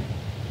did happen.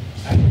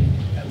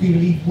 And we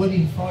believe 1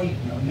 in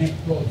 5 now net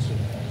gods are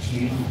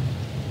actually armed.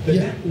 But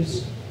that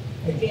was,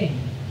 again,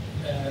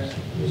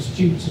 was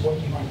due to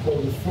what you might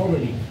call the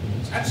foreign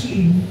influence.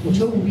 Absolutely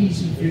no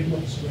reason for it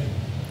whatsoever.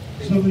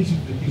 There's no reason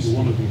for the police to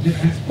never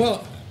happen.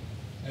 Well,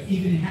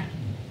 even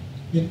happening.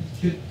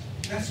 But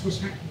that's what's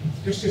happening.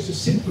 Just as a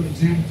simple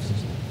example,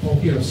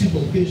 or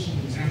simple personal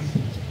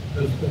example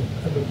of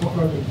what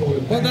I would call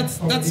it. Well,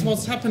 that's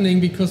what's happening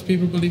because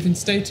people believe in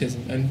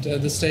statism, and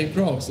the state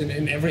grows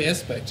in every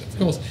aspect. Of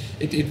course,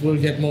 it will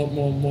get more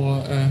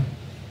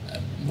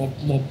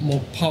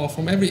power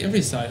from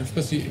every side. Of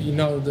course, you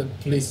know the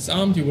police is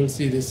armed. You will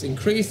see this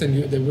increase,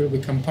 and they will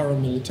become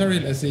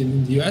paramilitary, as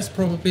in the US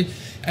probably.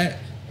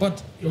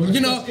 But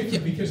you know,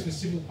 because the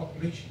civil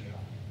population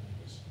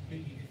is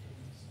completely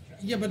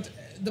different. Yeah, but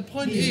the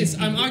point is,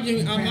 I'm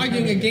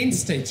arguing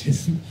against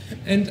statism,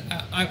 and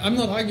I'm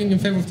not arguing in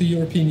favor of the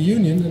European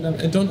Union,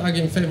 and I don't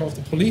argue in favor of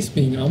the police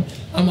being armed.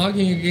 I'm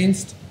arguing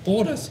against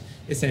borders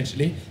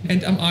essentially,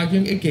 and I'm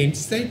arguing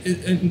against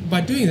and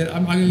by doing that,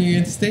 I'm arguing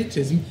against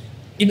statism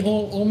in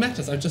all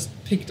matters. I just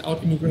picked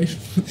out immigration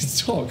for this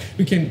talk.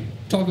 We can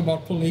talk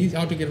about police,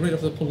 how to get rid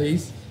of the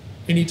police,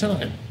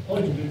 anytime.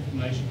 Point of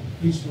information,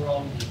 police were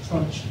armed with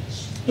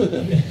truncheons.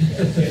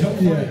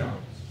 Yeah.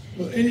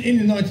 Well, in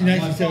the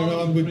 1980s they were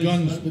armed with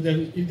guns, but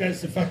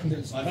that's the fact that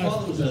it's... My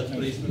father was a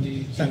policeman,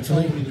 he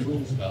told me the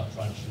rules about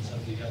truncheons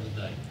the other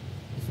day.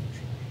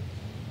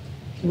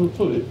 Can we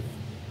pull it?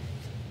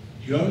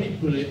 You only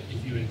pull it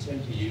if you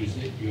intend to use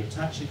it, you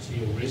attach it to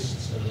your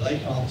wrist so that they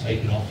can't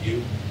take it off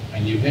you,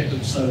 and you hit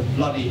them so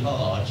bloody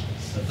hard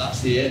that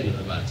that's the end of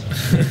the matter.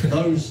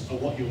 Those are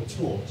what you're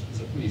taught as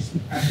a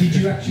policeman. And did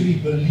you actually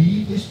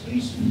believe this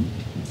policeman?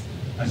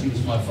 As he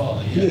was my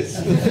father,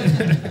 yes.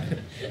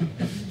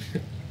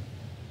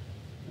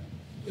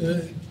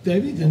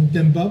 David and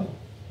then Bob.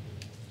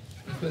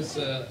 Because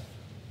I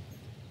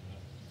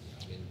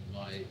mean,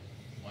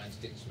 my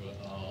instincts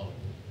are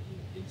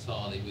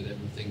entirely with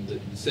everything that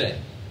you said.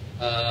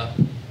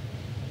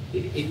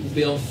 It would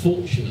be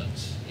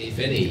unfortunate if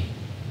any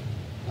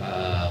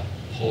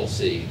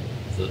policy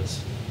that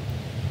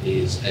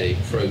is a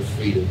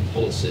pro-freedom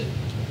policy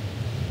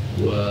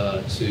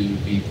were to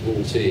be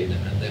brought in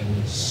and then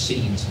was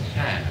seen to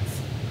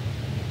have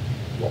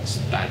lots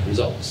of bad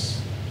results.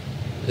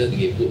 I don't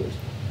think it would.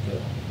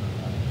 But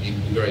it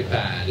would be very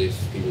bad if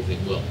people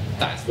think, well,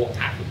 that's what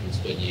happens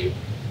when you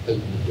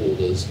open the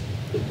borders,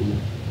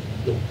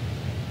 look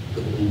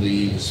at all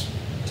these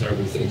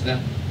terrible things. Now,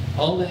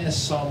 are there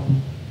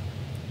some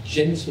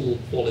gentle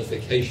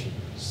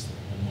qualifications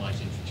that one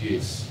might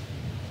introduce?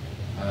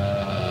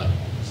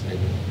 Say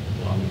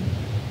one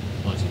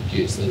might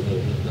introduce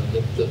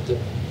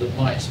that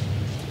might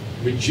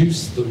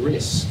reduce the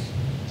risk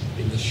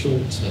in the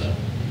short term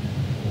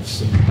of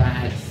some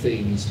bad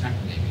things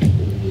happening if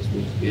borders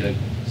were to be opened,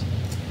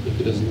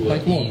 because it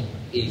would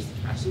ease the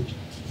passage.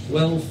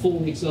 Well,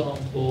 for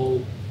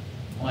example,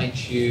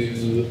 might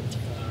you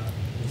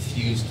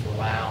refuse to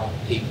allow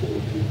people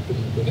with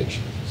criminal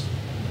convictions?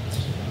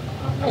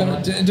 Well,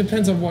 it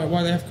depends on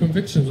why they have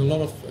convictions. A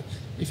lot of,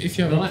 if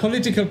you have a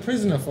political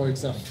prisoner, for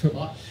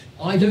example,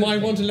 you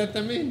might want to let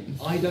them in.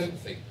 I don't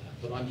think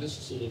that, but I'm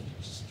just sort of.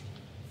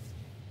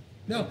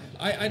 No,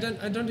 I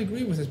don't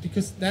agree with it,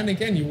 because then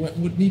again you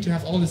would need to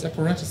have all this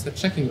apparatus that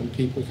checking on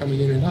people coming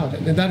in and out,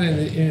 and that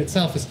in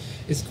itself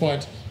is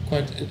quite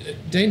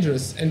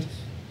dangerous. And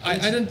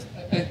I don't.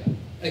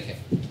 Okay,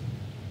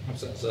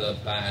 perhaps that's a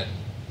bad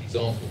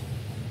example.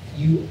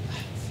 You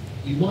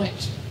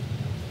might,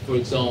 for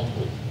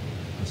example,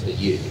 say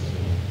you,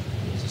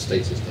 as a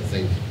statist, I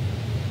think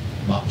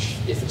much,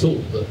 if at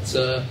all,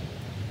 but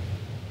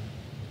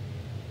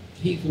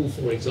people,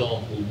 for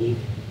example, would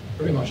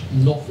very much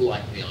not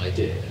like the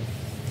idea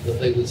that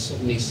they would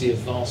suddenly see a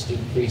vast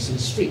increase in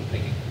street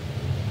pegging.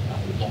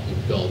 That would not be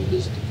regarded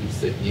as a good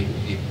thing.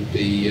 It would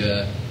be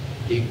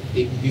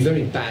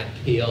very bad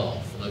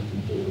PR for an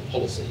open border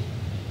policy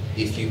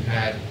if you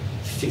had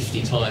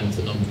 50 times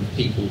the number of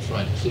people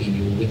trying to clean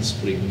your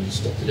windscreen when you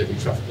stopped at every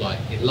traffic light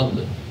in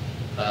London.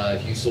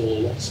 If you saw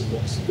lots and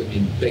lots of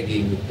women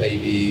begging with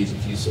babies,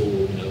 if you saw,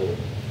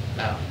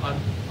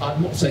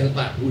 I'm not saying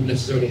that would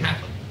necessarily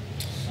happen.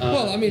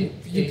 Well, I mean,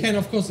 you can,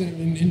 of course,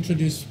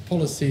 introduce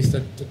policies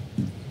that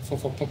for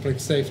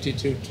public safety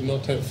to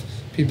not have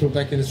people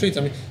back in the streets.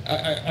 I mean,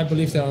 I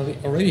believe there are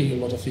already a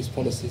lot of these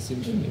policies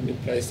in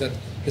place. That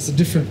it's a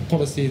different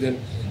policy than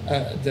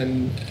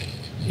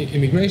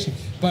immigration.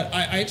 But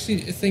I actually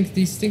think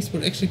these things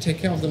will actually take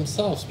care of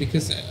themselves,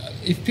 because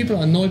if people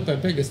are annoyed by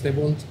beggars, they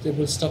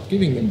will stop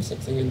giving them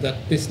something, and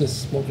that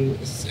business model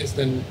is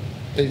then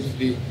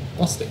basically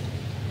busted.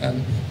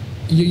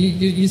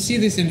 You see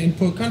this in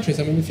poor countries.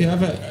 I mean, if you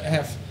ever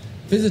have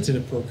visited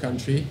a poor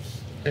country,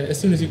 as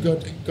soon as you go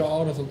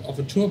out of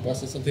a tour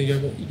bus or something, you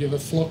have a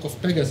flock of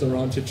beggars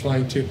around you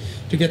trying to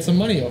get some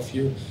money off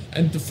you.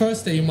 And the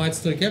first day you might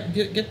still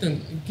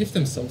give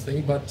them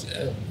something, but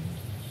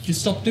you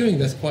stop doing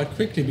this quite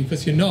quickly,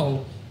 because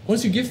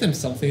once you give them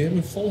something, they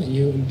will follow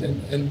you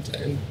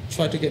and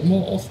try to get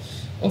more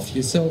off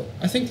you. So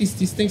I think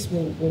these things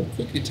will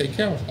quickly take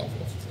care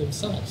of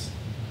themselves.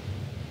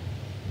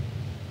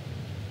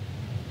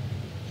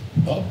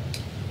 Bob?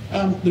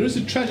 There is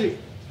a tragic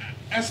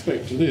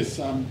aspect to this.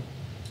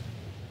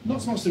 Not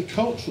so much the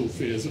cultural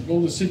fears, but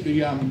more the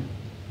simply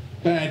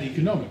bad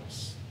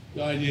economics.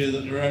 The idea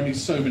that there are only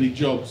so many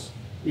jobs,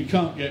 we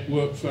can't get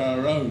work for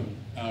our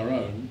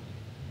own.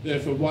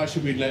 Therefore, why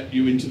should we let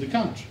you into the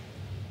country?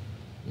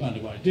 Kind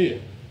of idea.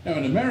 Now,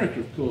 in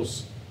America, of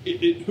course,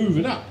 it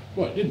hoovered up.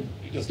 Well, it didn't.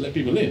 It just let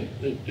people in.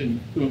 They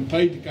weren't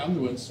paid to come. They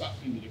weren't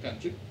sucked into the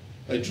country.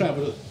 They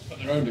travelled at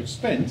their own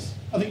expense.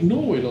 I think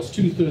Norway lost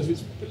 2/3 of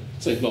its.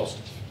 Say lost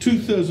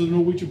 2/3 of the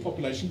Norwegian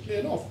population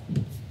cleared off.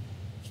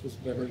 Which was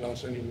very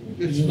large anyway.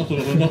 It's not a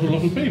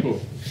lot of people.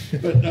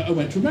 But I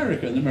went to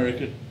America, and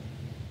America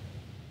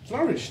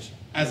flourished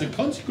as a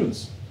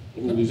consequence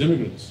of all these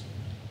immigrants.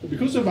 But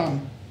because of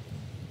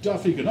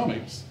duff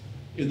economics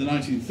in the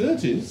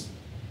 1930s,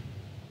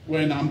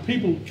 when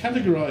people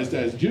categorised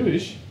as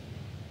Jewish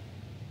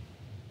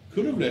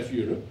could have left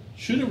Europe,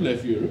 should have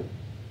left Europe,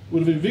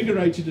 would have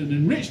invigorated and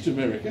enriched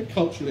America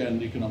culturally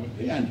and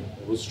economically, and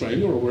or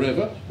Australia or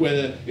wherever,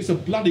 where it's a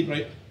bloody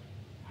great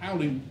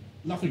howling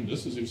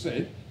nothingness, as you've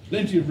said,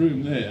 plenty of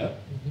room there,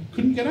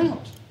 couldn't get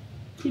out,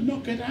 could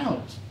not get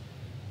out.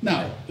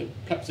 Now,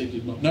 perhaps they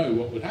did not know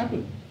what would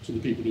happen to the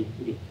people who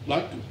would have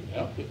liked to get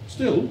out, but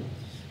still.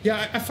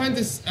 Yeah, I find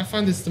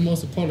this the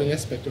most appalling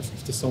aspect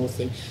of this whole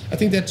thing. I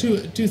think there are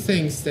two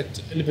things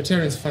that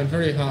libertarians find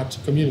very hard to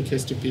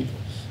communicate to people.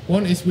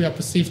 One is we are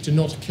perceived to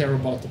not care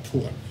about the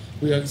poor.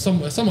 We are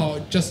somehow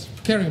just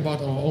caring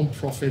about our own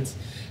profits.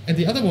 And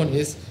the other one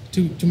is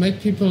to make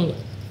people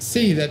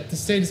see that the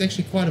state is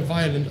actually quite a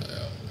violent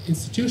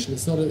institution.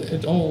 It's not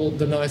at all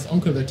the nice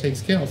uncle that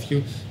takes care of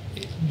you.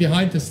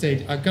 Behind the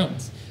state are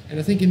guns. And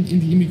I think in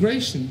the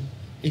immigration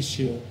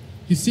issue,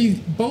 you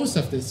see both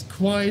of this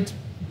quite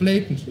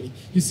blatantly.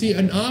 You see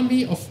an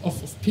army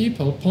of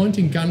people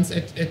pointing guns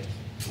at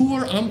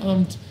poor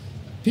unarmed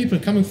people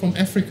coming from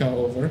Africa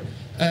over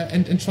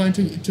and trying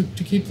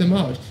to keep them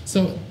out.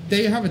 So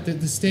there you have it.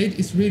 The state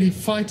is really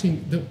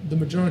fighting the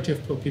majority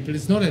of poor people.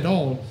 It's not at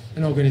all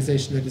an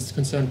organization that is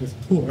concerned with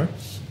poor.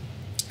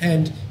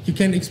 And you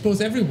can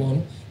expose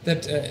everyone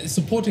that is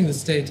supporting the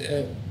state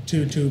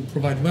to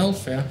provide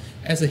welfare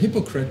as a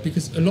hypocrite,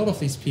 because a lot of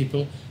these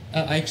people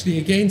are actually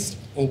against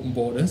open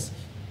borders,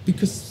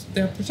 because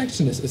they're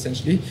protectionists,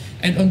 essentially.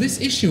 And on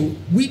this issue,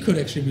 we could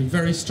actually be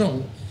very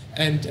strong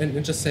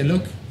and just say,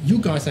 look, you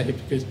guys are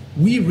hypocrites.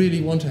 We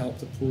really want to help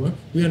the poor.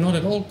 We are not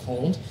at all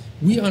cold.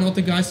 We are not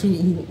the guys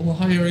who are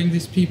hiring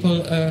these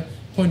people,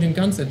 pointing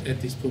guns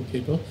at these poor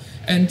people.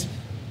 And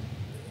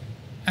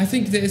I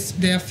think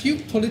there are few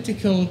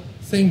political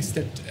things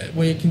that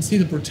where you can see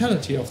the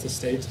brutality of the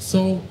state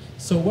so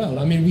well.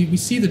 I mean, we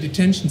see the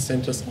detention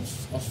centers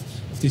of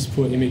these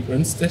poor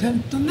immigrants that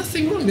have done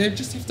nothing wrong. They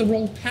just have the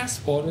wrong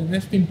passport and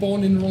have been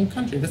born in the wrong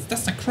country.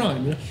 That's a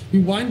crime. You know? We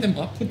wind them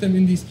up, put them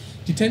in these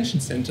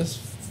detention centers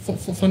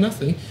for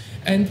nothing.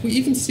 And we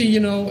even see,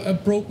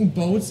 broken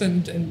boats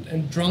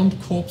and drowned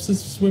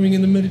corpses swimming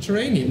in the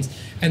Mediterranean.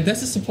 And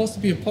this is supposed to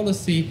be a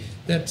policy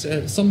that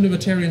some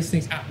libertarians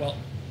think,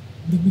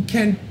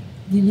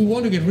 we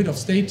want to get rid of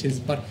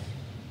statism, but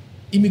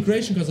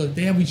immigration goes on,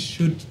 there we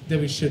should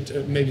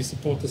maybe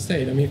support the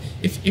state. I mean,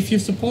 if you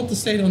support the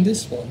state on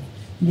this one,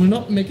 you will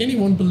not make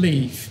anyone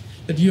believe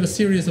that you are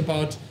serious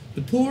about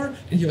the poor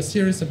and you are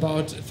serious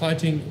about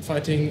fighting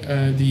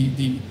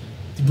the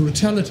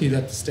brutality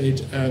that the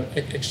state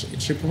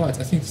actually provides.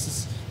 I think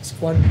this is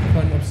quite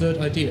an absurd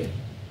idea.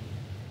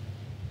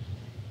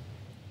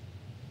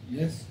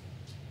 Yes.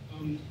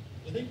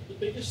 I think the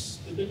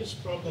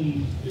biggest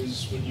problem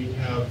is when you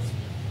have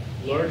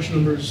large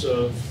numbers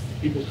of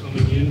people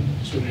coming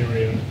into an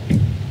area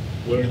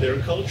where their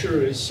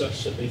culture is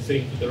such that they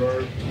think that there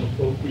are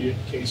appropriate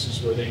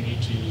cases where they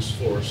need to use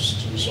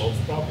force to resolve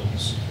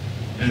problems,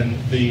 and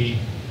the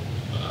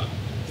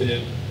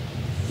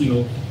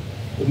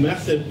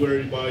method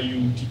whereby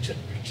you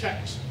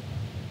protect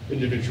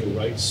individual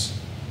rights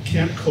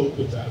can't cope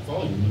with that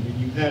volume. I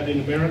mean, you had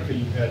in America,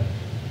 you had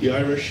the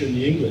Irish and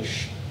the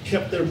English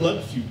kept their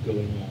blood feud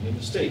going on in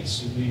the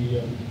States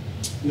in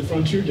the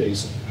frontier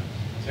days,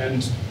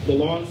 and the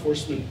law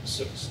enforcement,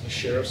 the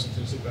sheriffs and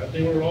things like that,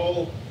 they were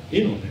all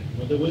in on it. You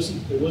know,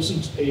 there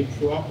wasn't a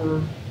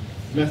proper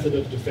method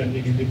of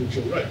defending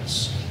individual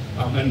rights.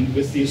 And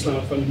with the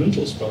Islamic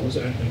fundamentalist problems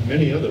and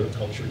many other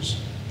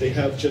cultures, they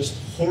have just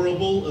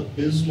horrible,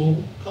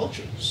 abysmal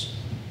cultures.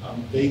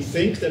 They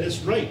think that it's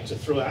right to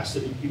throw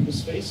acid in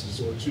people's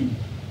faces or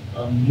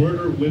to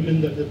murder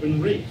women that have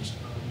been raped.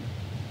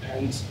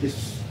 And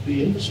if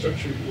the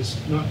infrastructure is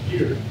not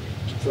here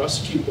to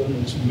prosecute them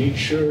and to make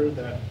sure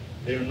that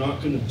they're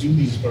not going to do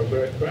these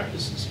barbaric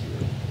practices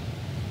here,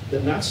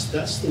 then that's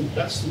the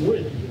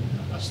worry that you're going to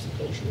have. That's the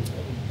cultural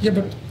problem. Yeah,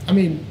 but I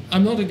mean,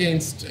 I'm not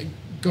against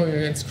going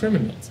against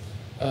criminals,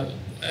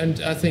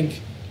 and I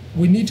think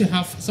we need to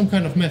have some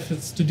kind of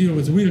methods to deal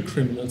with real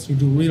criminals who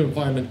do real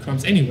violent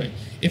crimes anyway.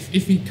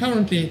 If we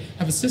currently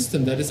have a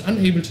system that is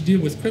unable to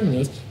deal with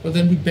criminals, well,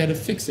 then we better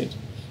fix it.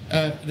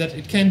 That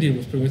it can deal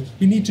with criminals.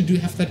 We need to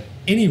have that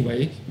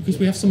anyway, because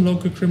we have some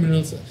local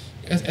criminals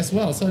as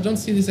well. So I don't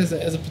see this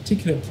as a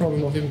particular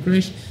problem of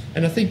immigration.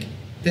 And I think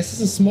this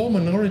is a small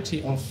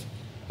minority of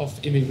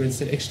immigrants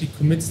that actually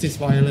commits these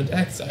violent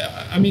acts.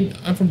 I mean,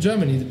 I'm from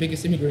Germany. The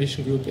biggest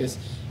immigration group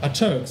are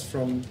Turks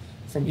from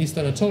East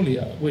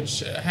Anatolia, which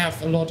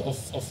have a lot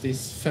of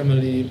these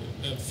family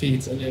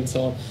feeds and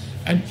so on.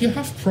 And you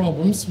have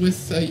problems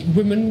with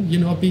women,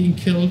 being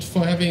killed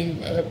for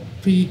having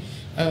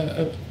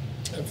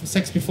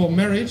sex before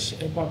marriage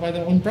by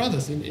their own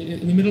brothers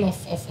in the middle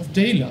of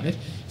daylight.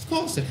 Of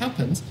course, it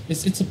happens.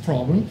 It's a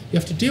problem. You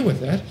have to deal with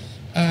that.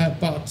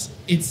 But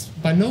it's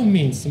by no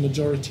means the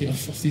majority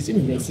of these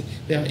immigrants.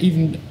 They are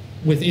even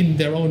within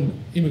their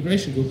own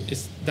immigration group.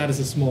 That is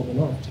a small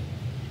minority.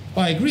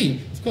 But I agree.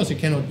 Of course, you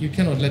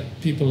cannot let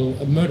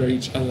people murder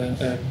each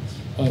other,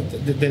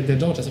 their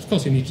daughters. Of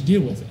course, you need to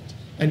deal with it.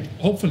 And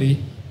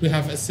hopefully, we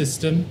have a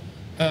system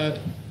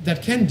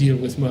that can deal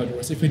with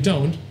murderers. If we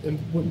don't, then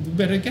we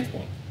better get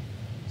one.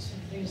 So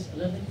the thing is, I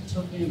don't think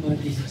we're talking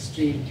about these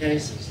extreme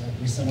cases, like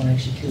where someone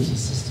actually kills his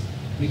sister.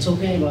 We're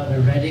talking about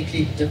a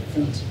radically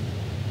different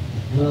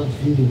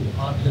worldview,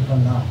 outlook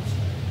on life.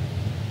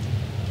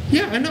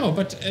 Yeah, I know,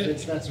 but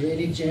that's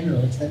really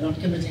general. They're not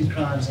committing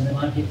crimes, and they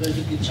might be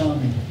perfectly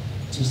charming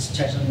to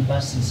chat on the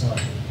bus and so on.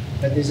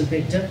 But there's a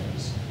big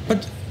difference.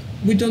 But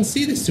we don't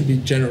see this to be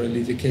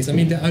generally the case. I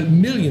mean, there are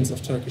millions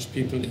of Turkish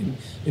people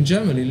in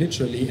Germany,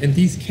 literally, and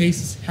these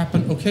cases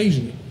happen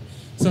occasionally.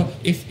 So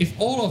if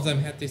all of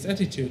them had this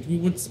attitude, we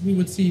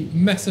would see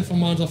massive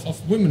amounts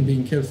of women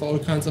being killed for all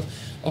kinds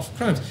of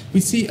crimes. We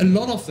see a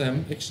lot of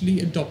them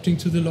actually adopting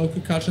to the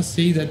local culture,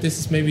 see that this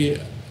is maybe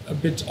a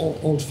bit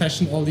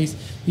old-fashioned, all these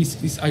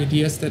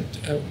ideas that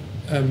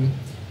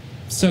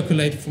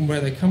circulate from where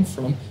they come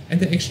from,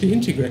 and they actually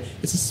integrate.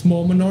 It's a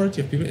small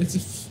minority of people.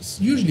 It's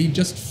usually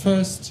just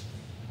first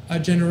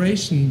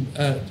generation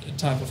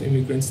type of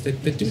immigrants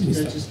that do this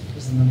stuff. Just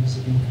because the numbers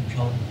are being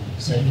controlled now.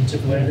 So if you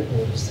took away the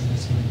borders, then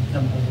it's going to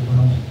become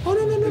overwhelming. Oh,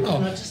 no.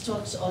 Can I just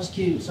ask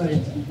you, sorry,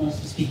 I'm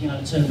speaking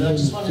out of turn, but I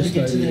just wanted to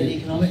get to the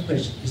economic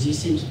question, because you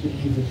seem to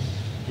believe that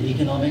the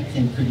economic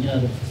thing could,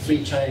 the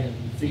free trade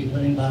and free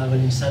willing buyer,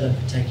 willing seller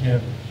could take care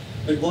of it.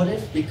 But what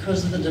if,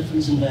 because of the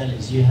difference in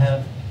values, you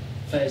have,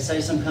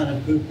 say, some kind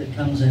of group that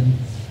comes in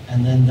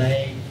and then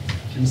they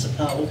can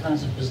supply all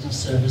kinds of business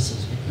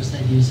services because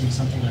they're using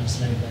something like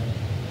slave labor.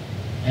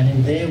 And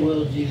in their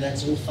worldview,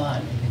 that's all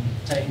fine. They can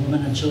take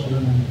women and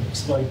children and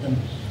exploit them.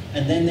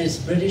 And then there's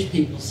British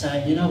people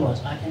saying, you know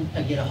what, I can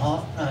get a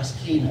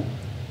half-price cleaner,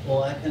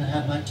 or I can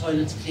have my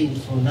toilets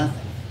cleaned for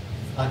nothing.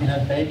 I can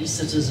have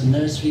babysitters and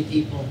nursery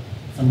people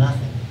for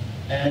nothing.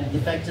 And the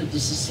fact that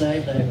this is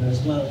slave labor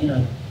as well,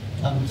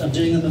 I'm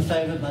doing them a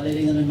favor by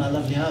letting them in my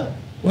lovely home.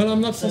 Well,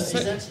 I'm not so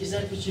is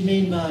that what you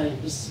mean by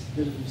this,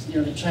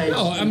 the trade?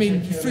 No, I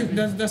mean,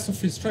 that's not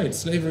free trade.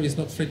 Slavery is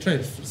not free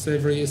trade.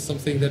 Slavery is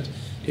something that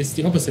is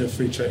the opposite of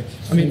free trade.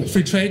 I mean,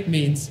 free trade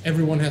means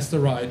everyone has the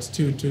right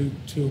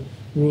to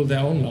rule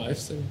their own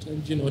lives and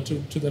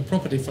to their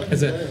property.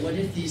 What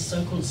if these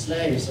so-called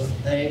slaves,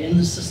 they're in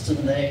the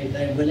system,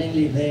 they're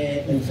willingly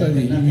there? You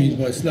mean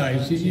by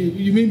slaves?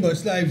 You mean by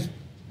slaves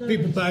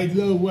people paid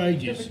low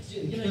wages.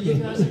 You know, you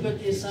guys have got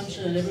the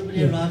assumption that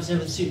everybody arrives there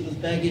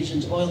with baggage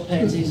and oil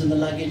paintings and the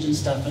luggage and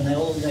stuff, and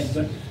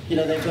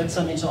they've got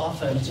something to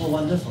offer, and it's all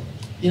wonderful.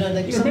 You know,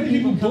 There are many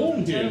people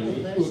born here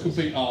who are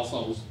complete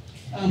arseholes.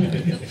 And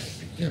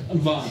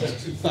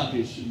violent, and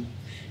thuggish, and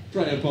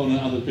prey upon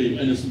other people,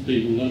 innocent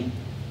people.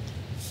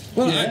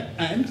 Well, yeah,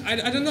 and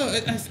I don't know.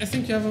 I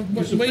think you have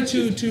a way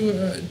too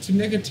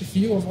negative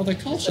view of other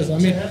cultures. So I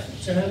mean,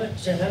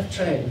 to have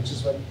trade, which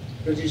is what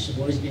British have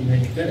always been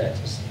really good at,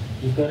 is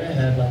you've got to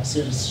have like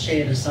sort of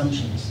shared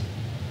assumptions.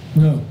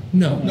 No,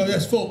 no,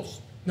 that's false.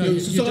 No,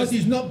 society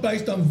is not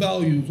based on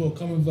values or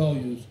common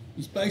values.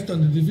 It's based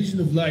on the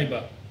division of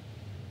labour.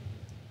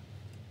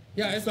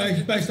 Yeah, it's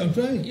based on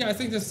trade. Yeah, I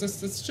think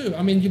that's true.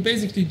 I mean, you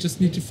basically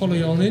just need to follow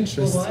your own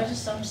interests. Well, why do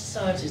some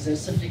societies they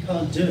simply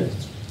can't do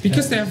it?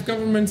 Because they have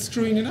governments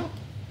screwing it up.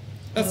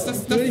 That's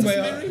the main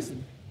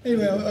reason.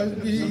 Anyway,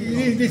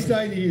 this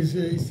lady it's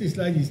this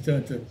lady's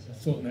turn to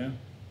talk now.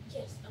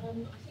 Yes, I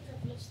think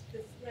I've lost the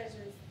thread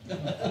of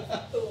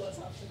thoughts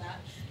after that.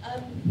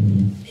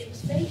 It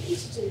was vaguely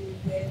to do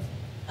with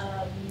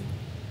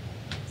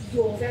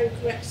your very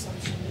correct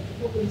assumption that the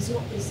problem is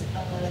not these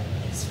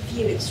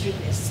few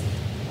extremists,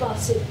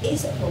 but it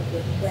is a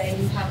problem where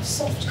you have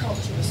soft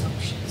cultural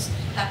assumptions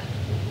that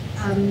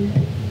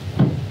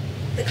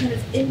that kind of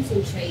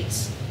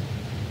infiltrates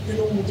the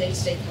normal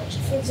day-to-day culture.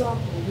 For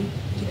example, we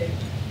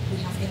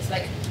have things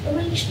like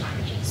arranged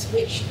marriages,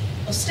 which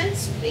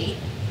ostensibly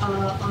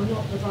are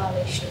not the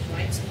violation of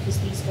rights because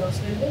these girls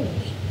go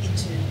willingly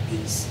into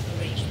these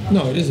arranged marriages.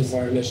 No, it is a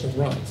violation of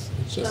rights.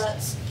 It's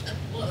just...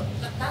 But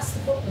that's the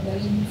problem. I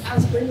mean,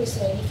 as Bryn was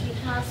saying, if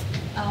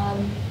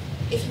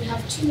you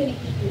have too many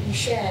people who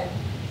share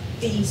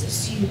these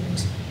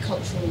assumed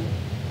cultural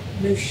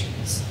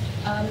notions,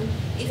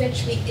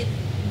 eventually it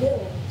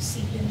will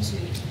seep into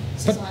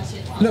society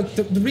at large. Look,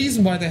 the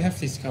reason why they have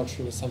these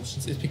cultural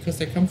assumptions is because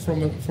they come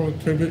from a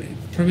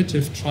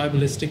primitive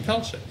tribalistic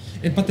culture,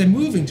 but they're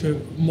moving to a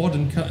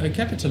modern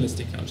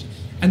capitalistic culture,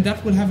 and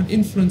that will have an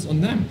influence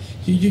on them.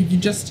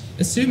 You're just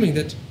assuming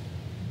that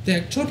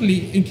they're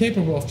totally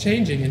incapable of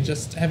changing and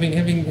just having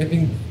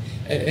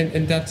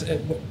and that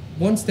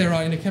once they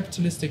are in a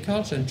capitalistic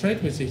culture and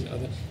trade with each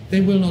other, they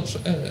will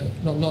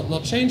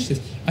not change this.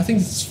 I think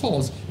this is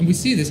false, and we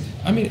see this.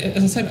 I mean,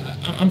 as I said,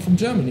 I'm from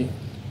Germany.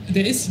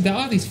 There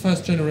are these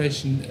first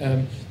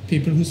generation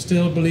people who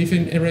still believe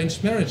in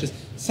arranged marriages.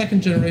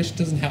 Second generation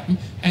doesn't happen,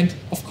 and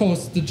of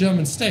course the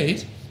German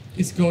state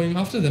is going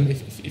after them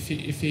if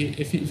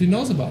he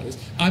knows about this.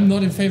 I'm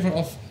not in favor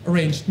of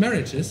arranged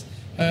marriages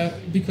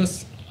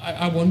because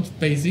I want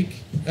basic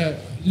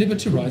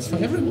liberty rights for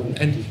everyone,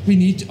 and we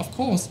need, of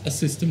course, a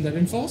system that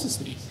enforces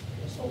these.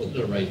 What's wrong with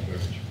an arranged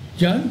marriage?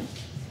 John?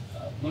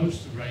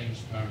 Most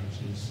arranged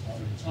marriages are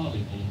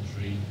entirely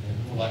voluntary.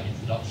 They're more like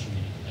introductory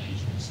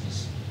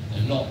engagements.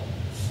 They're not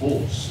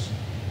forced,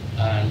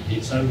 and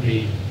it's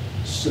only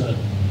certain,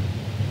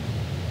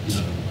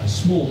 a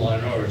small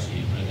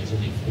minority where there's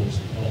any force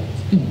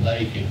involved.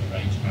 They give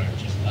arranged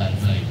marriages bad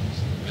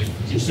names.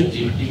 You're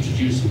simply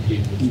introducing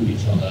people to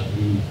each other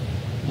who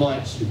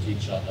might suit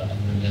each other, and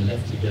then they're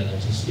left together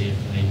to see if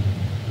they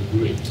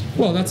agree.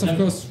 Well, that's of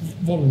course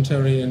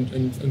voluntary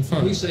and fun.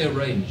 When we say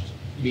arranged,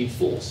 you mean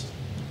forced?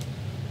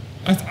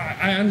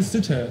 I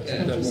understood her.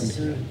 Yeah. That's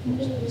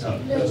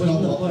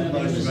not what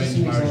most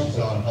arranged marriages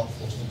are, not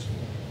forced.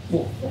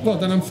 Well,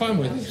 then I'm fine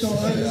with it. So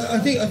I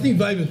think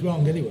Weber's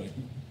wrong anyway.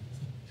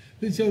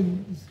 So,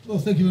 well,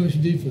 thank you very much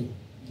indeed for.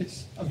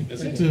 I think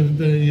that's it.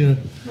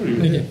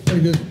 Very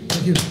good.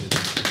 Thank you.